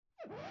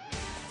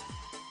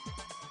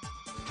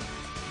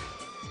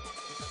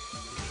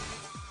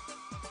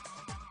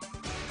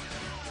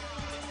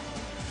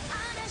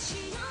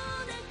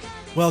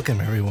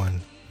Welcome, everyone.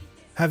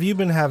 Have you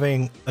been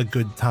having a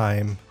good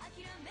time?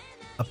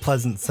 A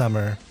pleasant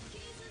summer?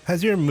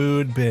 Has your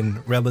mood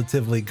been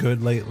relatively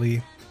good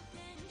lately?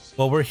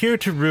 Well, we're here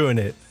to ruin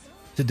it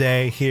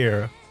today,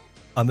 here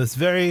on this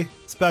very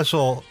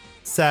special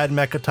Sad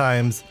Mecha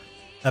Times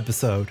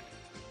episode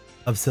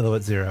of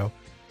Silhouette Zero.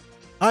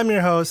 I'm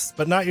your host,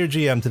 but not your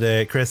GM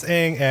today, Chris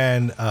Ng,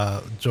 and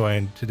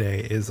joined today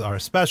is our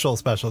special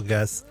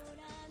guest,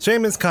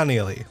 Seamus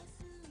Connealy.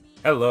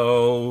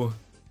 Hello.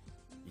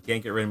 You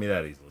can't get rid of me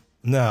that easily.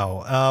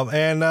 No.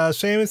 And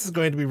Seamus is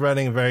going to be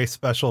running a very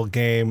special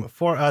game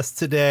for us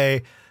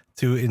today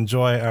to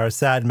enjoy our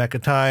sad mecha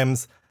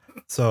times.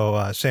 So,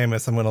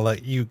 Seamus, I'm going to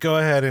let you go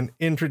ahead and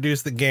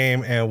introduce the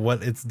game and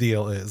what its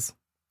deal is.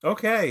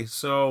 Okay,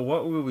 so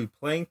what we'll be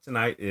playing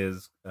tonight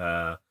is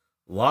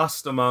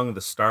Lost Among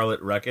the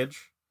Starlit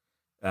Wreckage.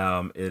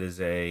 It is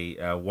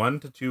a 1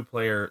 to 2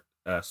 player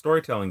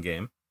storytelling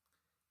game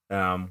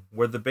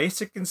where the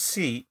basic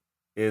conceit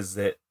is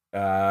that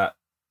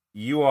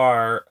you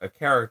are a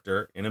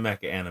character in a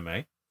mecha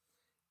anime.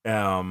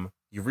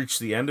 You've reached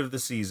the end of the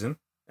season,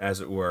 as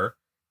it were.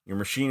 Your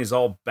machine is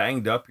all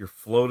banged up. You're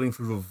floating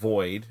through the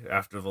void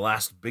after the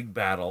last big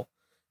battle.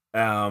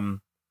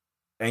 And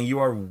you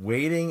are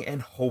waiting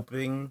and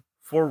hoping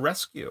for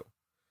rescue.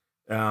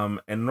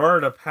 And in order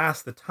to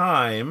pass the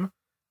time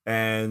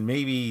and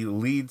maybe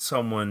lead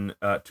someone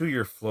to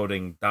your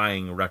floating,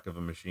 dying wreck of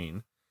a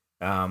machine,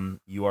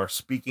 you are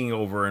speaking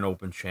over an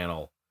open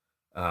channel,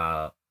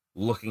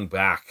 looking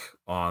back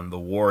on the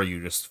war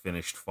you just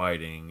finished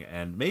fighting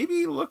and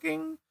maybe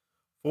looking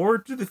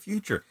forward to the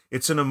future.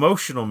 It's an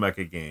emotional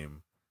mecha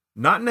game,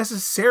 not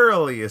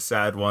necessarily a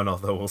sad one,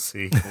 although we'll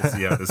see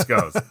how this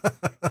goes.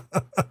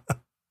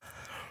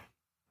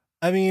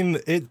 I mean,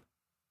 it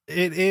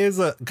is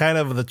a kind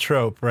of the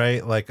trope,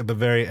 right? Like at the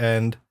very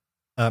end,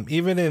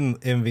 even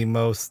in the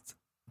most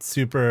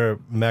super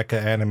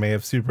mecha anime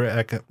of super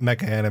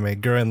mecha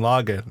anime, Gurren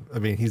Lagann, I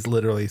mean, he's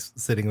literally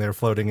sitting there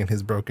floating in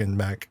his broken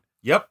mech.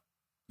 Yep.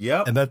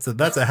 And that's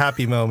a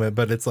happy moment,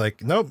 but it's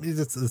like, nope,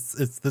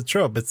 it's the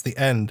trope. It's the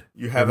end.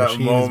 You have that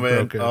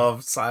moment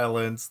of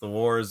silence. The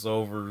war is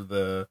over.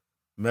 The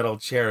metal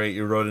chariot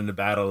you rode into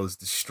battle is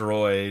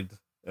destroyed.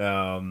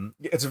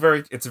 It's a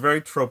very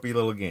tropey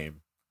little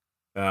game,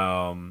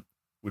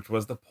 which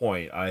was the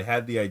point. I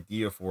had the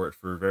idea for it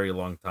for a very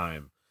long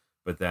time,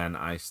 but then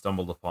I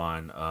stumbled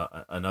upon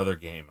another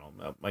game.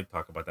 I might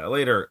talk about that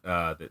later.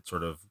 That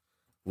sort of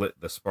lit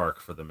the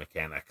spark for the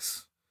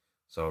mechanics.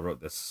 So I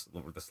wrote this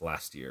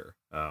last year,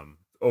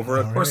 over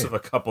a course of a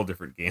couple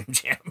different game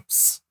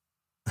jams.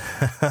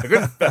 I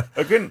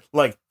couldn't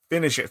like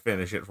finish it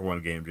for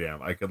one game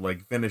jam. I could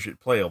like finish it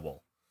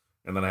playable,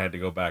 and then I had to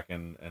go back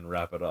and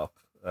wrap it up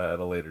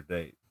at a later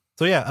date.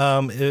 So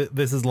yeah,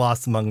 this is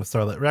Lost Among the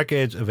Starlit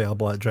Wreckage,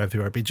 available at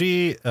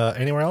DriveThruRPG.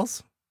 Anywhere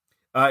else?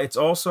 It's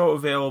also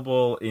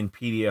available in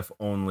PDF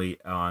only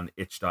on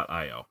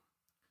itch.io.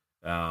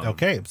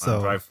 Okay, so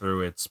on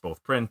DriveThru, it's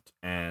both print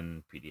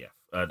and PDF.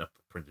 No,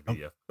 print and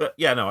PDF. But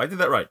yeah, no, I did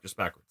that right, just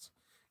backwards.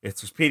 It's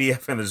just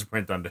PDF and there's a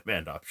print on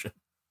demand option.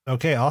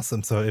 Okay,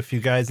 awesome. So if you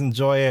guys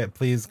enjoy it,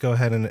 please go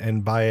ahead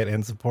and buy it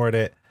and support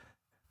it.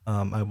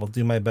 I will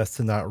do my best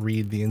to not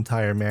read the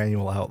entire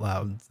manual out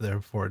loud,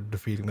 therefore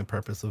defeating the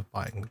purpose of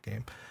buying the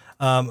game.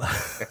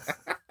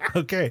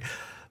 Okay,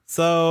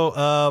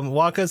 so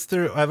walk us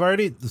through.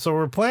 So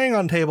we're playing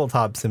on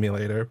Tabletop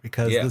Simulator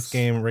because this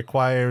game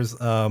requires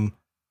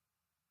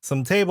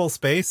some table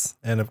space,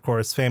 and of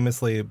course,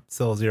 famously,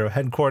 Sil Zero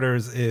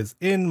headquarters is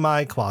in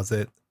my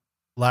closet,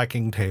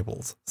 lacking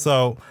tables.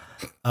 So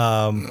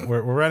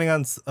we're running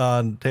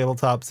on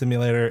Tabletop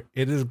Simulator.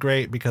 It is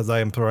great because I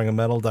am throwing a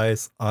metal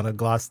dice on a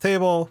glass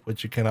table,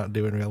 which you cannot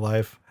do in real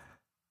life,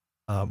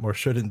 or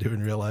shouldn't do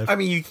in real life. I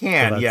mean, you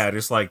can,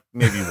 just like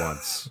maybe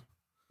once.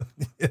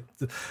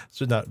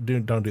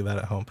 Don't do that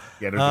at home.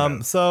 Yeah.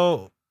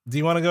 So do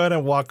you want to go ahead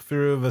and walk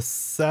through the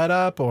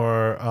setup,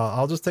 or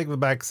I'll just take the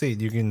back seat?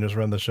 You can just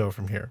run the show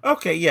from here.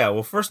 Okay, yeah.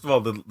 Well, first of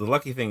all, the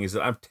lucky thing is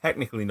that I'm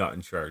technically not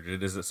in charge.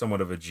 It is somewhat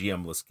of a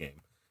GM-less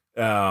game.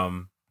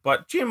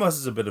 But GM-less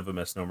is a bit of a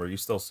misnomer. You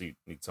still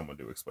need someone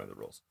to explain the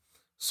rules.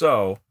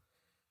 So,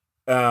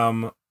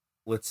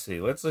 let's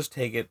see. Let's just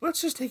take it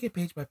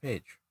page by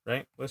page,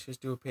 right? Let's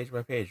just do it page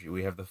by page.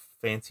 We have the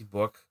fancy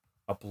book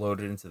uploaded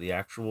into the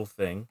actual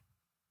thing.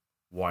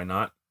 Why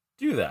not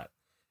do that?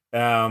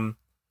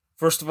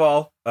 First of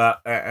all,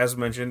 as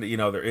mentioned,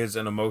 there's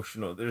an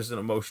emotional,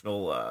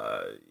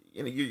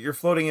 you're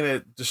floating in a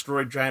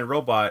destroyed giant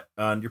robot,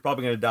 and you're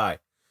probably going to die.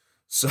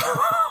 So,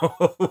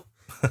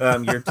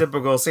 your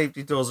typical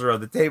safety tools are on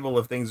the table.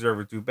 If things are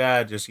ever too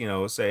bad, just,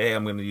 say, hey,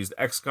 I'm going to use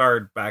the X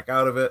card, back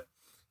out of it.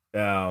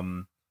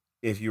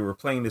 If you were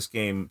playing this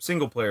game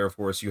single player, of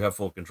course, you have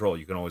full control.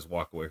 You can always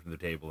walk away from the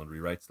table and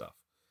rewrite stuff.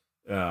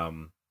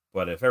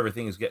 But if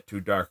everything gets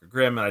too dark or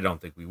grim, and I don't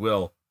think we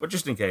will, but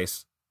just in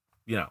case,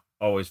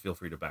 always feel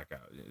free to back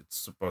out. It's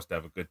supposed to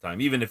have a good time,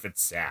 even if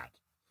it's sad.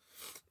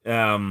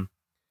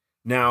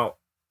 Now,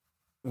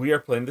 we are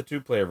playing the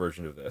 2-player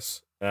version of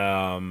this.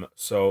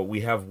 So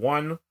we have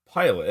one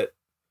pilot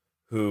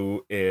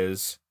who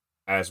is,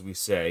 as we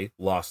say,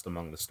 lost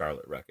among the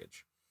starlit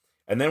wreckage.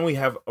 And then we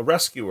have a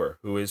rescuer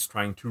who is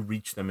trying to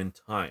reach them in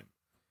time.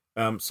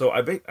 So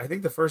I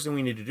think the first thing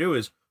we need to do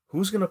is,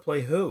 who's going to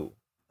play who?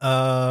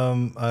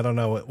 I don't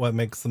know what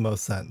makes the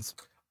most sense.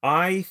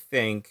 I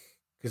think,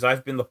 because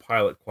I've been the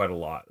pilot quite a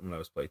lot when I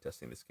was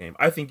playtesting this game,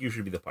 I think you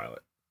should be the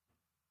pilot.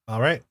 All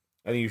right.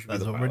 I think you should be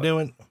the pilot. That's what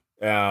we're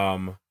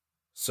doing.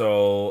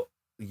 So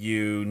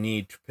you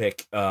need to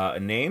pick a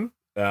name.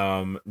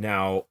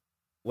 Now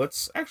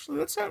let's have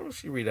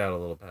she read out a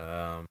little bit.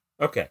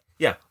 Okay,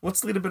 yeah,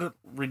 let's read a bit of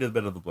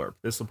the blurb.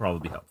 This will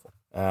probably be helpful.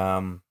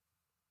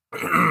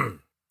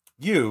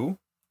 You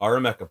are a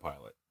mecha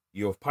pilot.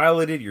 You have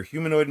piloted your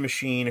humanoid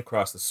machine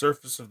across the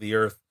surface of the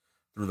Earth,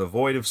 through the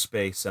void of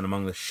space, and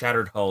among the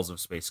shattered hulls of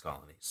space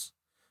colonies.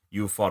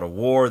 You have fought a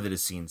war that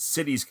has seen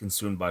cities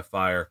consumed by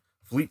fire,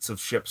 fleets of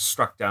ships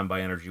struck down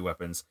by energy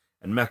weapons,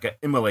 and mecha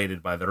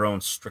immolated by their own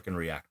stricken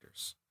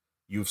reactors.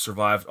 You have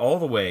survived all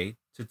the way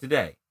to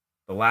today,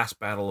 the last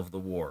battle of the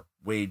war,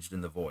 waged in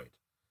the void.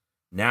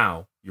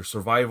 Now, your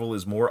survival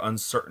is more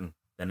uncertain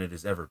than it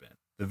has ever been.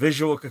 The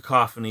visual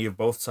cacophony of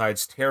both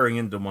sides tearing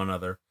into one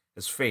another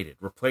has faded,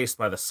 replaced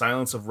by the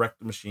silence of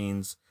wrecked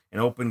machines, an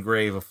open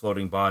grave of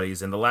floating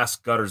bodies, and the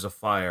last gutters of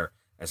fire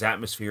as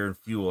atmosphere and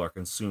fuel are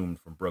consumed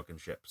from broken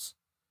ships.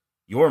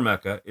 Your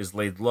mecha is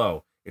laid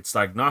low, its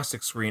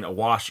diagnostic screen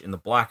awash in the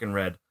black and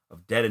red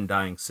of dead and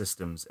dying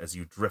systems as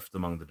you drift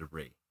among the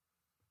debris.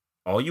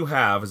 All you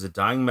have is a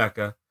dying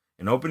mecha,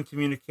 an open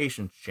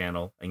communications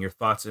channel, and your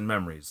thoughts and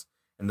memories,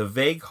 and the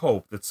vague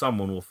hope that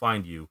someone will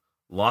find you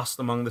lost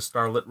among the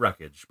starlit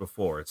wreckage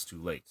before it's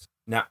too late.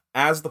 Now,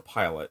 as the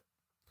pilot,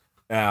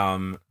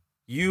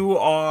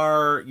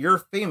 you're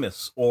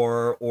famous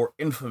or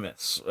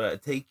infamous.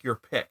 Take your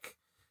pick.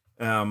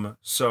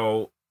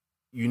 So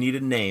you need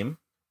a name,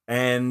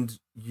 and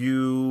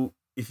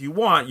if you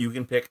want, you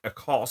can pick a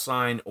call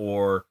sign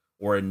or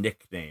a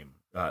nickname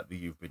that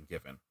you've been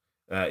given.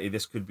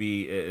 This could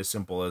be as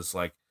simple as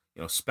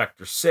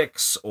Spectre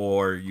 6,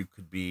 or you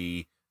could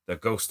be the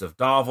Ghost of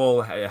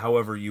Davil.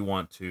 However you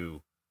want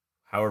to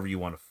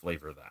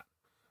flavor that.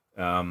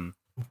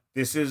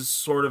 This is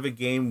sort of a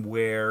game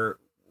where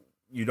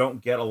you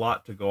don't get a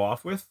lot to go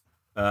off with.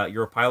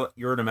 You're a pilot,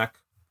 you're in a mech,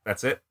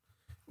 that's it.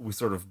 We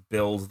sort of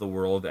build the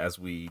world as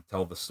we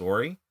tell the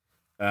story.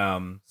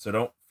 So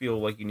don't feel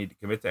like you need to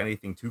commit to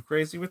anything too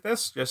crazy with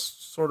this.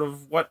 Just sort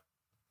of what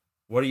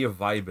are you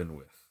vibing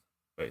with,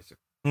 basically?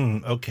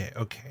 Okay.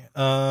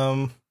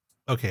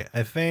 Okay,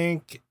 I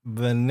think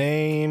the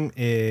name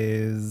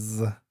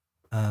is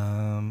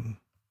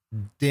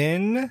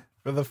Din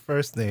for the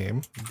first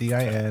name,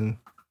 Din.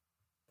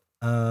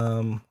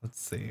 Let's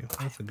see.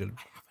 That's a good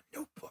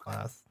notebook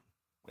class.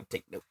 I'll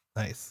take notes.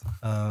 Nice.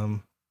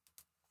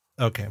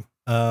 Okay.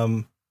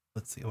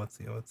 Let's see.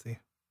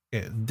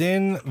 Okay,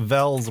 Din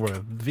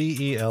Velsworth.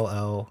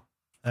 VELLSWORTH.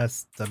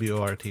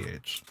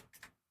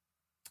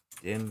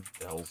 Din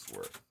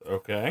Velsworth.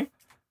 Okay.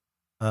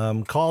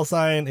 Call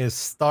sign is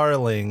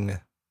Starling,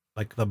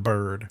 like the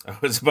bird. I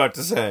was about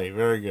to say,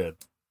 very good.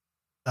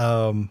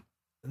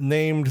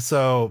 Named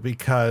so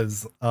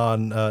because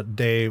on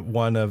day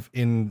one of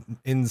in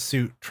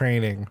suit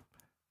training,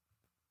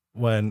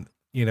 when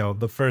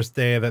the first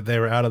day that they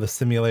were out of the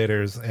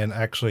simulators and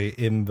actually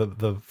in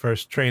the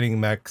first training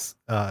mechs,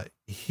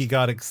 he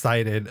got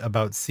excited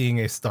about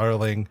seeing a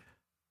Starling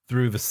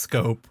through the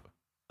scope,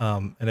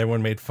 and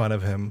everyone made fun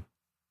of him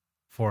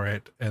for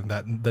it, and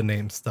that the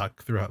name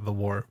stuck throughout the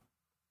war.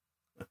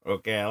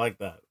 Okay, I like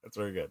that. That's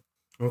very good.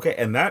 Okay,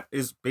 and that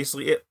is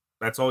basically it.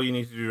 That's all you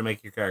need to do to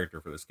make your character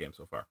for this game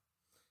so far.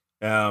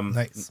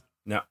 Nice.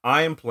 Now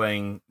I am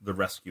playing the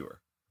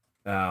rescuer.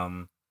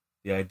 The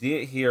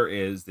idea here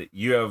is that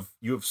you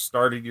have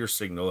started your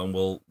signal, and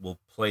we'll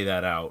play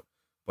that out.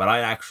 But I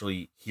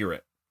actually hear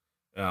it.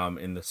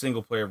 In the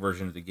single player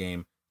version of the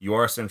game, you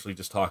are essentially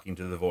just talking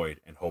to the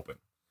void and hoping.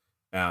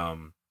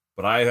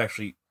 But I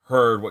actually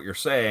heard what you're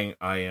saying.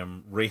 I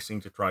am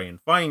racing to try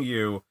and find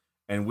you,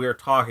 and we're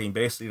talking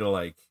basically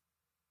to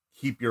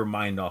keep your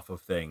mind off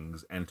of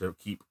things and to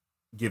keep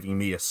giving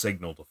me a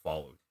signal to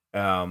follow.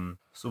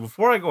 So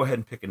before I go ahead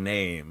and pick a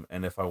name,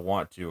 and if I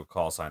want to, a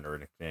call sign or a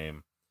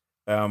nickname,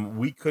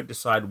 we could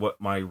decide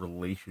what my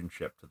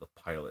relationship to the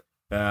pilot.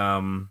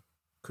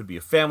 Could be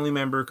a family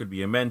member, could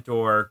be a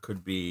mentor,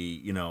 could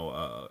be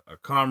a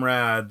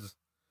comrade.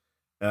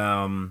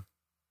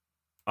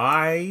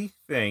 I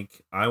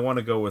think I want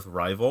to go with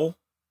rival,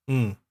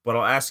 but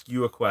I'll ask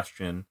you a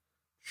question.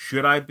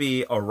 Should I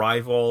be a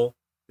rival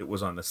that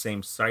was on the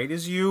same site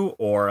as you,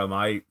 or am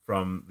I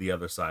from the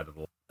other side of the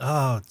line?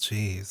 Oh,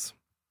 jeez.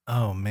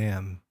 Oh,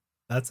 man.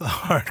 That's a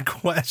hard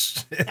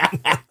question.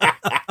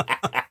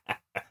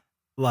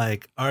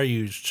 Are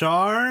you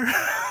Char?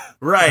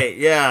 Right,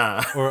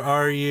 yeah. Or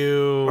are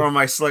you... Or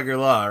my Slugger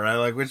Law,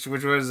 right? Which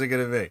one is it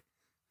going to be?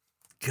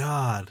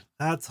 God,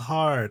 that's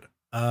hard.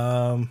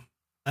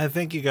 I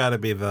think you got to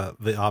be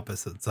the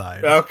opposite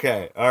side.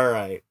 Okay, all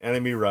right.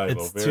 Enemy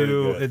rival. It's very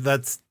good.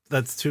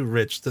 That's too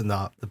rich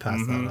to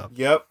pass that up.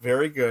 Yep,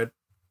 very good.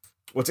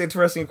 What's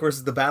interesting, of course,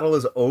 is the battle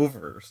is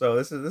over. So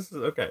this is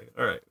okay.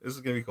 All right, this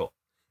is gonna be cool.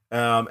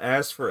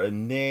 As for a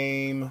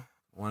name,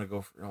 I want to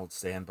go for an old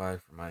standby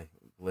for my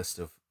list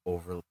of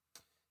over.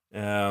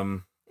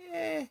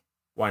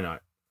 Why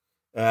not?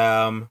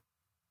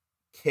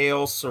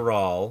 Kale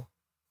Soral,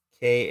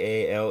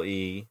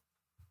 KaleSoral.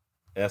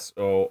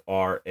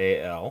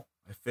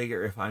 I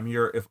figure if I'm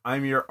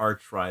your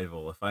arch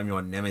rival, if I'm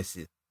your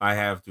nemesis, I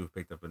have to have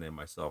picked up a name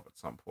myself at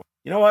some point.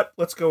 You know what?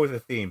 Let's go with a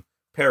theme.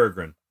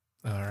 Peregrine.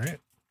 All right.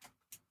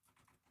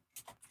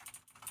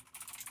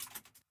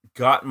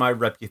 Got my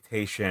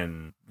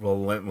reputation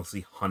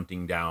relentlessly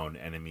hunting down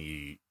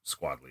enemy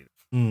squad leaders.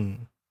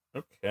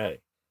 Okay.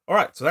 All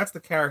right, so that's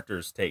the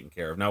characters taken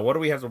care of. Now, what do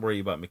we have to worry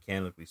about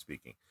mechanically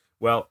speaking?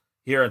 Well,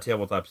 here on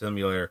Tabletop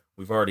Simulator,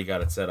 we've already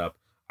got it set up.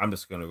 I'm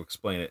just going to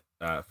explain it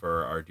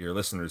for our dear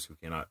listeners who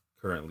cannot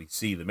currently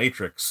see the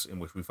matrix in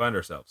which we find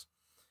ourselves.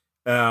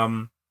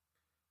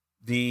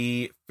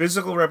 The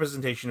physical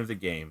representation of the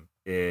game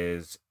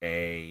is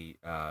a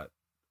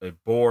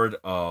board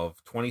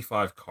of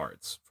 25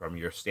 cards from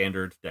your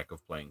standard deck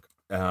of playing.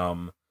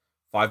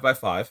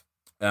 5x5.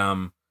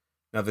 Now,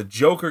 the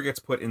Joker gets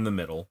put in the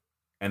middle,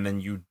 and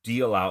then you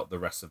deal out the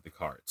rest of the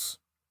cards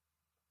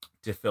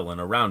to fill in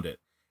around it.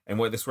 And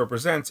what this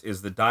represents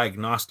is the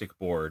diagnostic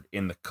board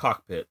in the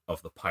cockpit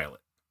of the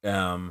pilot.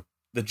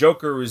 The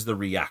Joker is the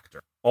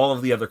reactor. All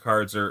of the other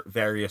cards are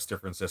various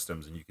different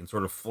systems, and you can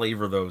sort of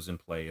flavor those in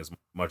play as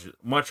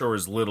much or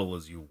as little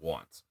as you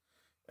want.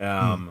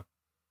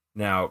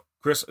 Now,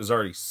 Chris has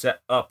already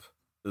set up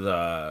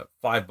the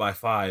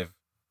 5x5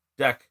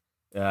 deck.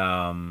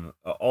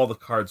 All the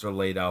cards are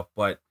laid out,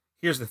 but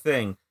here's the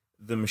thing.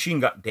 The machine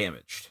got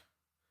damaged.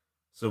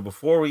 So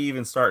before we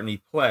even start any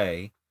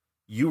play,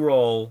 you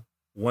roll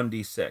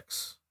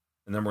 1d6,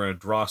 and then we're going to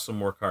draw some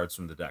more cards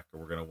from the deck, and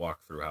we're going to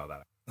walk through how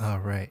that. All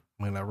right.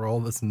 I'm going to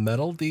roll this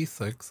metal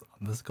d6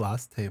 on this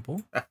glass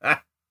table.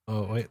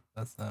 Oh, wait.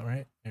 That's not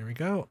right. Here we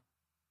go.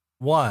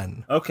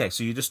 1. Okay,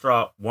 so you just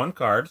draw one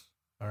card.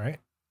 All right.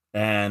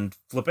 And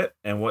flip it,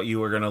 and what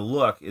you are going to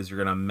look is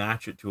you're going to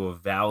match it to a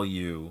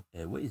value.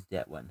 What is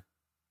that one?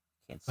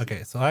 Can't see.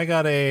 Okay, so I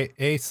got a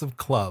ace of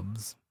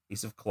clubs.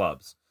 Ace of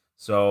clubs.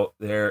 So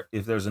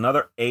if there's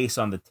another ace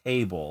on the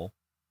table,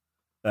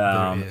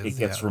 it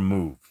gets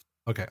removed.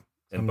 Okay.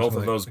 And both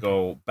of those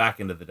go back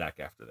into the deck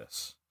after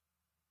this.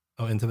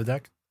 Oh, into the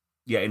deck?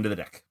 Yeah, into the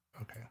deck.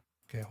 Okay.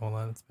 Okay, hold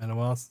on. It's been a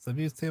while since I've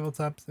used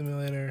Tabletop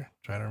Simulator.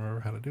 Trying to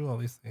remember how to do all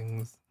these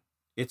things.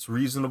 It's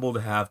reasonable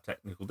to have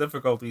technical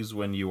difficulties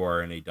when you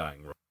are in a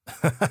dying room.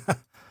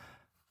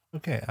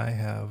 Okay, I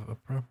have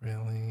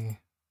appropriately.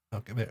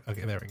 Okay,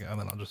 there we go. And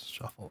then I'll just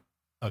shuffle.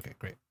 Okay,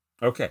 great.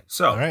 Okay,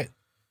 so all right,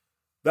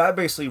 that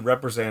basically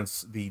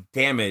represents the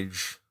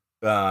damage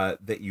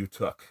that you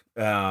took.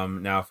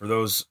 Now, for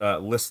those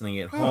listening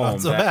at home,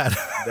 not so bad.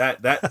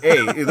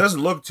 It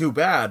doesn't look too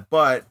bad,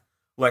 but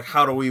like,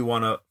 how do we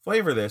want to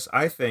flavor this?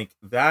 I think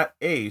that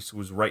ace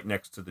was right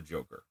next to the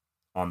Joker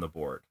on the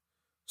board.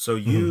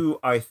 So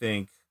I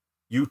think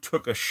you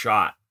took a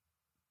shot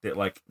that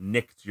like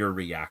nicked your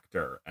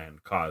reactor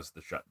and caused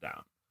the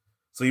shutdown.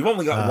 So you've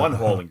only got one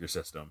hole in your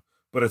system,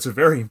 but it's a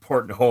very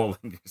important hole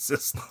in your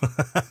system.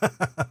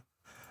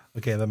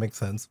 Okay, that makes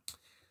sense.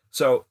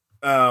 So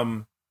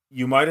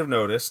you might have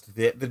noticed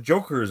that the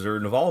Jokers are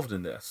involved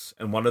in this,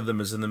 and one of them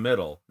is in the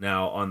middle.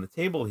 Now, on the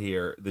table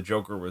here, the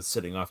Joker was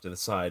sitting off to the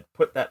side.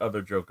 Put that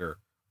other Joker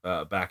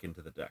back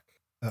into the deck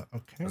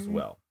as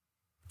well.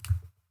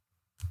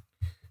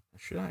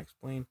 Should I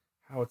explain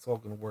how it's all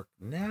going to work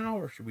now,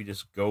 or should we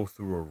just go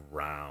through a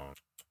round?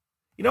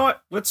 You know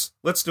what?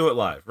 Let's do it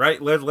live, right?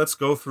 Let's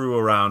go through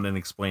a round and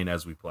explain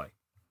as we play.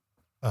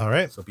 All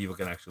right. So people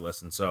can actually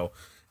listen. So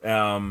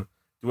the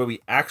way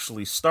we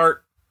actually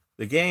start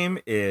the game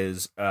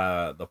is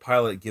the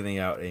pilot giving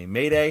out a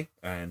mayday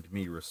and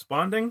me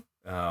responding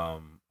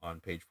on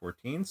page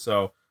 14.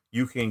 So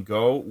you can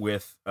go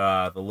with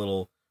the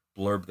little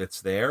blurb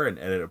that's there and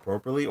edit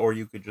appropriately, or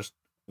you could just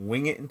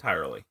wing it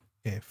entirely.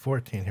 Okay,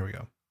 14. Here we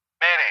go.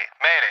 Mayday.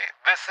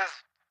 This is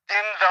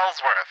in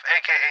Velsworth,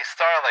 a.k.a.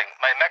 Starling.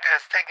 My mecha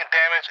has taken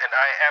damage and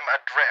I am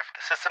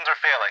adrift. Systems are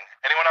failing.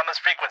 Anyone on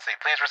this frequency,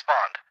 please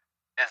respond.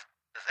 Is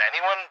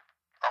anyone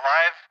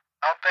alive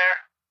out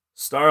there?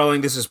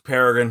 Starling, this is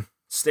Peregrine.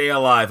 Stay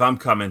alive. I'm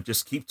coming.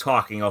 Just keep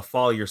talking. I'll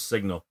follow your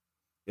signal.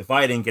 If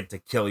I didn't get to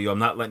kill you, I'm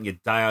not letting you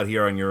die out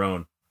here on your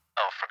own.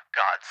 Oh, for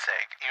God's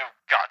sake. You've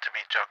got to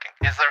be joking.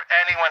 Is there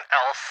anyone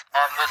else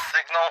on this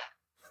signal?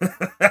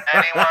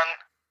 Anyone?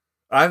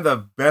 I'm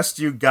the best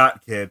you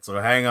got, kid,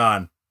 so hang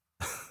on.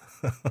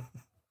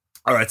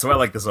 All right, so I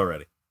like this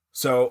already.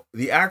 So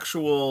the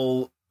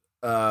actual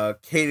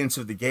cadence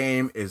of the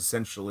game is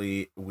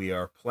essentially we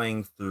are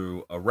playing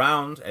through a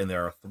round, and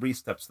there are 3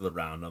 steps to the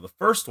round. Now, the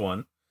first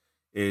one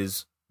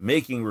is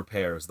making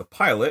repairs. The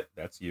pilot,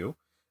 that's you,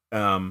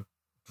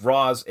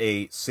 draws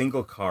a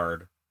single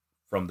card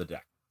from the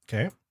deck.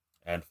 Okay.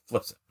 And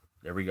flips it.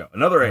 There we go.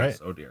 Another ace.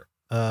 Right. Oh, dear.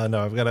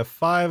 No, I've got a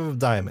 5 of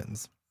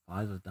diamonds.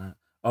 5 of diamonds.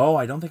 Oh,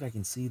 I don't think I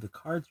can see the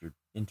cards. You're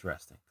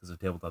interesting because of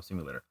Tabletop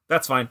Simulator.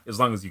 That's fine,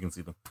 as long as you can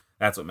see them.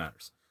 That's what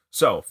matters.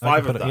 So 5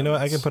 of diamonds. You know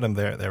what? I can put them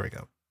there. There we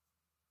go.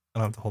 I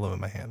don't have to hold them in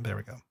my hand. There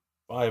we go.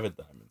 5 of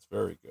diamonds.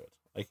 Very good.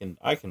 I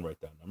can write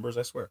down numbers,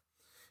 I swear.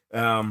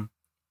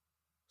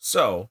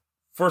 So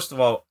first of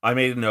all, I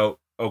made a note.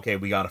 Okay,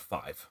 we got a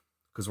 5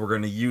 because we're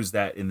going to use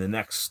that in the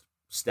next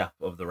step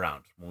of the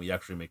round when we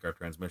actually make our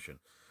transmission.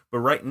 But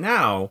right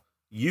now,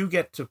 you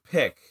get to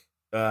pick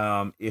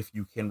if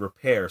you can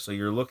repair. So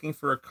you're looking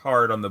for a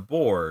card on the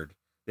board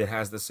that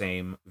has the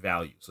same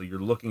value. So you're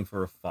looking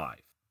for a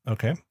 5.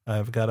 Okay,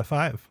 I've got a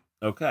 5.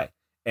 Okay,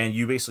 and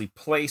you basically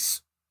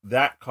place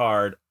that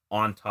card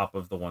on top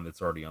of the one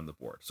that's already on the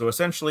board. So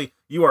essentially,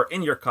 you are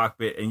in your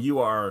cockpit and you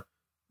are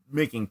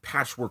making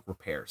patchwork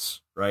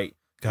repairs, right?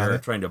 You're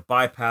trying to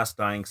bypass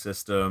dying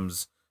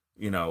systems,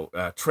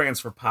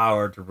 transfer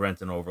power to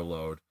prevent an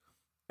overload.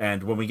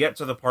 And when we get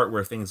to the part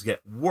where things get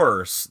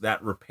worse,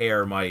 that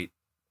repair might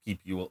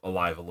keep you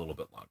alive a little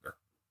bit longer.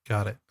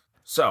 Got it.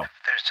 So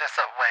there's just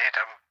a way to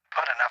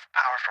put enough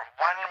power for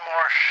one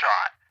more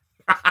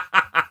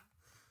shot.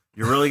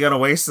 You're really going to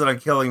waste it on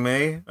killing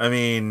me? I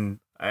mean,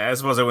 I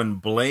suppose I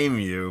wouldn't blame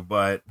you,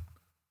 but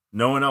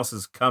no one else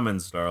is coming,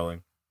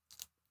 Starling.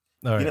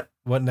 All right.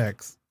 What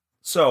next?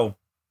 So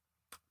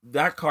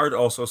that card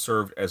also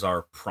served as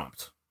our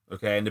prompt.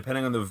 Okay. And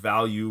depending on the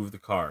value of the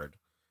card,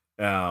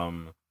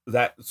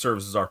 that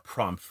serves as our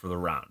prompt for the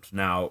round.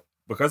 Now,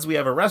 because we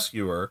have a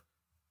rescuer,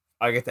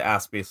 I get to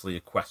ask basically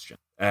a question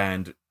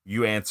and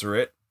you answer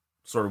it.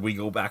 Sort of we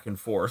go back and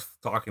forth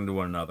talking to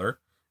one another.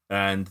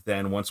 And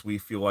then once we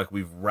feel like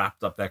we've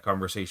wrapped up that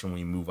conversation,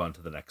 we move on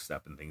to the next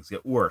step and things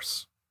get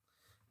worse.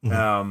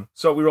 Mm-hmm.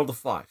 So we rolled a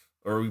 5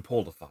 or we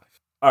pulled a 5.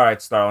 All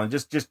right, Starling,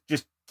 just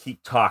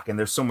keep talking.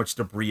 There's so much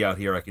debris out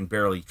here. I can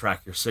barely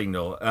track your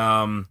signal.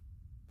 I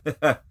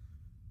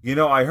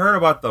heard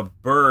about the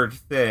bird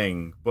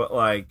thing, but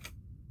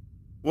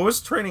what was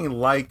training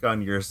like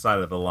on your side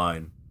of the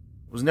line?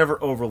 I was never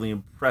overly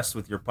impressed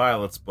with your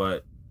pilots,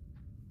 but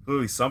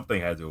clearly something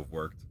had to have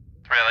worked.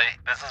 Really?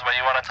 This is what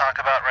you want to talk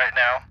about right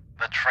now?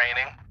 The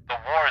training? The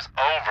war's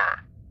over.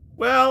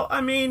 Well,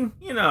 I mean,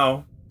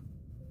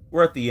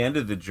 we're at the end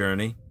of the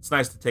journey. It's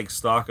nice to take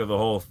stock of the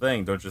whole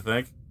thing, don't you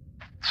think?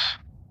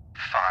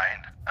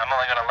 Fine. I'm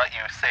only going to let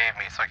you save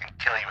me so I can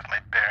kill you with my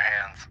bare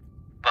hands.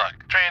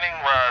 Look, training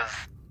was,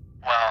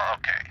 well,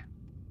 okay.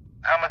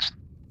 How much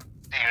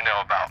do you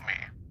know about me,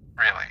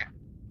 really?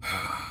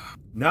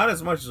 Not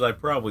as much as I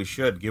probably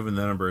should, given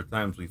the number of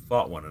times we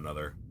fought one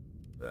another.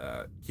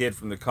 Kid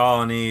from the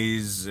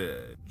colonies,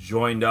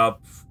 joined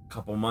up a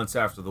couple months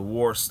after the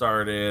war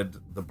started,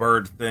 the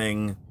bird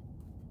thing.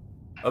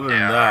 Other than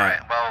that...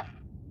 Alright, well,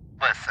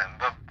 listen,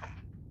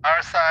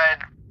 our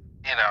side,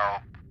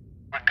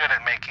 we're good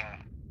at making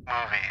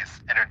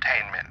movies,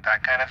 entertainment,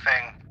 that kind of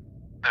thing.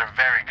 They're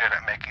very good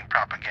at making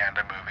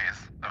propaganda movies,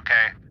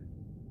 okay?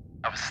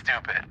 I was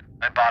stupid.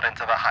 I bought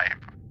into the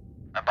hype.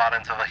 I bought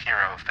into the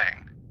hero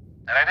thing.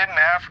 And I didn't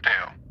have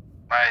to.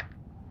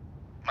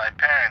 My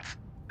parents,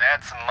 they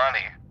had some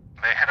money.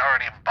 They had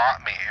already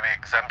bought me the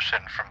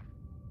exemption from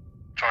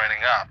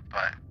joining up,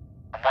 but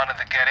I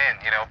wanted to get in,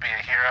 be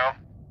a hero.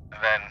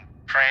 And then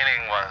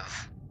training was,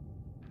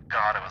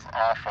 God, it was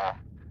awful.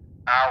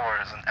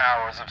 Hours and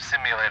hours of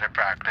simulator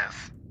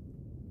practice,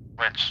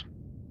 which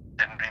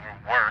didn't even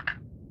work.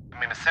 I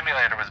mean, the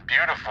simulator was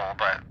beautiful,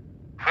 but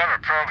whoever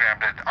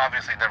programmed it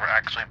obviously never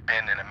actually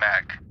been in a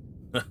mech.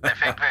 I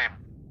think they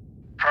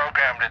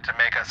programmed it to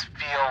make us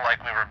feel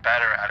like we were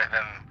better at it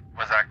than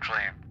was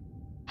actually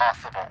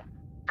possible.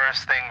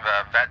 First thing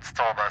the vets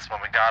told us when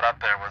we got up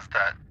there was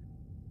that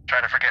try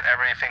to forget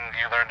everything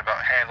you learned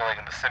about handling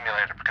in the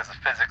simulator because the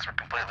physics were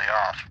completely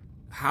off.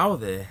 How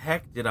the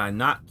heck did I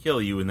not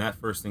kill you in that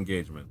first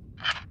engagement?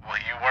 Well,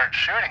 you weren't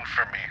shooting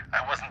for me.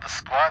 I wasn't the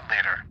squad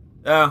leader.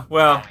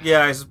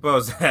 Yeah, I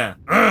suppose that.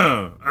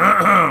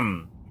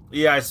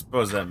 Yeah, I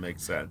suppose that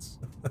makes sense.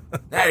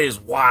 That is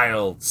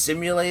wild.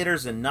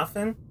 Simulators and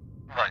nothing?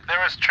 Look, there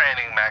was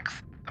training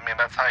mechs. I mean,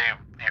 that's how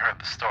you heard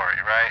the story,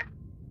 right?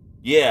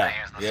 Yeah.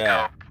 I used the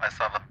scope. I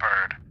saw the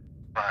bird.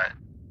 But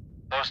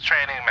those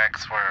training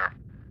mechs were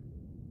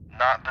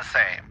not the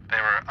same. They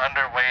were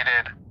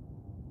underweighted,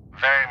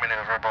 very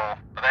maneuverable,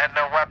 but they had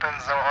no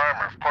weapons, no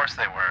armor. Of course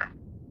they were.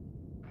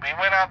 We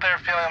went out there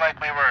feeling like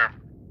we were,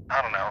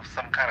 I don't know,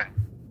 some kind of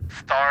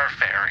star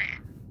fairy.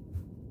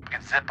 We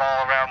could zip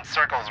all around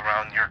circles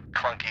around your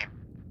clunky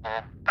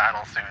old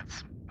battle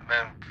suits, and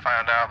then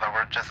found out that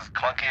we're just as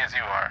clunky as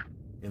you are.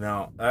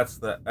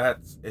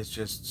 It's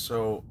just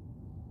so...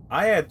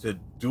 I had to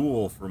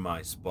duel for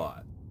my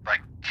spot.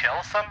 Like,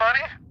 kill somebody?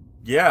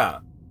 Yeah.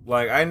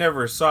 I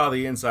never saw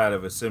the inside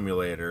of a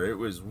simulator. It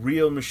was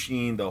real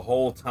machine the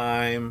whole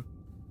time.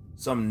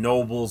 Some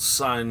noble's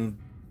son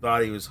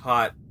thought he was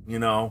hot,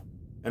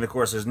 And of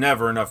course, there's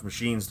never enough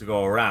machines to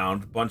go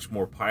around. A bunch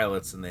more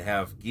pilots than they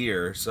have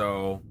gear.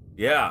 So,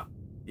 yeah.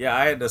 Yeah,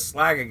 I had to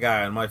slag a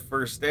guy on my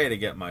first day to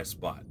get my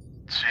spot.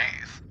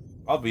 Jeez.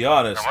 I'll be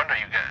honest. No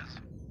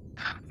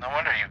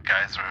wonder you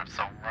guys are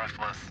so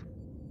ruthless.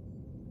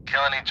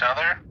 Killing each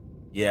other?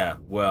 Yeah,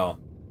 well,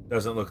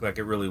 doesn't look like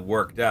it really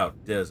worked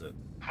out, does it?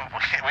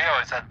 We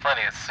always had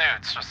plenty of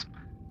suits, just,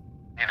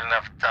 need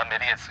enough dumb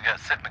idiots to go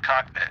sit in the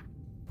cockpit.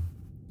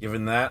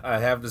 Given that, I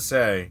have to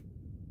say,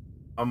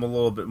 I'm a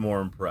little bit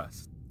more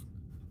impressed.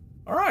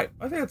 All right,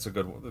 I think that's a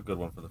good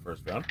one for the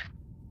first round.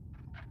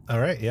 All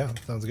right, yeah,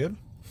 sounds good.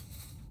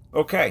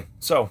 Okay,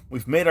 so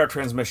we've made our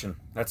transmission.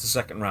 That's the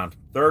second round.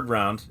 Third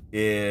round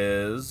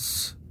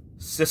is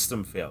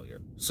system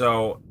failure.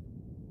 So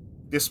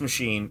this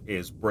machine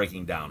is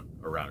breaking down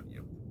around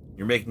you.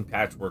 You're making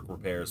patchwork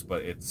repairs,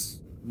 but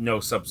it's no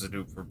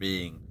substitute for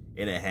being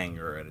in a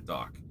hangar at a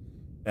dock.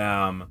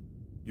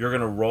 You're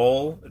going to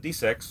roll a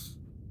d6.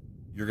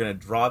 You're going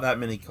to draw that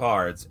many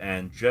cards,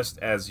 and just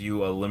as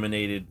you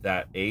eliminated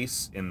that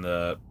ace in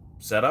the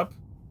setup,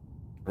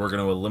 we're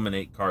going to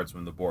eliminate cards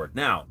from the board.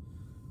 Now,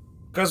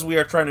 because we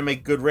are trying to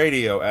make good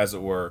radio, as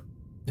it were,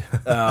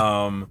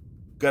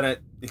 gonna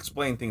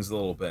explain things a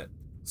little bit.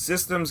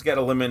 Systems get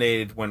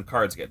eliminated when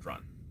cards get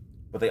drawn,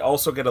 but they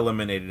also get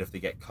eliminated if they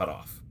get cut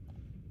off.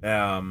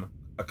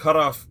 A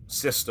cutoff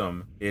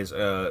system is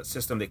a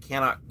system that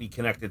cannot be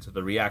connected to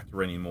the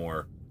reactor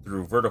anymore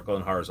through vertical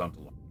and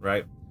horizontal line,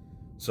 right?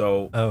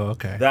 So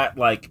okay. That,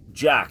 like,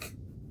 jack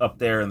up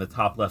there in the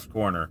top left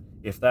corner,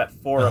 if that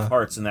four of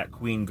hearts and that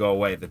queen go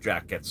away, the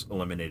jack gets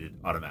eliminated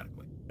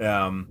automatically.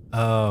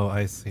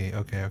 I see.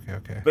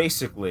 Okay.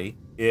 Basically,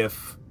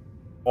 if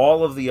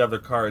all of the other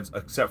cards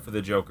except for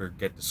the Joker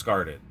get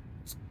discarded,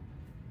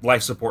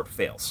 life support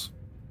fails,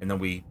 and then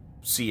we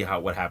see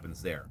what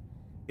happens there.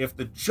 If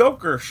the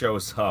Joker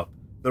shows up,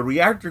 the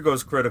reactor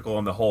goes critical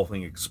and the whole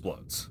thing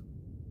explodes.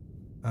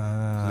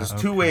 So there's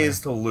two ways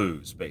to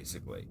lose,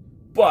 basically.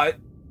 But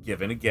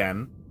given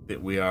again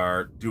that we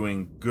are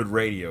doing good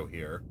radio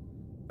here,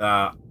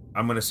 I'm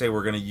going to say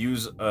we're going to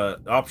use an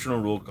optional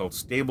rule called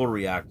stable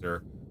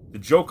reactor. The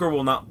Joker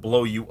will not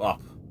blow you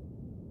up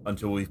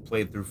until we've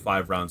played through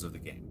 5 rounds of the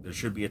game. There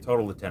should be a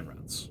total of 10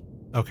 rounds.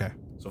 Okay.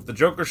 So if the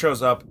Joker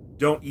shows up,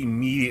 don't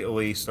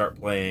immediately start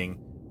playing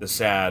the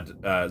sad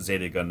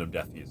Zeta Gundam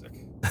death music.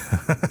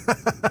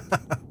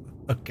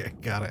 Okay,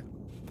 got it.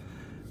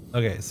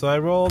 Okay, so I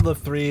rolled a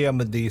 3 on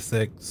the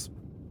d6,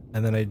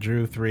 and then I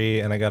drew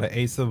 3, and I got an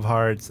ace of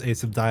hearts,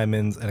 ace of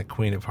diamonds, and a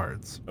queen of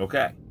hearts.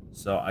 Okay,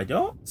 so I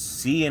don't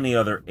see any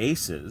other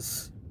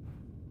aces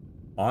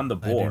on the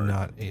board. I do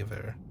not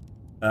either.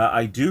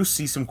 I do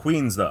see some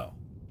queens, though.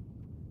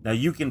 Now,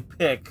 you can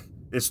pick...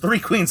 There's 3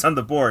 queens on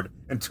the board,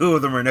 and 2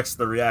 of them are next to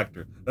the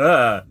reactor.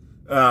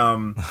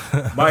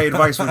 My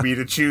advice would be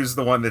to choose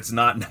the one that's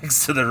not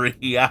next to the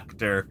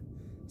reactor,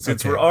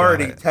 since we're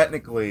already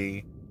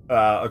technically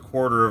a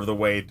quarter of the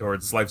way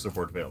towards life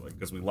support failing,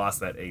 because we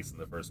lost that ace in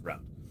the first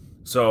round.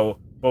 So,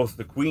 both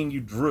the queen you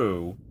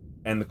drew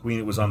and the queen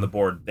that was on the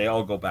board, they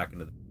all go back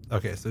into the...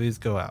 Okay, so these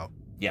go out.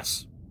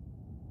 Yes.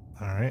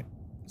 All right.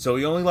 So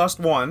you only lost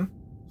 1,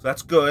 so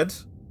that's good.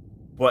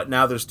 But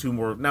now there's 2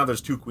 more. Now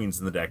there's 2 queens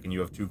in the deck, and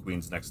you have 2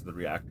 queens next to the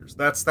reactors.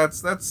 That's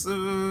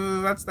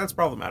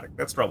problematic.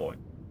 That's troubling.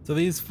 So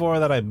these 4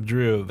 that I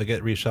drew, they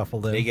get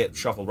reshuffled in. They get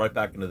shuffled right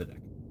back into the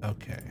deck.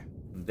 Okay.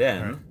 And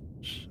then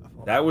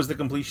that was the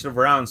completion of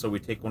a round. So we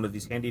take one of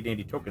these handy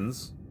dandy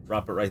tokens,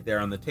 drop it right there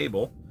on the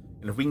table,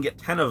 and if we can get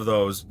 10 of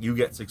those, you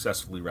get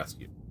successfully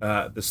rescued.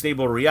 The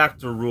stable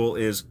reactor rule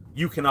is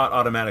you cannot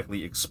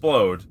automatically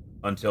explode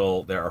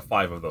until there are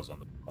 5 of those on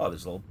the. Oh,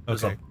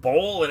 there's a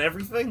bowl and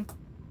everything.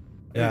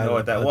 I didn't know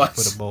what that was.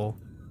 Put a bowl.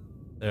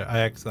 There, I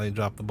accidentally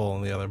dropped the bowl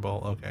in the other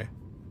bowl. Okay.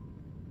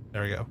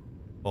 There we go.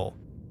 Bowl.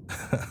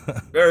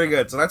 Very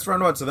good. So that's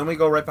round 1. So then we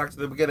go right back to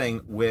the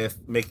beginning with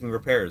making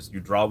repairs. You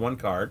draw 1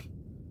 card.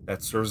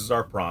 That serves as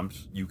our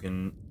prompt. You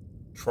can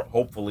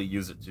hopefully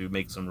use it to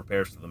make some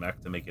repairs to the mech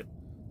to make it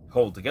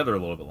hold together a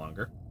little bit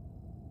longer.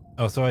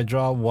 Oh, so I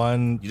draw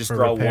 1 you just for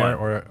draw repair, 1.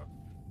 or...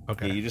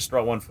 Okay. Yeah, you just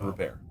draw 1 for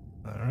repair.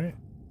 All right.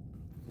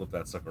 Flip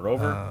that sucker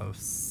over.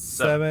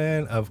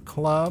 7 of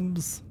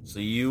clubs. So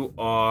you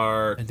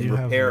are I do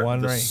have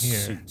 1 right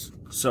here.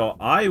 So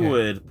I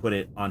would put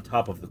it on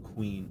top of the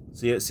queen.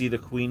 See the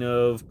queen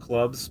of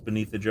clubs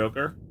beneath the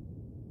Joker?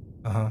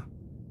 Uh-huh.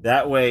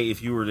 That way,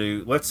 if you were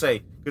to, let's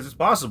say, because it's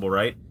possible,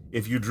 right?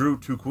 If you drew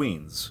 2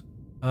 queens.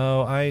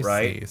 Oh, I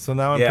see. So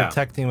now I'm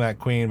protecting that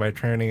queen by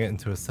turning it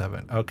into a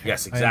 7. Okay.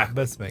 Yes, exactly.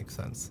 This makes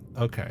sense.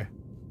 Okay.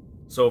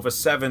 So if a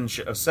 7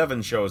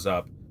 shows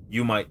up,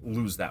 you might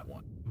lose that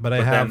one. But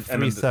I have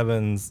 3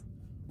 7s.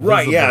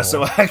 Right, visible. yeah,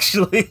 so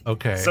actually,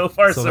 okay. So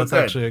far, so that's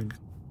good. Actually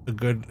a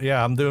good,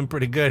 I'm doing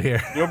pretty good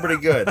here. You're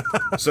pretty good.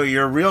 So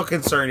your real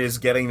concern is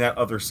getting that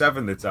other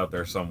 7 that's out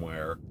there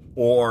somewhere,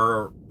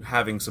 or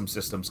having some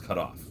systems cut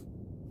off.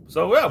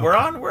 So yeah, we're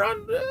on,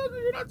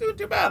 you're not doing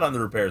too bad on the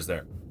repairs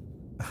there.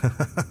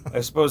 I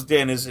suppose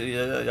Dan is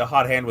a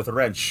hot hand with a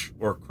wrench,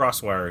 or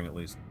cross-wiring at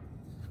least.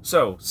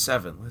 So,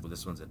 7.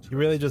 This one's it. He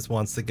really just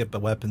wants to get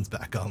the weapons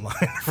back online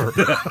for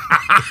real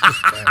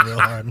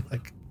hard.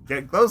 Like,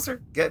 get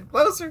closer.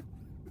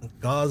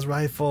 Gauze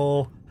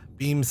rifle,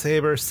 beam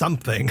saber,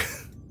 something.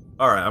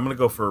 All right, I'm gonna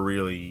go for a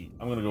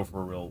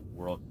real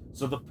world.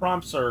 So the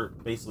prompts are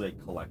basically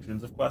like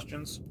collections of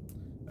questions.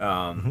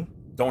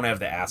 Don't have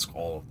to ask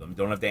all of them.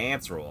 Don't have to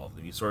answer all of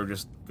them. You sort of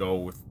just go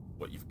with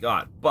what you've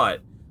got.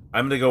 But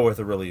I'm gonna go with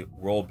a really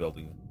world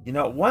building You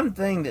know, one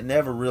thing that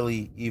never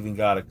really even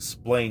got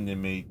explained to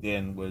me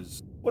then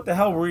was what the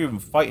hell were we even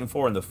fighting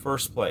for in the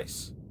first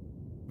place?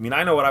 I mean,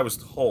 I know what I was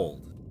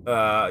told.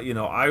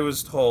 I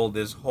was told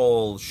this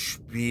whole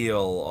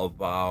spiel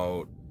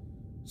about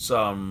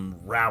some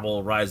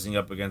rabble rising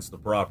up against the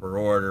proper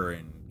order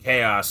and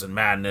chaos and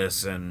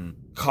madness and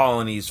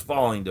colonies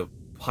falling to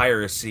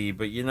piracy.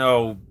 But,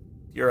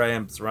 here I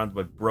am surrounded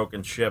by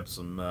broken ships.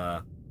 I'm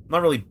not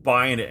really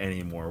buying it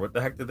anymore. What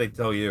the heck did they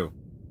tell you?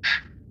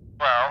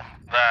 Well,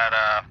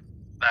 that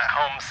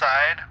home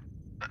side,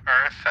 the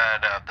Earth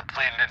had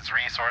depleted its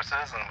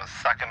resources and was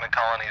sucking the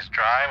colonies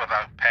dry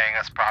without paying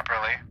us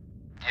properly.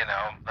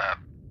 The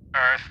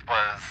Earth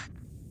was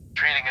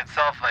treating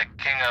itself like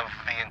king of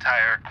the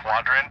entire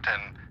quadrant,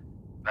 and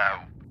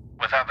that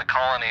without the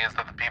colonies,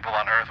 that the people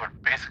on Earth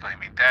would basically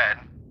be dead.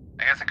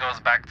 I guess it goes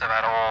back to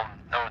that old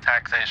no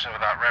taxation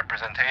without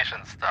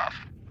representation stuff.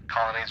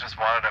 Colonies just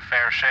wanted a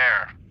fair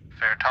share,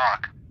 fair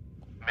talk.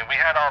 I mean, we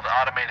had all the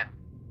automated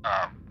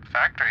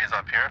factories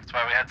up here. That's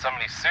why we had so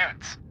many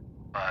suits.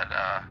 But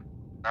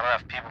not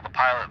enough people to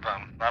pilot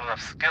them. Not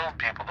enough skilled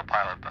people to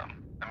pilot them.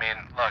 I mean,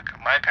 look,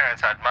 my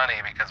parents had money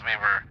because they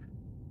were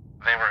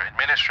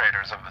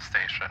administrators of the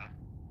station.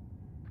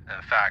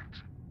 In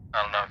fact, I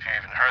don't know if you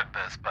even heard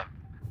this, but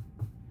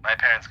my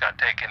parents got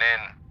taken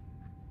in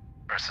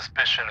for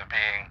suspicion of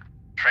being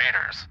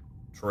traitors.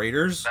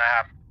 Traitors?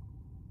 Yeah.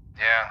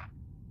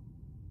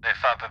 They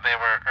thought that they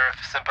were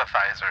Earth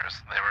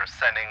sympathizers. They were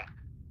sending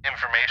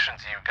information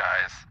to you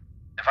guys.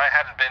 If I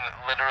hadn't been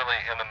literally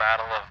in the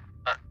middle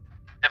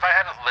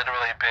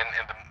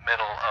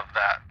of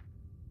that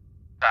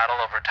battle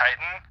over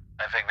Titan,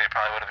 I think they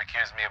probably would have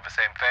accused me of the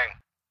same thing.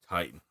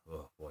 Titan.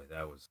 Oh boy,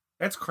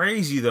 that's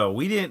crazy though.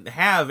 We didn't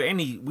have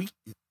any.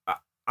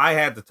 I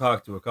had to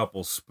talk to a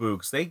couple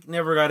spooks. They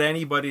never got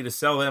anybody to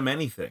sell them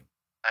anything.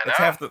 I know.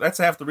 That's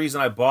half the reason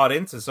I bought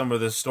into some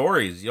of the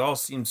stories. Y'all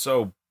seem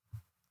so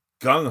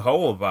gung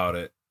ho about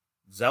it.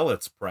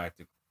 Zealots,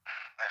 practically.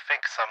 I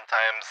think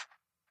sometimes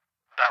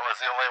that was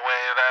the only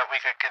way that we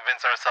could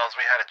convince ourselves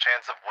we had a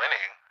chance of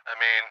winning. I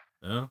mean.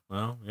 Yeah.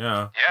 Well,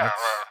 yeah. Yeah.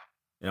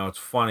 It's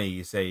funny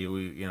you say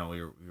we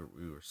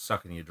were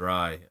sucking you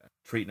dry,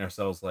 treating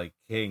ourselves like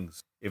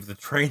kings. If the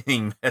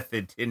training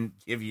method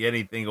didn't give you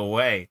anything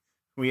away,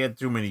 we had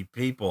too many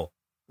people.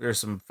 There's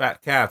some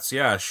fat cats,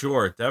 yeah,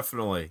 sure,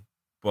 definitely.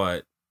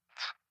 But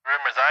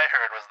rumors I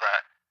heard was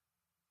that,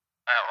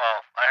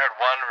 I heard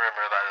one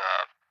rumor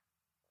that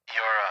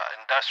your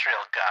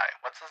industrial guy,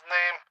 what's his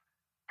name,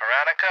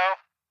 Piranico,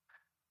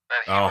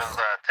 that he was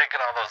taking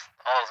all those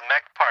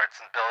mech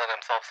parts and building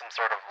himself some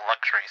sort of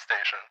luxury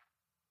station.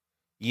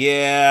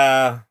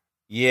 Yeah,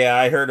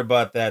 I heard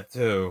about that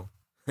too.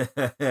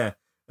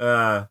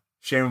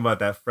 Shame about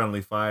that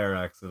friendly fire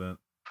accident.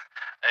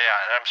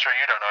 Yeah, I'm sure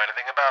you don't know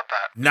anything about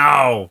that.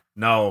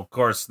 No, of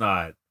course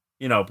not.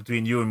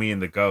 Between you and me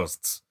and the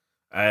ghosts,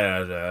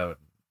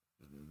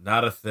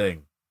 not a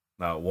thing,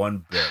 not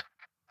one bit.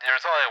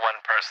 There's only one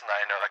person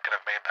I know that could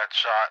have made that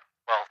shot.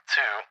 Well,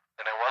 two,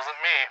 and it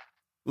wasn't me.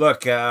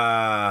 Look,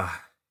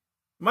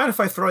 mind if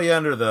I throw you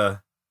under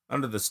the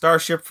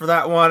starship for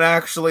that one?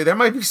 Actually, there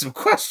might be some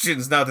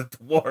questions now that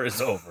the war is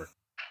over.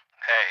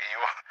 Hey, you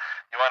want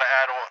to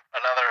add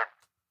another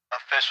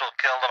official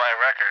kill to my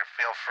record?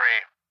 Feel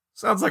free.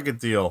 Sounds like a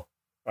deal.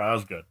 Oh, that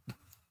was good.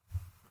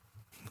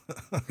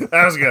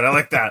 That was good. I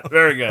like that.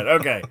 Very good.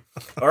 Okay.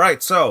 All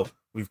right. So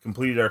we've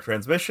completed our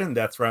transmission.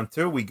 That's round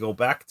 2. We go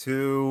back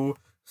to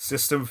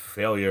system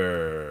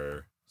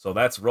failure. So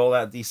let's roll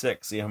that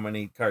D6. See how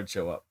many cards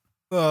show up.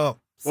 Oh,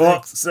 6.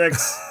 Well,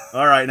 6.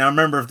 All right. Now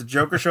remember, if the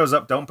Joker shows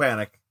up, don't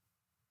panic.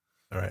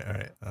 All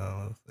right.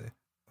 Let's see.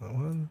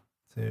 1,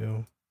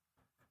 2,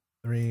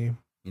 3.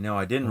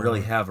 I didn't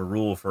really have a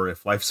rule for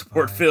if life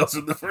support fails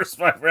in the first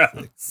 5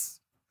 rounds.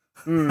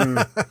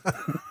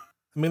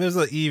 I mean, there's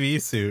an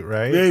EV suit,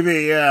 right?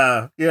 Maybe,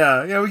 yeah.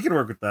 We can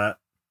work with that.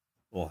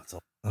 Well, that's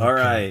all. Okay. All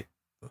right.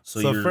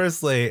 So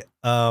firstly,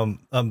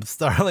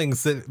 Starling,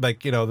 it's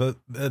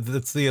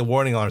the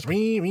warning alarms.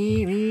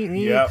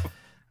 Yep.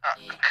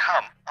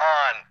 Come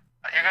on.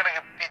 You're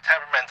gonna be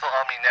temperamental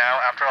on me now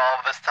after all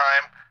of this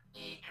time?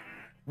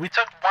 We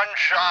took one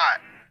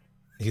shot.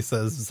 He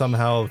says,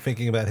 somehow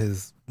thinking about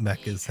his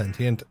mech is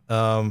sentient.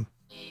 All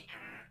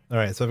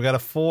right, so I've got a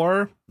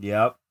 4.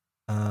 Yep.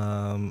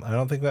 I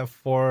don't think that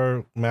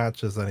 4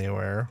 matches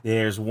anywhere.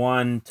 There's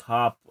one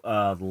top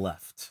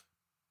left.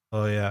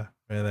 Oh yeah,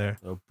 right there.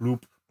 So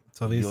bloop.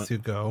 So these two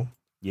go.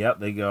 Yep,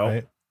 they go.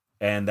 Right?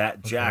 And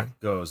that jack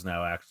goes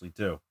now, actually,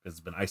 too, because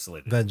it's been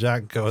isolated. That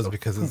jack goes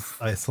because it's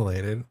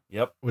isolated.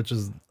 Yep. Which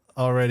is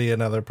already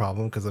another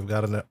problem because I've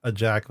got a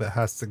jack that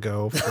has to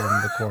go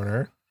from the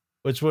corner,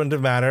 which wouldn't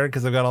have mattered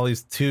because I've got all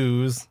these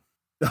 2s.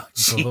 Oh,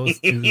 so those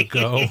 2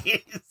 go.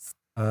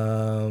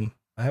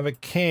 I have a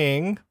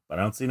king. But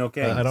I don't see no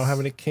kings. I don't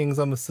have any kings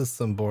on the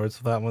system board,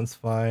 so that one's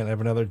fine. I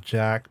have another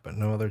jack, but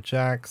no other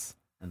jacks.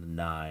 And a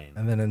 9.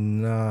 And then a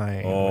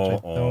 9.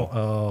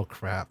 Oh,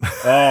 crap.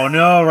 Oh,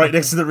 no. Right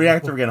next to the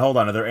reactor again. Hold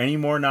on. Are there any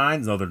more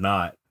 9s? No, they're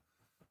not.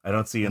 I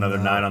don't see another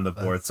 9 on the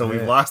board. So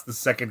we've lost the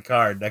second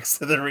card next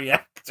to the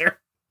reactor. character.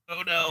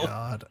 Oh no.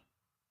 God.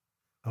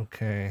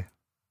 Okay.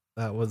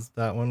 That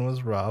one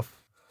was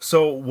rough.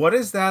 So what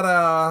does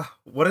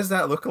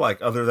that look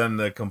like other than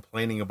the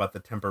complaining about the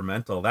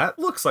temperamental? That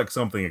looks like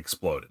something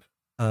exploded.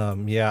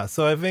 Yeah.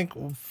 So I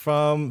think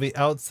from the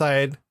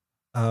outside,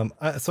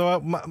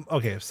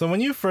 okay. So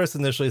when you first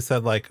initially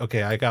said like,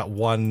 okay, I got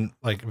one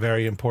like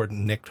very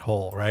important nicked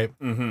hole, right?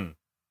 Mm-hmm.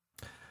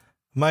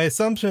 My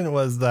assumption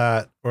was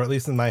that, or at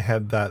least in my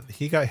head, that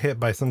he got hit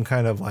by some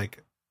kind of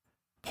like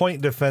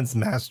point defense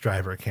mass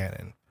driver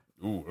cannon.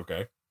 Ooh,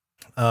 okay.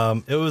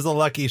 It was a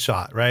lucky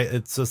shot, right?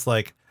 It's just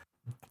like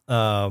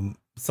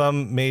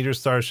some major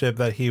starship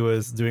that he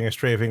was doing a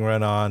strafing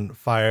run on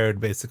fired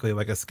basically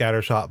like a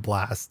scattershot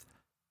blast.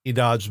 He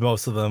dodged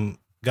most of them,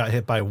 got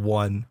hit by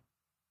one,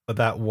 but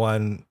that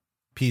one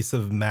piece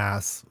of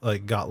mass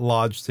like got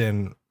lodged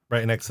in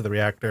right next to the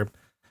reactor.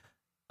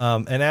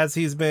 And as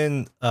he's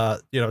been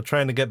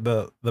trying to get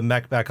the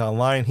mech back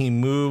online, he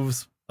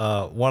moves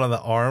one of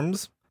the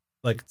arms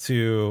like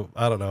to,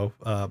 I don't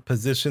know,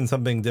 position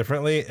something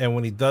differently. And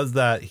when he does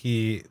that,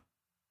 he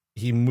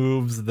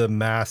moves the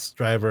mass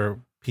driver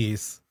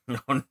piece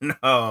Oh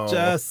no.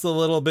 just a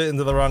little bit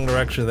into the wrong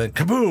direction. Then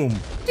kaboom!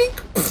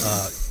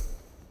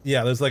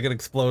 Yeah, there's like an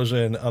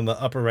explosion on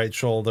the upper right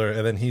shoulder,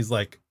 and then he's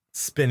like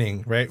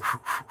spinning, right?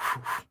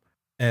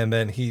 And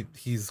then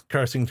he's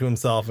cursing to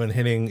himself and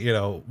hitting,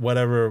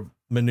 whatever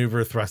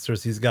maneuver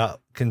thrusters he's got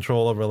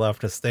control over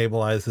left to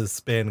stabilize his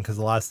spin, because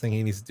the last thing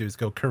he needs to do is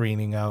go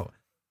careening out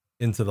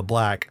into the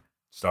black.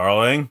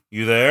 Starling,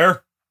 you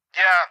there?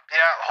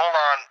 Yeah, hold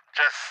on.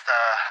 Just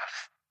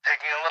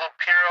taking a little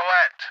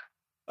pirouette.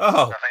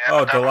 Oh, Nothing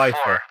I've done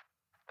delightful. before.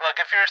 Look,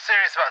 if you're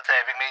serious about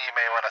saving me, you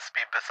may want to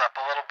speed this up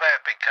a little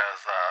bit,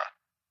 because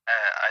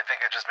I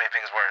think it just made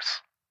things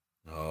worse.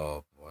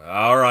 Oh boy!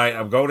 All right,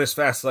 I'm going as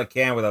fast as I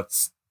can without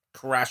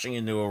crashing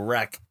into a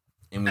wreck.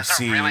 And we Is there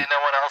see. really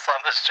no one else on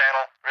this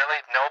channel?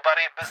 Really?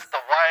 Nobody? This is the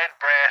wide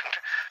brand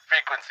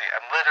frequency.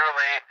 I'm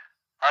literally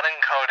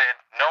unencoded.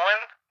 No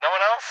one? No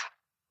one else?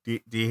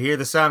 Do you hear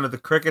the sound of the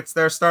crickets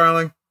there,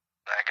 Starling?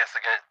 I guess I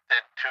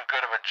did too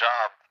good of a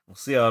job. We'll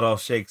see how it all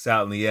shakes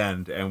out in the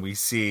end, and we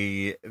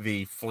see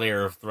the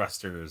flare of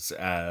thrusters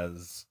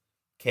as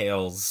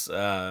Kale's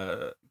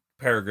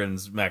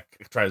Peregrine's mech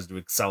tries to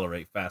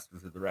accelerate faster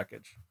through the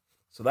wreckage.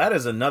 So that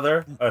is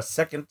a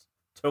second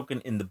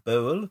token in the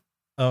bowl.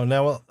 Oh,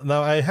 now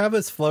I have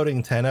this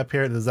floating 10 up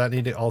here. Does that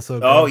need to also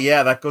go? Oh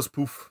yeah, that goes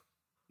poof.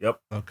 Yep.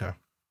 Okay.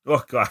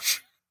 Oh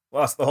gosh,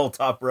 lost the whole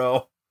top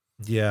row.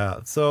 Yeah.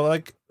 So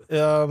like,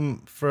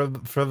 for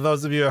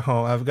those of you at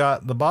home, I've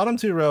got the bottom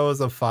two rows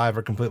of 5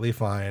 are completely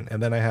fine,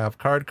 and then I have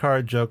card,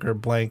 joker,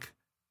 blank,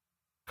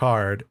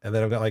 card, and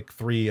then I've got like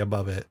 3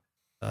 above it,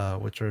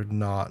 which are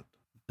not.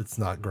 It's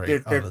not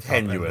great. They're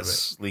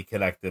tenuously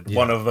connected. Yeah.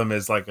 One of them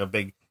is like a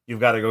big. You've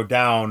got to go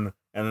down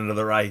and then to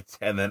the right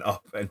and then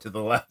up and to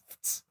the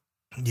left.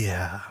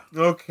 Yeah.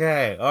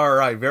 Okay. All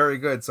right. Very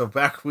good. So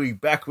back we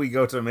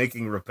go to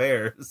making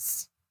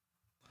repairs.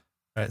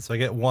 All right. So I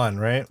get 1,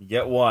 right? You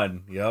get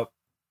 1. Yep.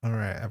 All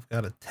right. I've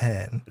got a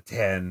 10.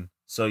 10.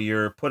 So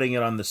you're putting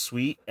it on the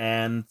suite,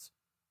 and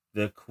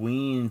the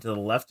queen to the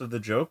left of the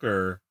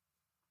Joker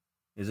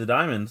is a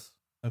diamond.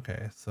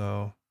 Okay.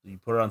 So. You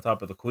put it on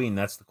top of the queen.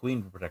 That's the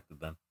queen protected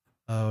then.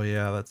 Oh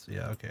yeah.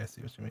 Okay. I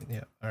see what you mean.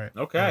 Yeah. All right.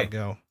 Okay. There we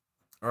go.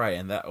 All right,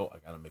 and that. Oh, I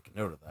gotta make a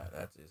note of that.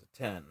 That is a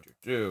 10.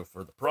 Do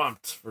for the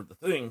prompt, for the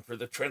thing, for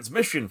the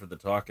transmission, for the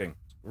talking.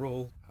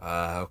 Roll.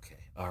 Okay.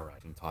 All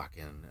right. I'm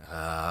talking.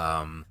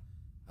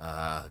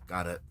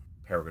 Got it.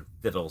 Peregrine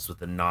fiddles with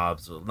the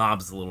knobs a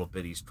little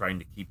bit. He's trying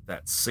to keep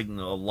that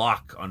signal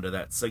lock onto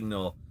that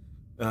signal.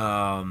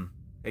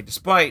 Hey,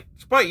 despite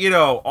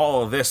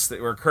all of this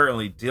that we're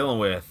currently dealing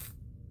with,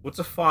 what's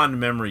a fond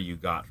memory you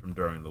got from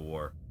during the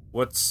war?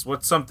 What's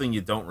something you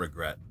don't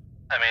regret?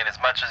 I mean,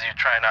 as much as you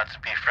try not to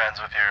be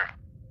friends with your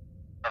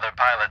other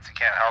pilots, you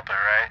can't help it,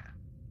 right?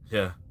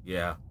 Yeah.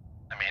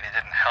 I mean, it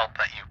didn't help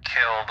that you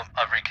killed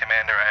every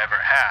commander I ever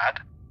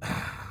had.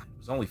 It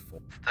was only 4.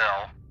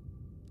 Still,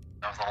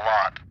 that was a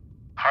lot.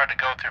 Hard to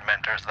go through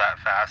mentors that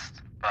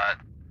fast,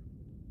 but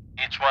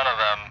each one of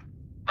them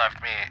left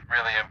me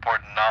really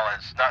important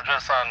knowledge, not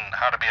just on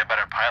how to be a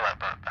better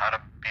pilot, but how to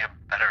be a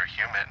better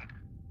human.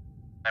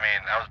 I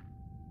mean, I was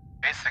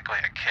basically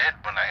a kid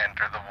when I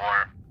entered the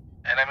war.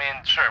 And I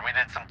mean, sure, we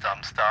did some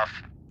dumb stuff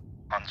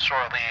on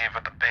shore leave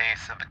at the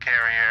base of the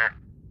carrier,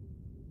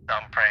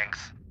 dumb pranks.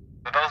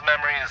 But those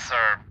memories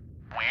are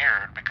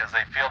weird because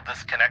they feel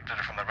disconnected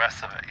from the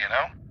rest of it, you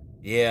know?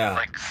 Yeah.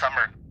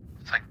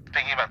 It's like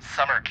thinking about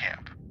summer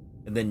camp.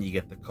 And then you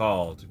get the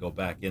call to go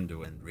back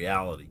into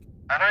reality.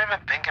 I don't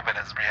even think of it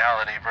as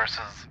reality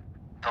versus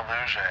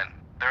delusion.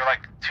 They're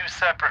like 2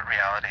 separate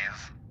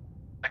realities.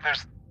 Like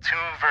there's 2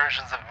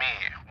 versions of me.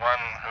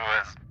 One who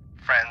has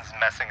friends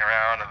messing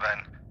around, and then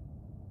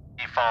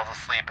he falls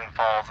asleep and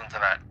falls into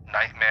that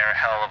nightmare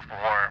hell of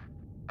war.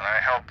 And I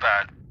hope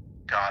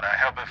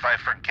if I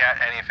forget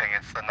anything,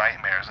 it's the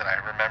nightmares and I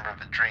remember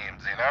the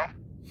dreams, you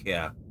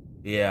know?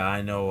 Yeah,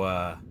 I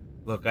know,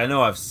 look, I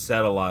know I've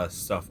said a lot of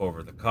stuff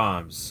over the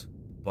comms,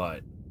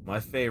 but My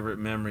favorite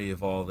memory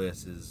of all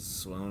this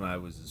is when I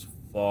was as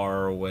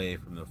far away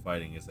from the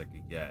fighting as I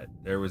could get.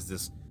 There was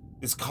this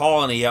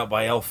colony out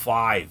by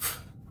L5.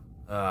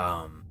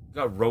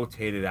 Got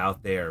rotated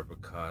out there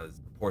because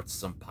reports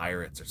some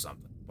pirates or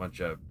something. A bunch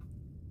of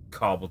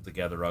cobbled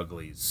together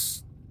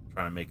uglies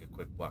trying to make a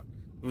quick buck.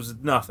 It was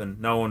nothing.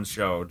 No one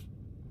showed.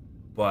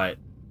 But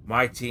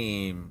my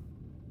team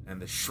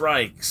and the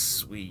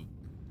Shrikes, we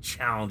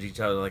challenged each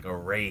other like a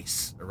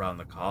race around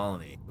the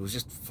colony. It was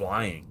just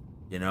flying,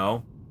 you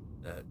know?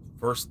 The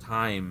first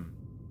time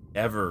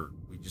ever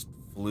we just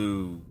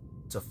flew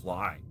to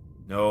fly.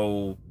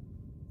 No,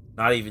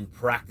 not even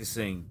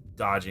practicing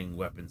dodging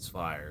weapons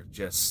fire.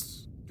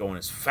 Just going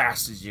as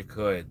fast as you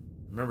could.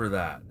 Remember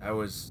that. That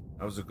was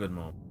a good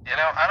moment. You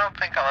know, I don't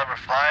think I'll ever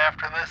fly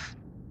after this.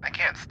 I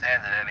can't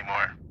stand it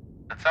anymore.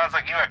 It sounds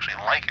like you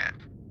actually like it.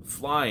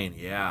 Flying,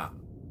 yeah.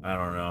 I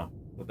don't know.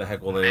 What the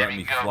heck will they let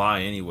me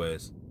fly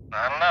anyways?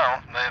 I don't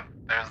know.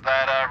 There's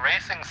that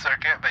racing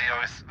circuit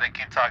they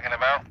keep talking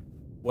about.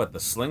 What, the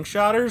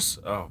slingshotters?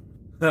 Oh.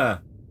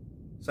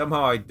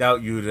 Somehow I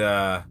doubt you'd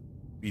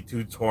be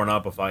too torn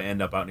up if I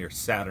end up out near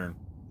Saturn.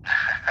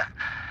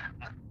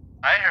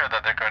 I hear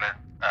that they're going to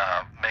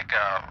make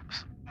a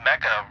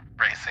mecha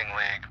racing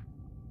league.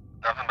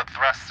 Nothing but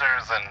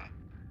thrusters and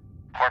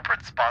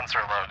corporate sponsor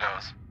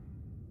logos.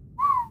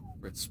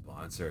 Corporate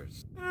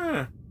sponsors?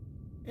 Yeah,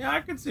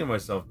 I can see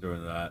myself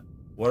doing that.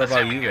 What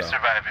about you, though?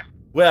 Survive.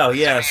 Well,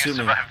 yeah, assuming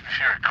you survive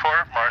your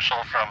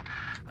court-martial from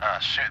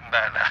shooting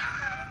that...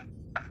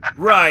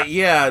 Right,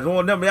 yeah.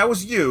 Well, no, that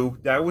was you.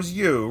 That was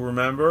you,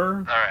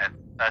 remember? Alright,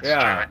 that's true.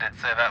 I did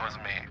say that was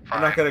me. Fine.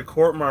 I'm not going to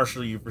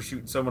court-martial you for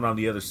shooting someone on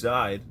the other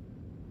side.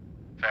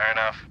 Fair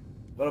enough.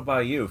 What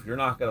about you? If you're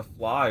not going to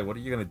fly, what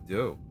are you going to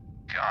do?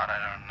 God, I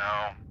don't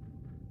know.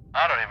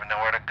 I don't even know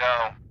where to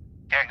go.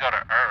 Can't go to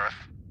Earth.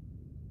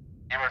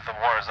 Even if the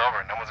war is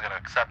over, no one's going to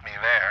accept me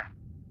there.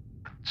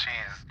 But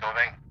geez,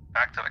 going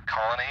back to the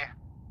colony,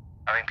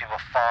 having people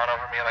fawn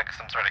over me like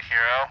some sort of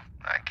hero,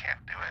 I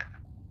can't do it.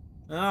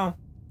 No,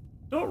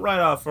 don't write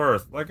off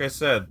Earth. Like I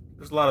said,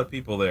 there's a lot of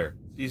people there.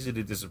 It's easy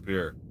to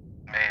disappear.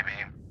 Maybe.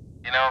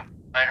 You know,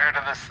 I heard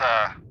of this,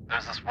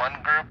 there's this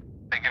one group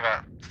thinking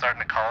about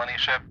starting a colony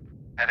ship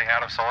heading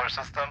out of solar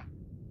system.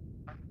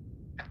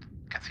 I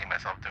could see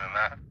myself doing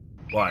that.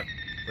 What?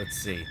 Let's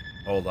see.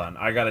 Hold on.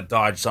 I gotta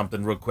dodge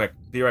something real quick.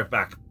 Be right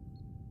back.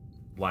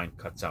 Line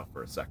cuts out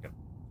for a second.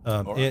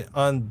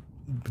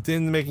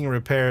 In making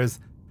repairs,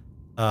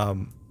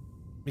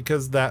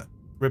 because that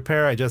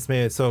repair I just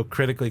made is so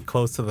critically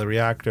close to the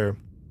reactor,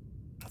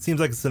 it seems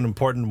like it's an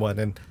important one.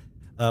 And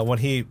when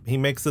he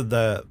makes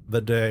the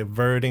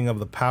diverting of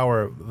the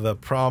power, the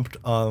prompt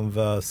on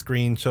the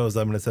screen shows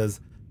up and it says,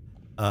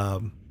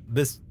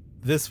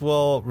 this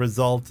will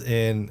result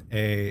in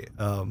a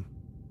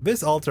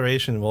this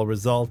alteration will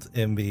result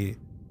in the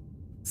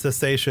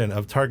cessation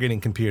of targeting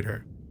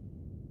computer.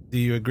 Do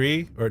you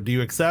agree or do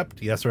you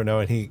accept? Yes or no?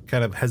 And he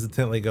kind of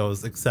hesitantly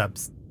goes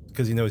accepts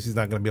because he knows he's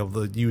not going to be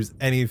able to use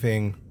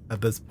anything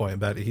at this point,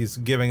 that he's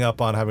giving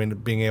up on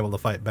being able to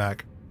fight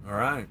back. All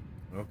right.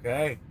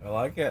 Okay. I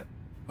like it.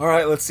 All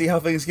right. Let's see how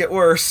things get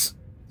worse.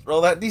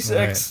 Roll that D6.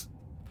 Right.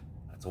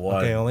 That's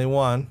one. Okay. Only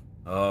one.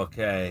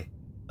 Okay.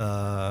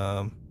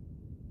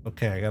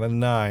 Okay. I got a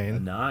 9. A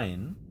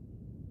 9.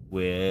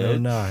 With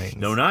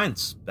no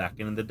nines. Back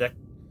in the deck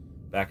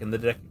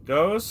it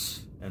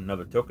goes. And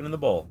another token in the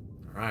bowl.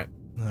 All right.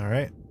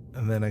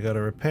 And then I go to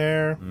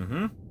repair.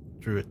 Mm-hmm.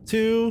 Drew a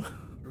 2.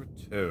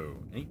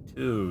 Any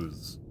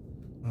 2s?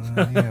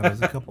 Yeah,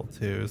 there's a couple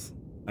 2s.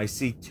 I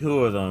see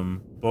 2 of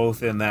them,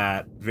 both in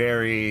that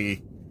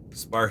very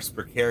sparse,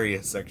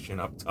 precarious section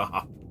up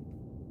top.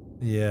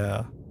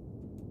 Yeah.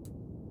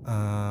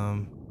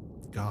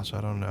 Gosh,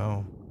 I don't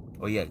know.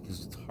 Oh yeah,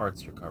 because it's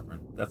hearts you're covering.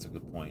 That's a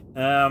good point.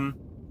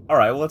 All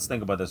right, well, let's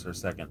think about this for a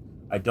second.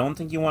 I don't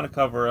think you want to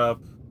cover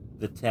up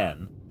the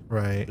 10.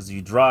 Right. Because if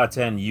you draw a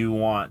 10, you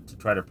want to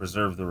try to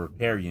preserve the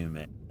repair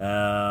unit.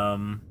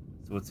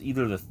 So it's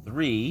either the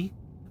 3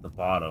 at the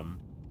bottom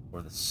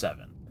or the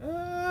 7.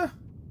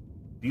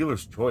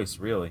 Dealer's choice,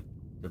 really.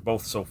 They're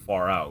both so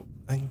far out.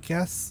 I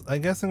guess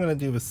I'm gonna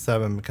do the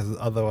 7 because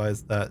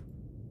otherwise that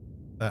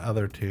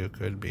other 2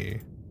 could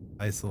be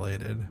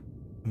isolated.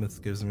 And this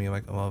gives me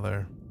like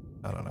another,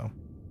 I don't know.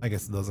 I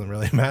guess it doesn't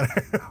really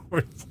matter.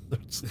 We're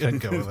just gonna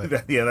go with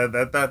it. Yeah,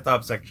 that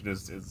top section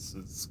is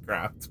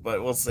scrapped,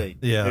 but we'll see.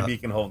 Yeah. Maybe you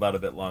can hold out a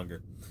bit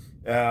longer.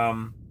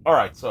 All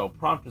right, so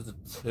prompt is a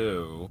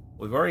 2.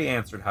 We've already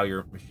answered how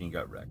your machine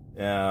got wrecked.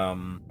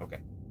 Okay.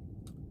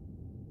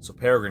 So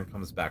Peregrine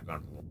comes back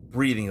on,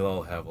 breathing a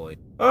little heavily.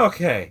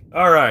 Okay,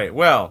 all right,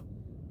 well,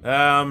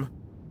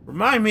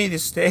 remind me to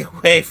stay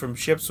away from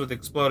ships with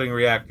exploding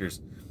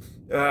reactors.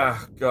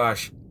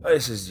 Gosh,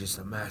 this is just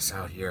a mess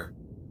out here.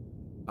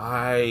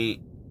 I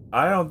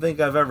don't think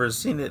I've ever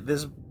seen it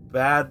this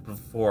bad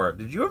before.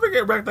 Did you ever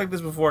get wrecked like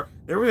this before?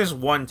 There was this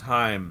one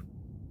time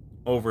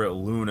over at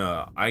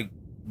Luna, I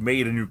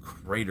made a new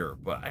crater,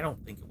 but I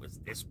don't think it was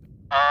this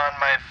bad. On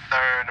my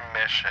 3rd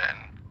mission,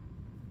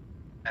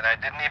 and I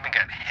didn't even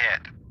get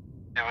hit.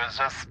 It was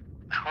just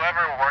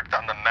whoever worked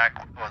on the mech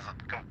was a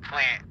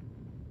complete.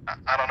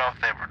 I don't know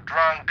if they were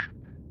drunk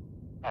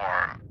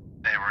or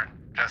they were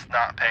just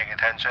not paying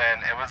attention.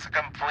 It was a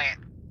complete,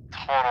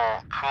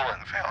 total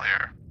coolant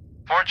failure.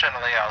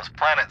 Fortunately, I was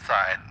planet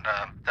side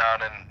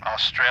down in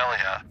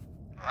Australia.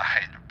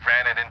 I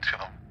ran it into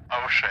the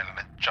ocean and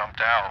it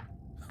jumped out.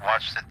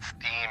 Watched it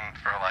steam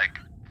for like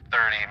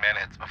 30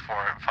 minutes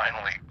before it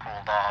finally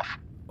cooled off.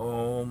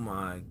 Oh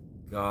my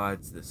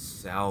god, to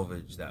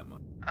salvage that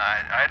much.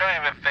 I don't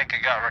even think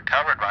it got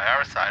recovered by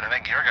our side. I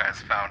think your guys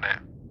found it.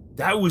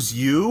 That was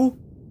you?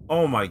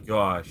 Oh my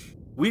gosh.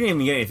 We didn't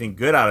even get anything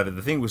good out of it.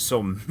 The thing was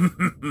so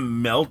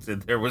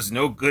melted, there was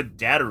no good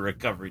data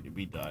recovery to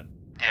be done.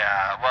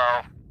 Yeah,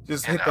 well...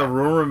 Just hit the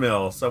rumor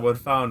mill. Someone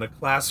found a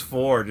class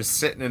 4 just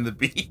sitting in the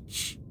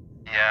beach.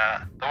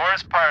 Yeah, the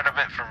worst part of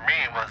it for me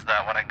was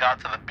that when I got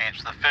to the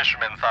beach, the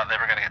fishermen thought they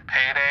were going to get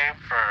payday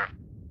for,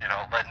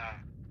 letting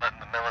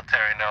the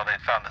military know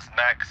they'd found this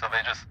mech, so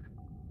they just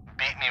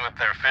beat me with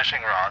their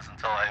fishing rods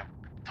until I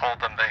told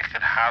them they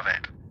could have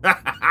it.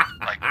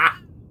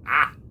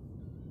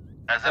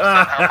 As if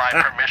somehow my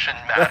permission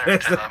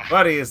mattered to them. That's the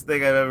funniest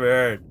thing I've ever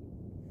heard.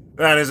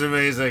 That is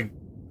amazing.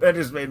 That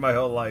just made my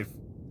whole life.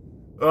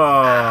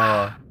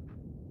 Oh.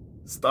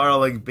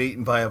 Starling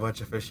beaten by a bunch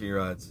of fishing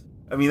rods.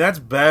 I mean, that's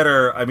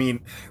better. I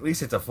mean, at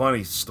least it's a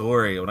funny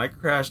story. When I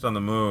crashed on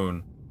the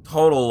moon,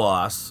 total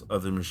loss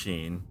of the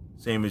machine.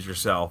 Same as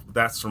yourself.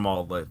 That's from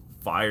all the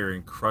fire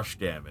and crush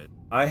damage.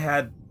 I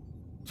had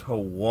to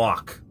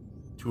walk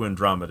to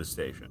Andromeda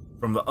Station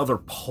from the other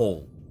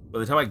pole. By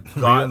the time I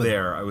got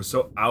there, I was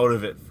so out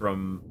of it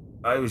from...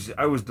 I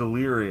was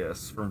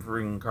delirious from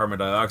freaking carbon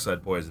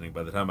dioxide poisoning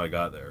by the time I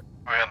got there.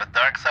 Were you on the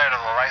dark side or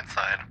the light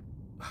side?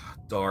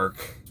 Dark,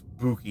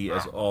 spooky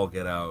as all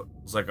get out.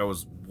 It's like I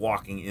was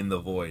walking in the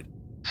void.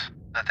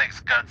 That takes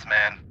guts,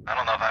 man. I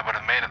don't know if I would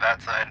have made it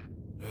that side.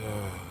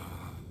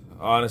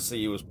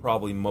 Honestly, it was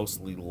probably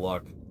mostly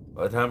luck.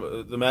 By the time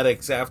the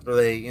medics, after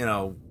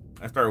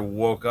I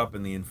woke up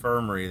in the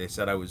infirmary, they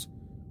said I was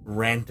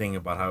ranting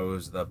about how I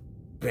was the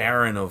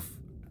Baron of,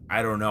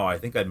 I don't know, I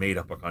think I made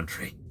up a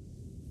country.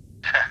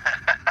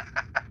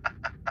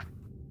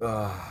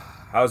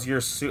 How's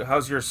your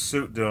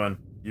suit doing?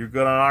 You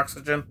good on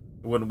oxygen?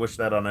 I wouldn't wish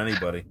that on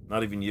anybody,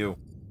 not even you.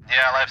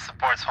 Yeah, life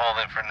support's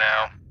holding for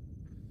now.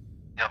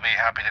 You'll be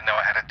happy to know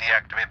I had to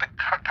deactivate the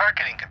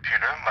targeting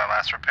computer in my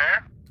last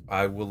repair.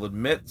 I will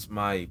admit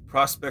my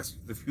prospects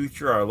for the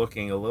future are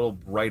looking a little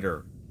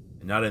brighter,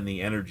 and not in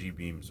the energy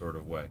beam sort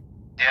of way.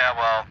 Yeah,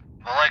 well,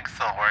 the legs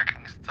still work,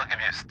 and still give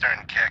you a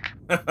stern kick.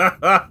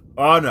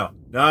 Oh, no.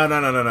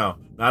 No.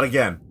 Not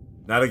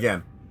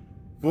again.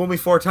 Fool me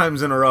 4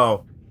 times in a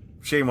row.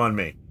 Shame on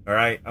me, all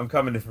right? I'm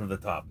coming in from the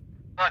top.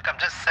 Look, I'm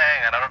just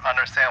saying I don't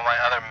understand why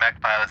other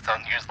mech pilots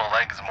don't use the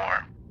legs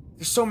more.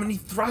 There's so many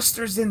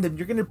thrusters in them.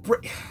 You're going to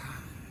break...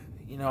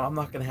 I'm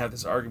not going to have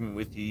this argument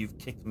with you. You've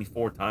kicked me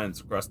 4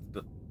 times across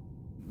the...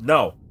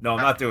 No, I'm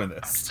not doing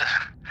this.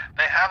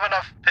 They have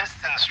enough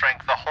piston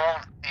strength to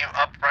hold you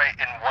upright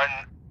in 1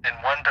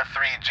 to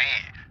 3G.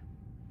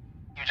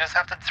 You just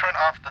have to turn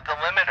off the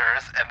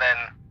delimiters and then,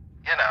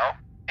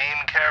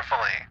 aim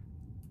carefully.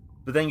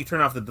 But then you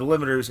turn off the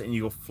delimiters and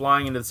you go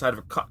flying into the side of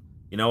a car.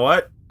 You know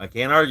what? I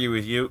can't argue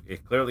with you.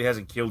 It clearly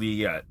hasn't killed you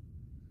yet.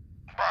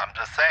 Well, I'm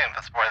just saying,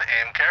 that's where the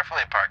aim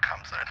carefully part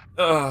comes in.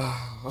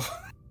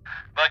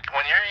 Look,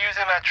 when you're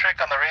using that trick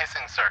on the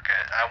racing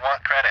circuit, I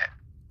want credit.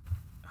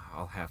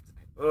 I'll have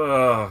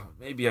to...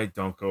 maybe I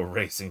don't go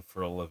racing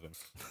for a living.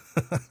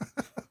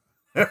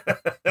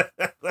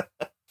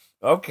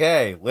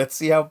 Okay, let's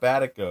see how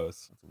bad it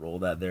goes. Let's roll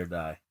that there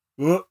die.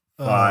 5.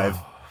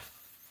 5.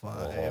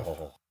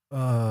 Oh.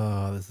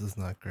 Oh, this is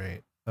not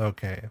great.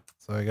 Okay,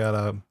 so I got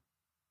a...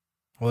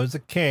 Well, there's a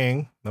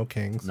king. No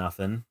kings.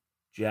 Nothing.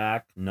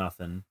 Jack,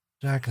 nothing.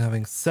 Jack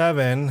having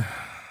 7.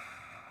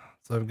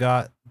 So I've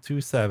got 2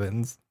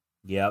 7s.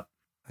 Yep.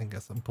 I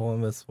guess I'm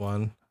pulling this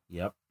one.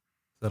 Yep.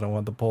 I don't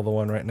want to pull the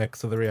one right next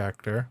to the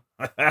reactor.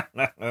 I've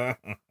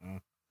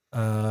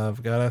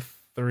got a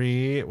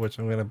 3, which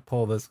I'm going to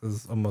pull this because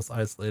it's almost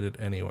isolated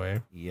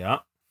anyway.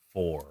 Yep.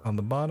 4. On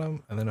the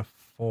bottom, and then a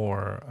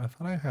 4. I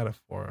thought I had a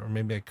 4, or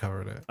maybe I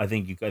covered it. I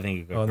think you got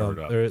no, covered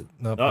up. there is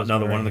no. Oh,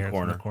 another one in here. the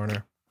corner.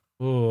 Corner.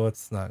 Ooh,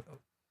 that's not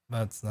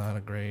a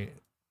great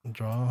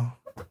draw.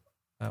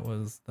 That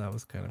was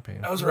kind of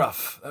painful. That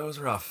was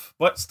rough.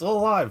 But still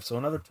alive, so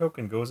another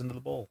token goes into the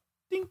bowl.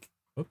 Dink.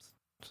 Whoops.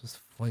 Just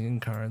flinging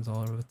cards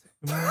all over the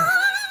table.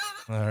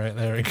 All right,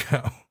 there we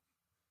go.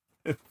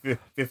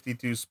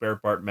 52 spare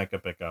part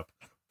mecha pickup.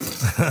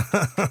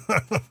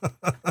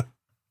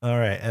 All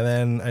right, and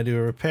then I do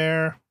a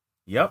repair.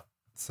 Yep.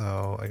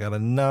 So I got a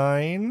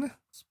 9.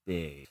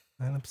 Spade.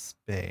 9 of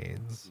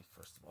spades.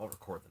 First of all,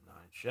 record the 9,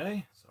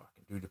 Shay, so I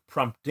can do the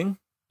prompting.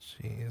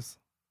 Jeez.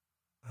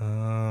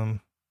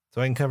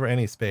 So I can cover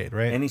any spade,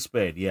 right? Any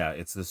spade, yeah.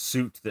 It's the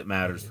suit that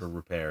matters for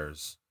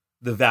repairs.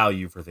 The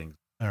value for things.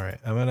 All right,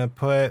 I'm gonna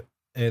put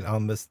it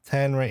on this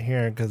 10 right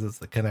here because it's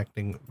the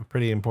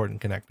pretty important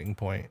connecting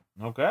point.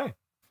 Okay.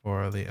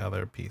 For the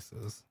other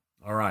pieces.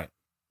 All right.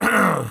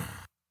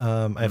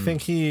 I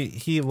think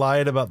he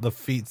lied about the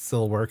feet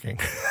still working.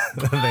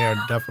 They are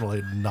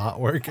definitely not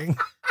working.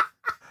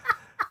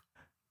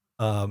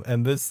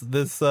 And this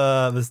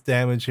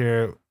damage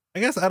here, I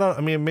guess I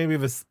don't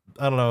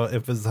know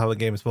if this is how the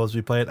game is supposed to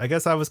be played. I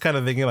guess I was kind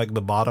of thinking like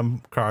the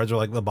bottom cards are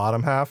like the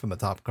bottom half and the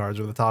top cards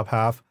are the top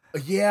half.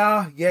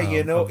 Yeah,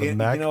 you know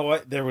mech.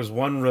 what? There was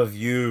one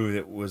review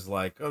that was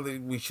like, oh,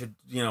 we should,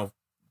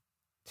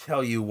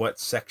 tell you what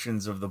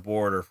sections of the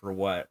board are for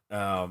what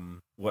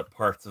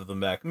parts of the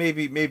mech.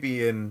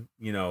 Maybe in,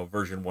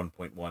 version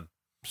 1.1.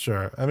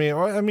 Sure.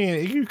 I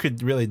mean, you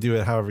could really do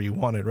it however you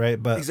wanted,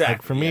 right? But exactly,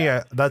 like for me,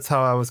 that's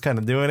how I was kind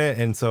of doing it.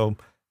 And so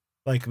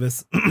like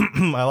this,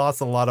 I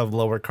lost a lot of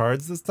lower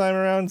cards this time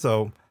around.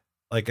 So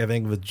like, I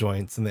think the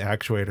joints and the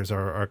actuators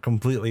are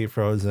completely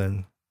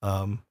frozen.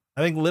 I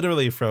think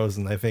literally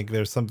frozen. I think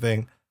there's some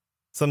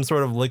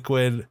sort of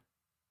liquid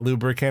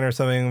lubricant or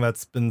something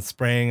that's been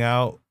spraying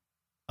out.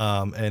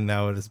 And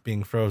now it is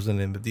being frozen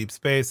in the deep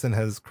space and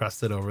has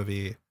crusted over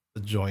the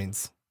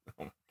joints.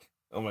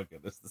 Oh my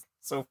goodness, this is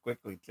so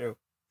quickly too.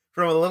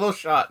 From a little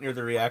shot near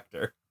the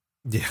reactor.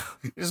 Yeah.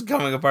 Just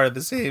coming apart at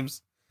the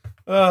seams.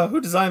 Who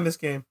designed this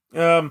game?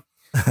 All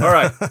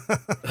right.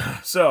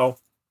 So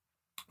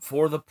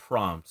for the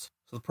prompts.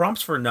 So the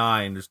prompts for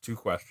 9, there's 2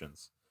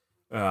 questions.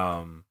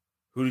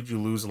 Who did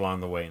you lose along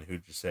the way and who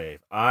did you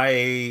save?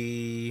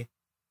 I'm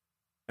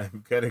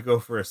gonna go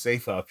for a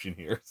safe option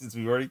here since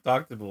we've already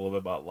talked a little bit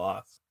about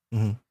loss.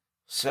 Mm-hmm.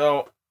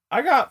 So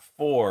I got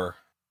 4,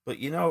 but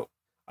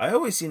I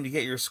always seem to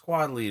get your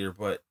squad leader,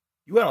 but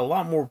you had a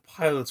lot more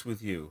pilots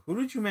with you. Who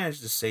did you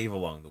manage to save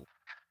along the way?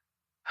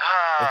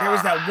 Like there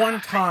was that one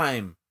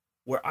time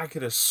where I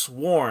could have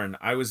sworn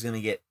I was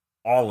gonna get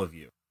all of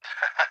you.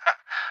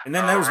 And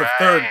then that was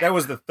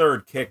the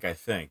third kick, I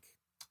think.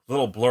 A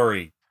little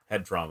blurry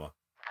head trauma.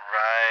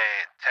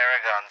 Right,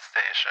 Tarragon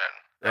Station.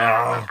 I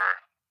Oh.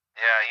 remember.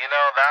 Yeah,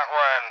 that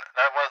one,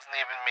 that wasn't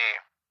even me.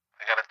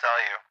 I gotta tell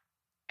you.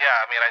 Yeah,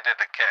 I mean, I did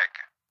the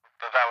kick,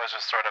 but that was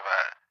just sort of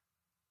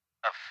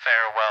a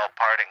farewell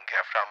parting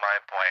gift on my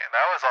point. And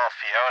that was all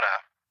Fiona.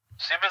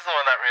 She was the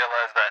one that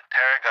realized that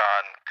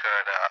Tarragon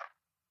could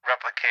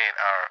replicate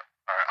our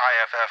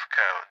IFF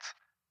codes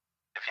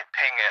if you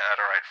ping it at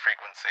a right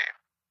frequency.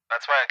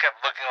 That's why it kept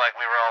looking like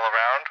we were all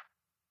around.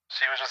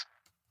 She was just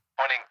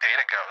pointing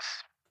data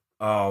ghosts.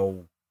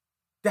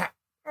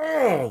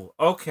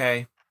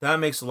 Okay. That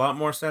makes a lot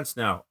more sense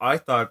now. I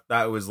thought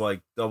that was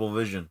like double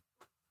vision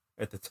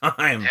at the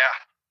time.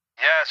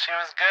 Yeah, she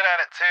was good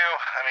at it too.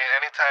 I mean,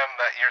 anytime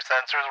that your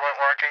sensors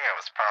weren't working, it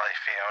was probably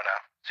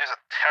Fiona. She was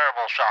a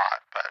terrible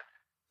shot, but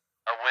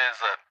a whiz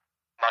at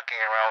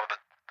mucking around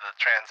with the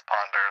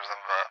transponders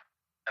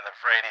and the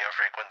radio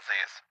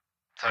frequencies.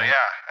 So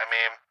yeah, I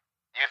mean,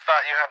 you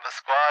thought you had the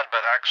squad,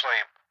 but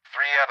actually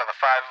 3 out of the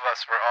 5 of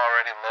us were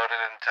already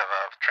loaded into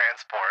the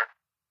transport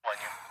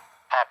when you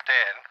popped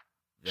in.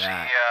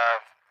 Yeah. She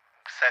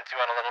sent you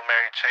on a little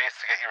merry chase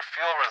to get your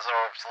fuel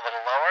reserves a little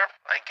lower.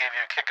 I gave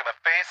you a kick in the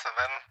face, and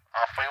then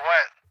off we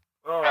went.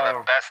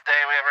 The best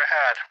day we ever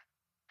had.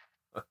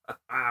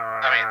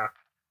 I mean,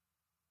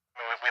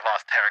 we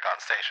lost Tarragon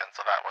Station,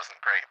 so that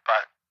wasn't great,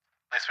 but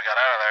at least we got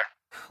out of there.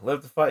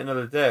 Live to fight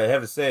another day. I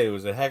have to say, it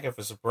was a heck of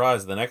a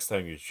surprise the next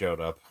time you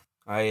showed up.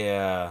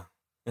 You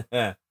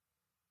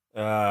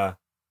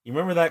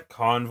remember that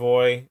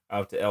convoy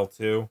out to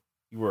L2?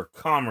 You were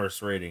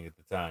commerce raiding at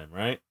the time,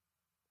 right? I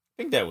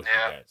think that was you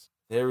guys.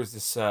 There was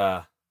this,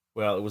 it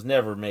was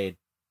never made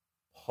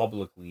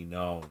publicly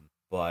known,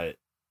 but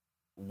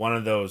one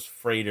of those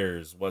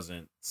freighters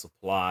wasn't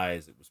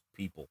supplies, it was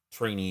people.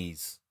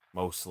 Trainees,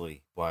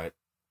 mostly, but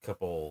a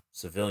couple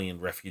civilian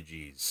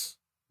refugees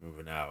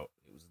moving out.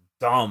 It was a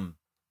dumb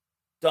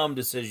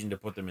decision to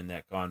put them in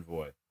that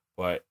convoy.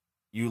 But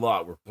you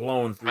lot were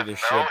blown through the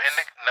ships.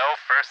 No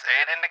first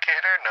aid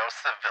indicator? No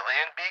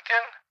civilian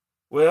beacon?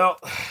 Well,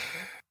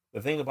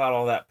 the thing about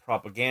all that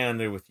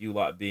propaganda with you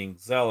lot being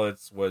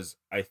zealots was,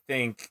 I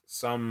think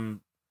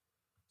some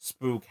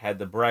spook had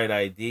the bright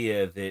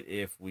idea that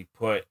if we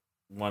put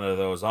one of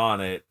those on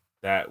it,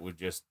 that would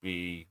just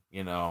be,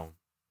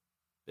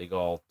 big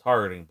old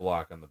targeting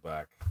block on the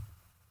back.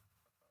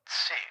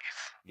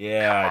 Jeez.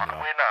 Yeah, Come on, I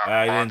know.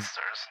 we're not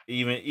monsters.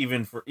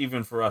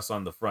 Even for us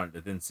on the front,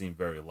 it didn't seem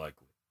very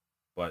likely.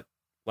 But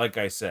like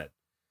I said,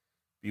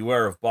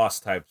 beware of boss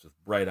types with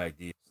bright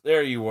ideas.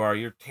 There you are.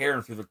 You're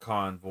tearing through the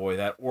convoy.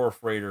 That ore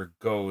freighter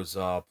goes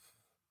up.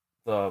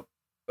 I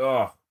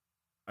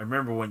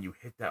remember when you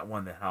hit that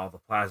one that had all the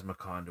plasma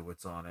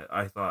conduits on it.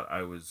 I thought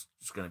I was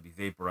just going to be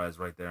vaporized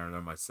right there and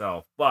then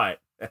myself. But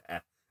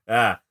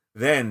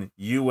then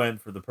you went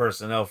for the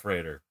personnel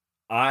freighter.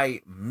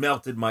 I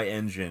melted my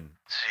engine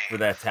for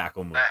that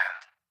tackle move.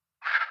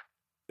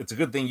 It's a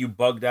good thing you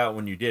bugged out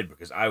when you did,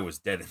 because I was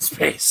dead in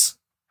space.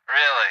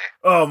 Really?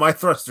 Oh, my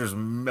thrusters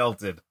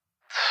melted.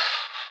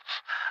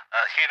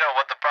 You know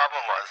what the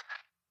problem was?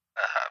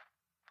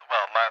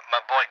 My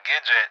boy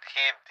Gidget,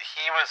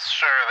 he was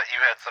sure that you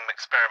had some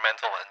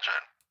experimental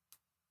engine.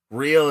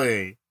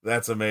 Really?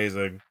 That's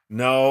amazing.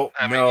 No.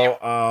 You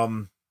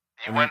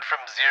went from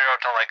 0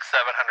 to like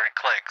 700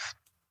 clicks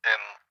in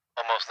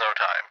almost no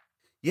time.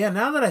 Yeah,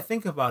 now that I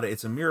think about it,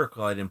 it's a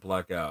miracle I didn't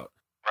black out.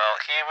 Well,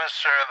 he was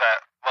sure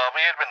that, well,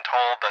 we had been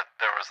told that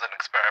there was an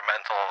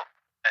experimental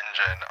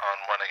engine on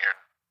one of your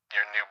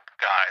new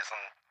guys,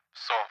 and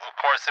so of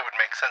course it would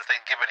make sense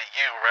they'd give it to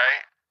you,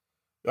 right?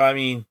 I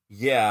mean,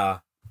 yeah.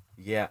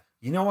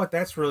 You know what?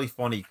 That's really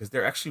funny because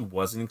there actually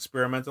was an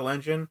experimental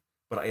engine,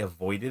 but I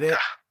avoided it.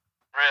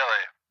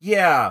 Really?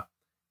 Yeah.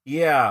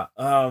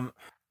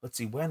 Let's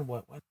see,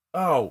 what?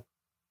 Oh,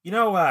 you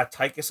know,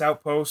 Tychus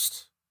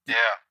Outpost? Yeah.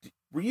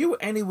 Were you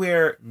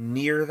anywhere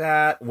near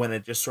that when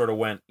it just sort of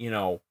went,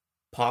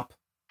 pop?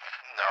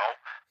 No.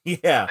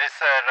 Yeah. They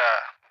said,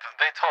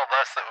 they told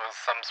us it was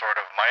some sort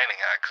of mining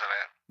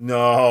accident.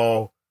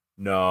 No.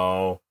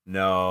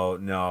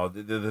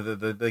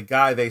 The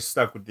guy they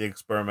stuck with the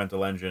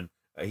experimental engine,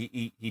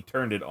 he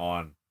turned it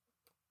on.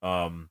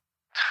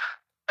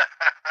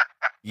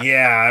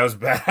 Yeah, that was a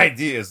bad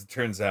idea, as it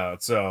turns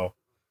out. So,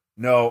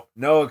 no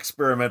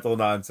experimental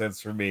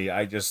nonsense for me.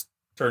 I just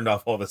turned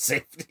off all the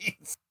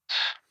safeties.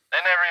 They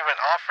never even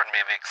offered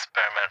me the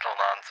experimental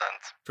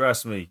nonsense.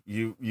 Trust me,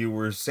 you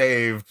were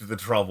saved the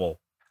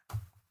trouble.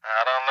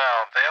 I don't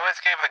know. They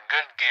always gave the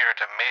good gear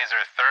to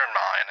Mazer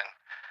Thermine, and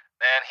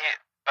man,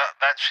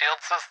 that shield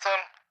system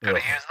could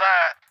have used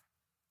that.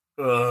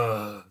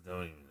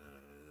 Don't even.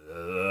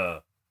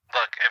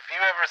 Look, if you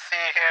ever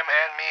see him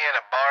and me in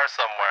a bar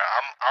somewhere,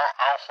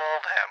 I'll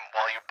hold him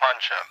while you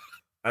punch him.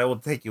 I will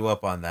take you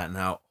up on that.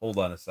 Now, hold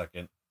on a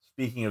second.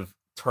 Speaking of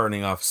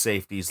turning off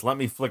safeties, let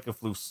me flick a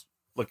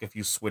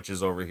few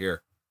switches over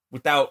here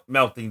without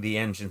melting the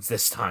engines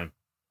this time.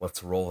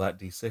 Let's roll that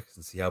D6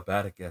 and see how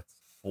bad it gets.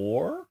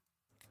 4?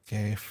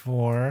 Okay,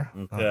 4.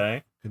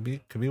 Okay. Could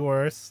be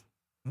worse.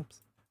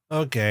 Oops.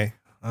 Okay.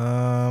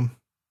 No,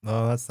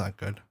 that's not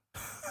good.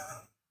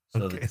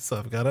 So okay, so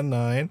I've got a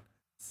 9.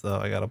 So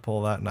I gotta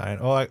pull that 9.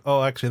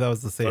 Actually, that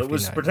was the safety. But it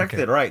was 9. protected,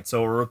 okay. right?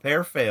 So a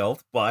repair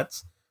failed,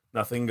 but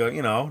nothing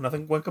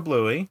nothing went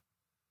kablooey.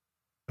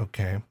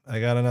 Okay, I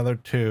got another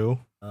 2.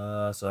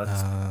 So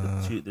that's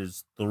the 2.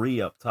 There's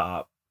 3 up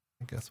top,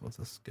 I guess we'll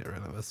just get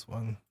rid of this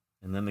one.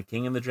 and then the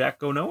king and the jack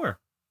go nowhere.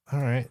 All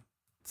right.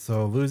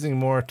 So losing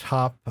more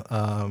top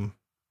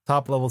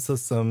level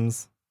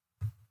systems.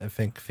 I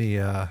think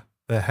the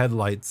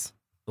headlights,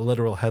 the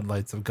literal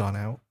headlights, have gone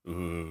out.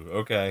 Ooh,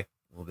 okay.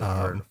 A little bit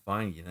harder to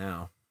find you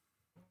now.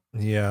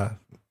 Yeah.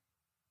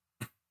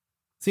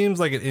 Seems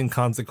like an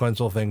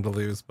inconsequential thing to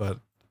lose, but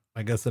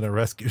I guess in a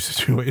rescue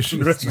situation.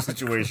 In a rescue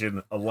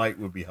situation, a light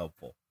would be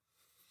helpful.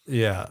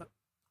 Yeah.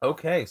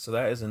 Okay, so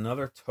that is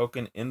another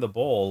token in the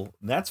bowl.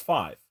 And that's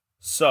 5.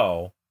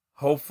 So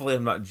hopefully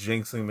I'm not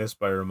jinxing this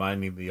by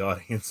reminding the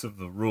audience of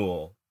the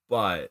rule.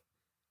 But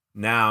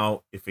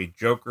now, if a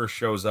joker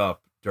shows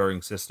up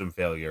during system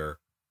failure,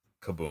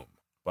 kaboom.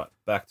 But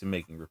back to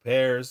making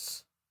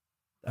repairs.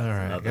 All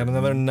right, I got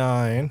another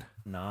 9.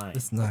 9.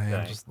 This 9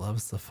 okay. just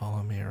loves to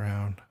follow me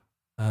around.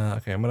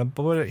 Okay, I'm gonna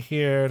put it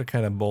here to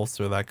kind of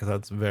bolster that because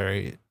that's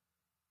very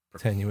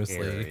tenuously.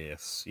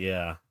 Precarious.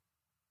 Yeah.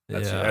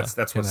 That's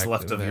what's connected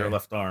left of your there.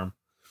 left arm.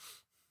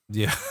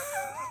 Yeah.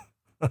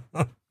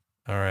 All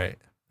right,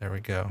 there we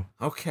go.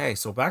 Okay,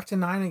 so back to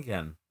 9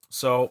 again.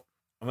 So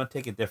I'm gonna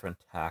take a different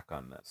tack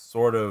on this,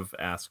 sort of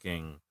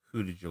asking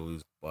who did you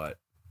lose, but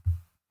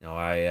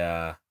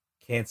I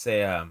can't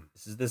say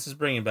this is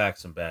bringing back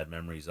some bad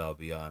memories. I'll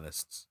be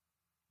honest.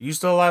 You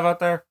still alive out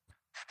there?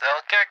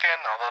 Still kicking,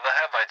 although the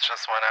headlights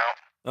just went out.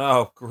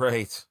 Oh,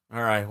 great.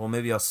 All right. Well,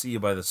 maybe I'll see you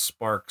by the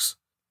sparks.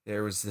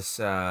 There was this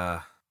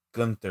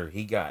Gunther.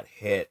 He got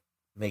hit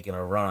making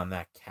a run on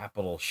that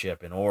capital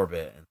ship in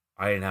orbit, and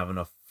I didn't have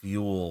enough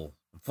fuel.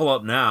 I'm full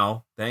up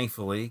now,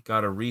 thankfully.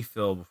 Got a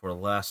refill before the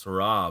last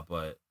hurrah,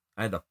 but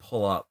I had to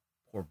pull up.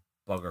 Poor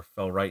bugger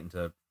fell right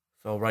into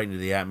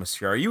the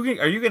atmosphere. Are you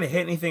gonna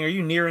hit anything? Are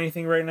you near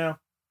anything right now?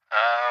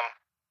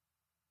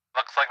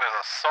 Looks like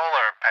there's a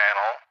solar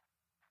panel.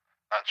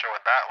 Not sure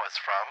what that was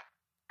from.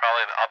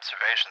 Probably the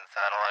observation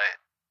satellite.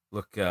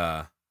 Look,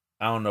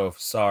 I don't know if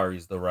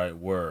sorry's the right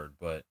word,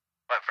 but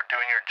But for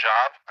doing your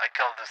job, I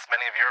killed as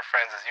many of your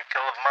friends as you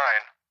killed of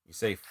mine. you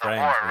say The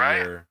friends war, when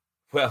right? you're...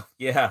 Well,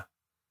 yeah.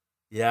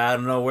 Yeah, I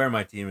don't know where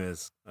my team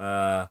is.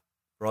 For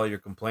all your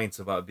complaints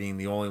about being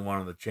the only one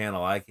on the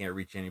channel, I can't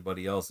reach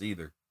anybody else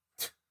either.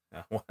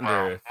 I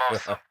wonder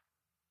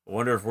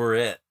if we're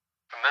it.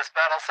 From this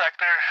battle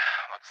sector,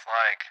 looks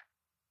like.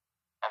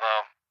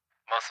 Although,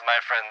 most of my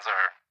friends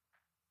are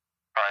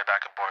probably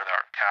back aboard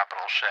our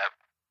capital ship.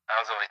 I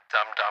was only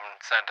dum-dum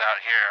sent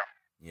out here.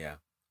 Yeah.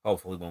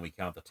 Hopefully when we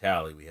count the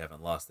tally, we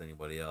haven't lost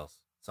anybody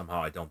else.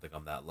 Somehow I don't think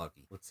I'm that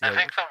lucky. Let's see. I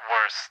think the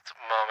worst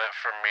moment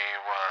for me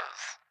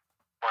was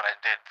when I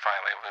did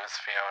finally lose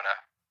Fiona.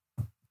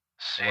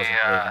 I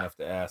wasn't brave enough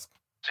to ask.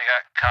 She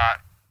got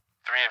caught.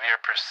 3 of your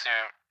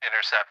pursuit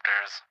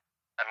interceptors.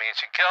 I mean,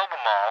 she killed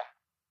them all.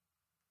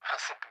 It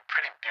was a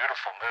pretty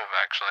beautiful move,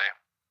 actually.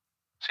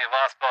 She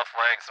lost both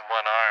legs and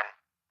one arm.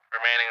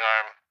 Remaining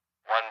arm,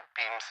 one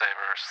beam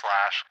saber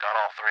slash. Got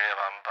all 3 of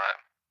them, but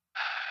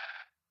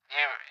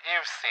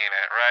you've seen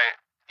it, right?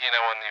 You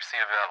know when you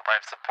see the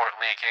life support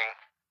leaking.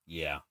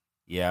 Yeah,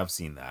 I've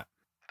seen that.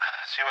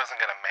 she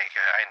wasn't going to make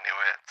it. I knew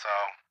it, so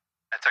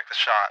I took the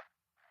shot.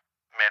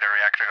 Made her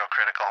reactor go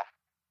critical.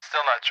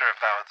 Still not sure if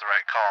that was the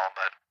right call,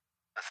 but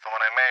that's the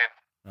one I made.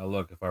 Now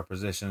look, if our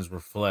positions were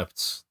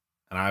flipped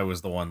and I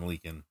was the one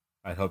leaking,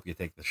 I'd hope you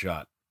take the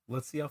shot.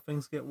 Let's see how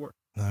things get worse.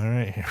 All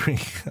right, here we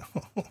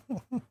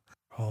go.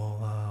 Roll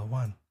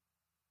one.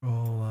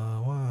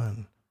 Roll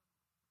one.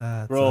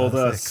 That's Roll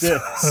the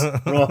six.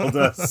 Roll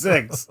the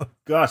six.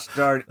 Gosh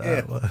darn That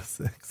it. was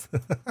 6.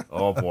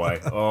 Oh boy.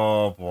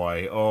 Oh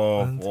boy. Oh,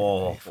 One, two,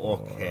 oh three, four,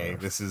 okay.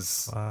 This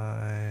is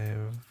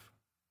 5,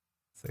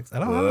 6. I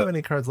don't have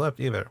any cards left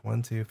either.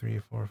 1, 2, 3,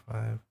 4,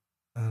 5.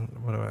 And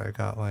what do I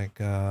got? Like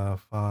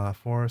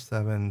 4,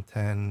 7,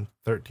 10,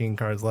 13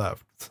 cards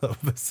left. So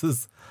this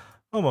is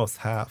almost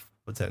half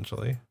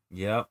potentially.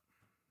 yep.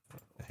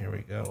 Here we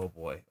go. Oh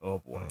boy. Oh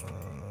boy.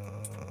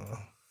 Uh,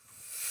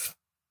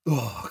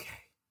 Oh, okay.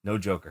 No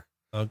Joker.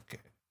 okay.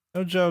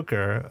 No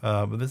Joker,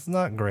 but this is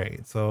not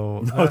great.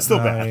 So No, it's still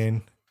bad.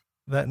 9,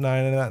 that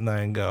 9 and that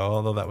 9 go,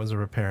 although that was a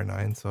repair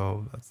 9,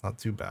 so that's not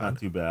too bad. Not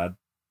too bad.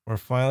 We're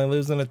finally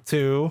losing a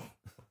 2.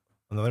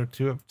 Another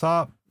 2 up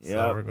top. So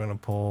Yep. we're going to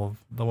pull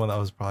the one that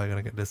was probably going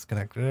to get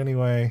disconnected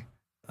anyway.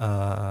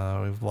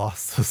 We've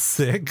lost a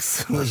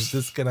 6, which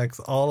disconnects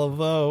all of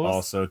those.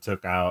 Also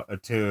took out a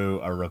 2,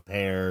 a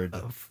repaired,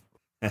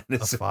 and A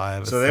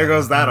 5. so there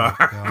goes that Oh my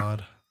arm.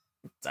 God,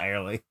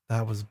 entirely.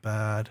 that was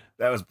bad.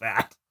 That was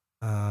bad.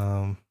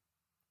 8.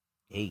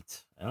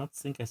 I don't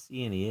think I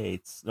see any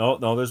 8s.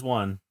 No, there's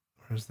one.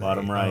 Where's the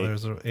Bottom 8? right. Oh,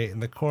 there's an 8 in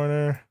the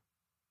corner.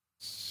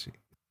 Shit.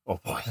 Oh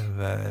boy. And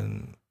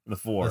then The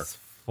 4. this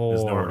There's 4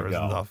 nowhere to is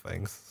go.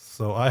 nothing.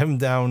 So I'm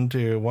down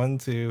to 1,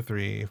 2,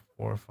 3,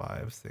 4,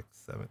 5, 6,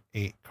 7,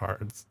 8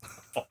 cards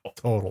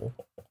total.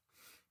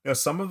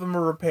 Some of them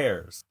are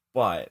repairs,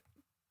 but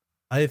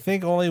I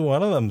think only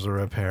one of them's a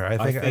repair. I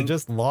think I think-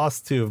 just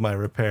lost 2 of my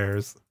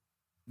repairs.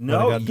 when I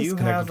no, got you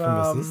disconnected have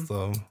from the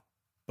system.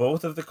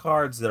 both of the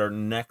cards that are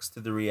next to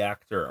the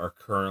reactor are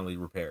currently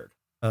repaired.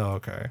 Oh,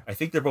 okay. I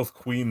think they're both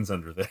queens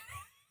under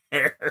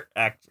there.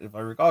 Actually, if I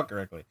recall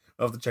correctly,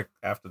 I'll have to check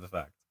after the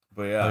fact.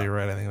 But yeah, Oh, you're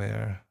right. I think they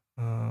are.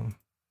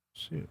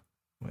 Shoot.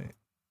 Wait.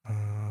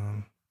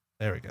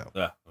 There we go.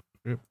 Yeah.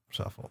 Group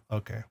shuffle.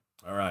 Okay.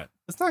 All right.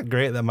 It's not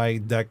great that my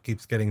deck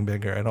keeps getting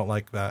bigger. I don't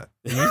like that.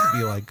 It used to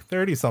be like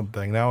 30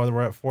 something. Now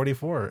we're at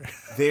 44.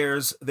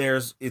 There's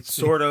it's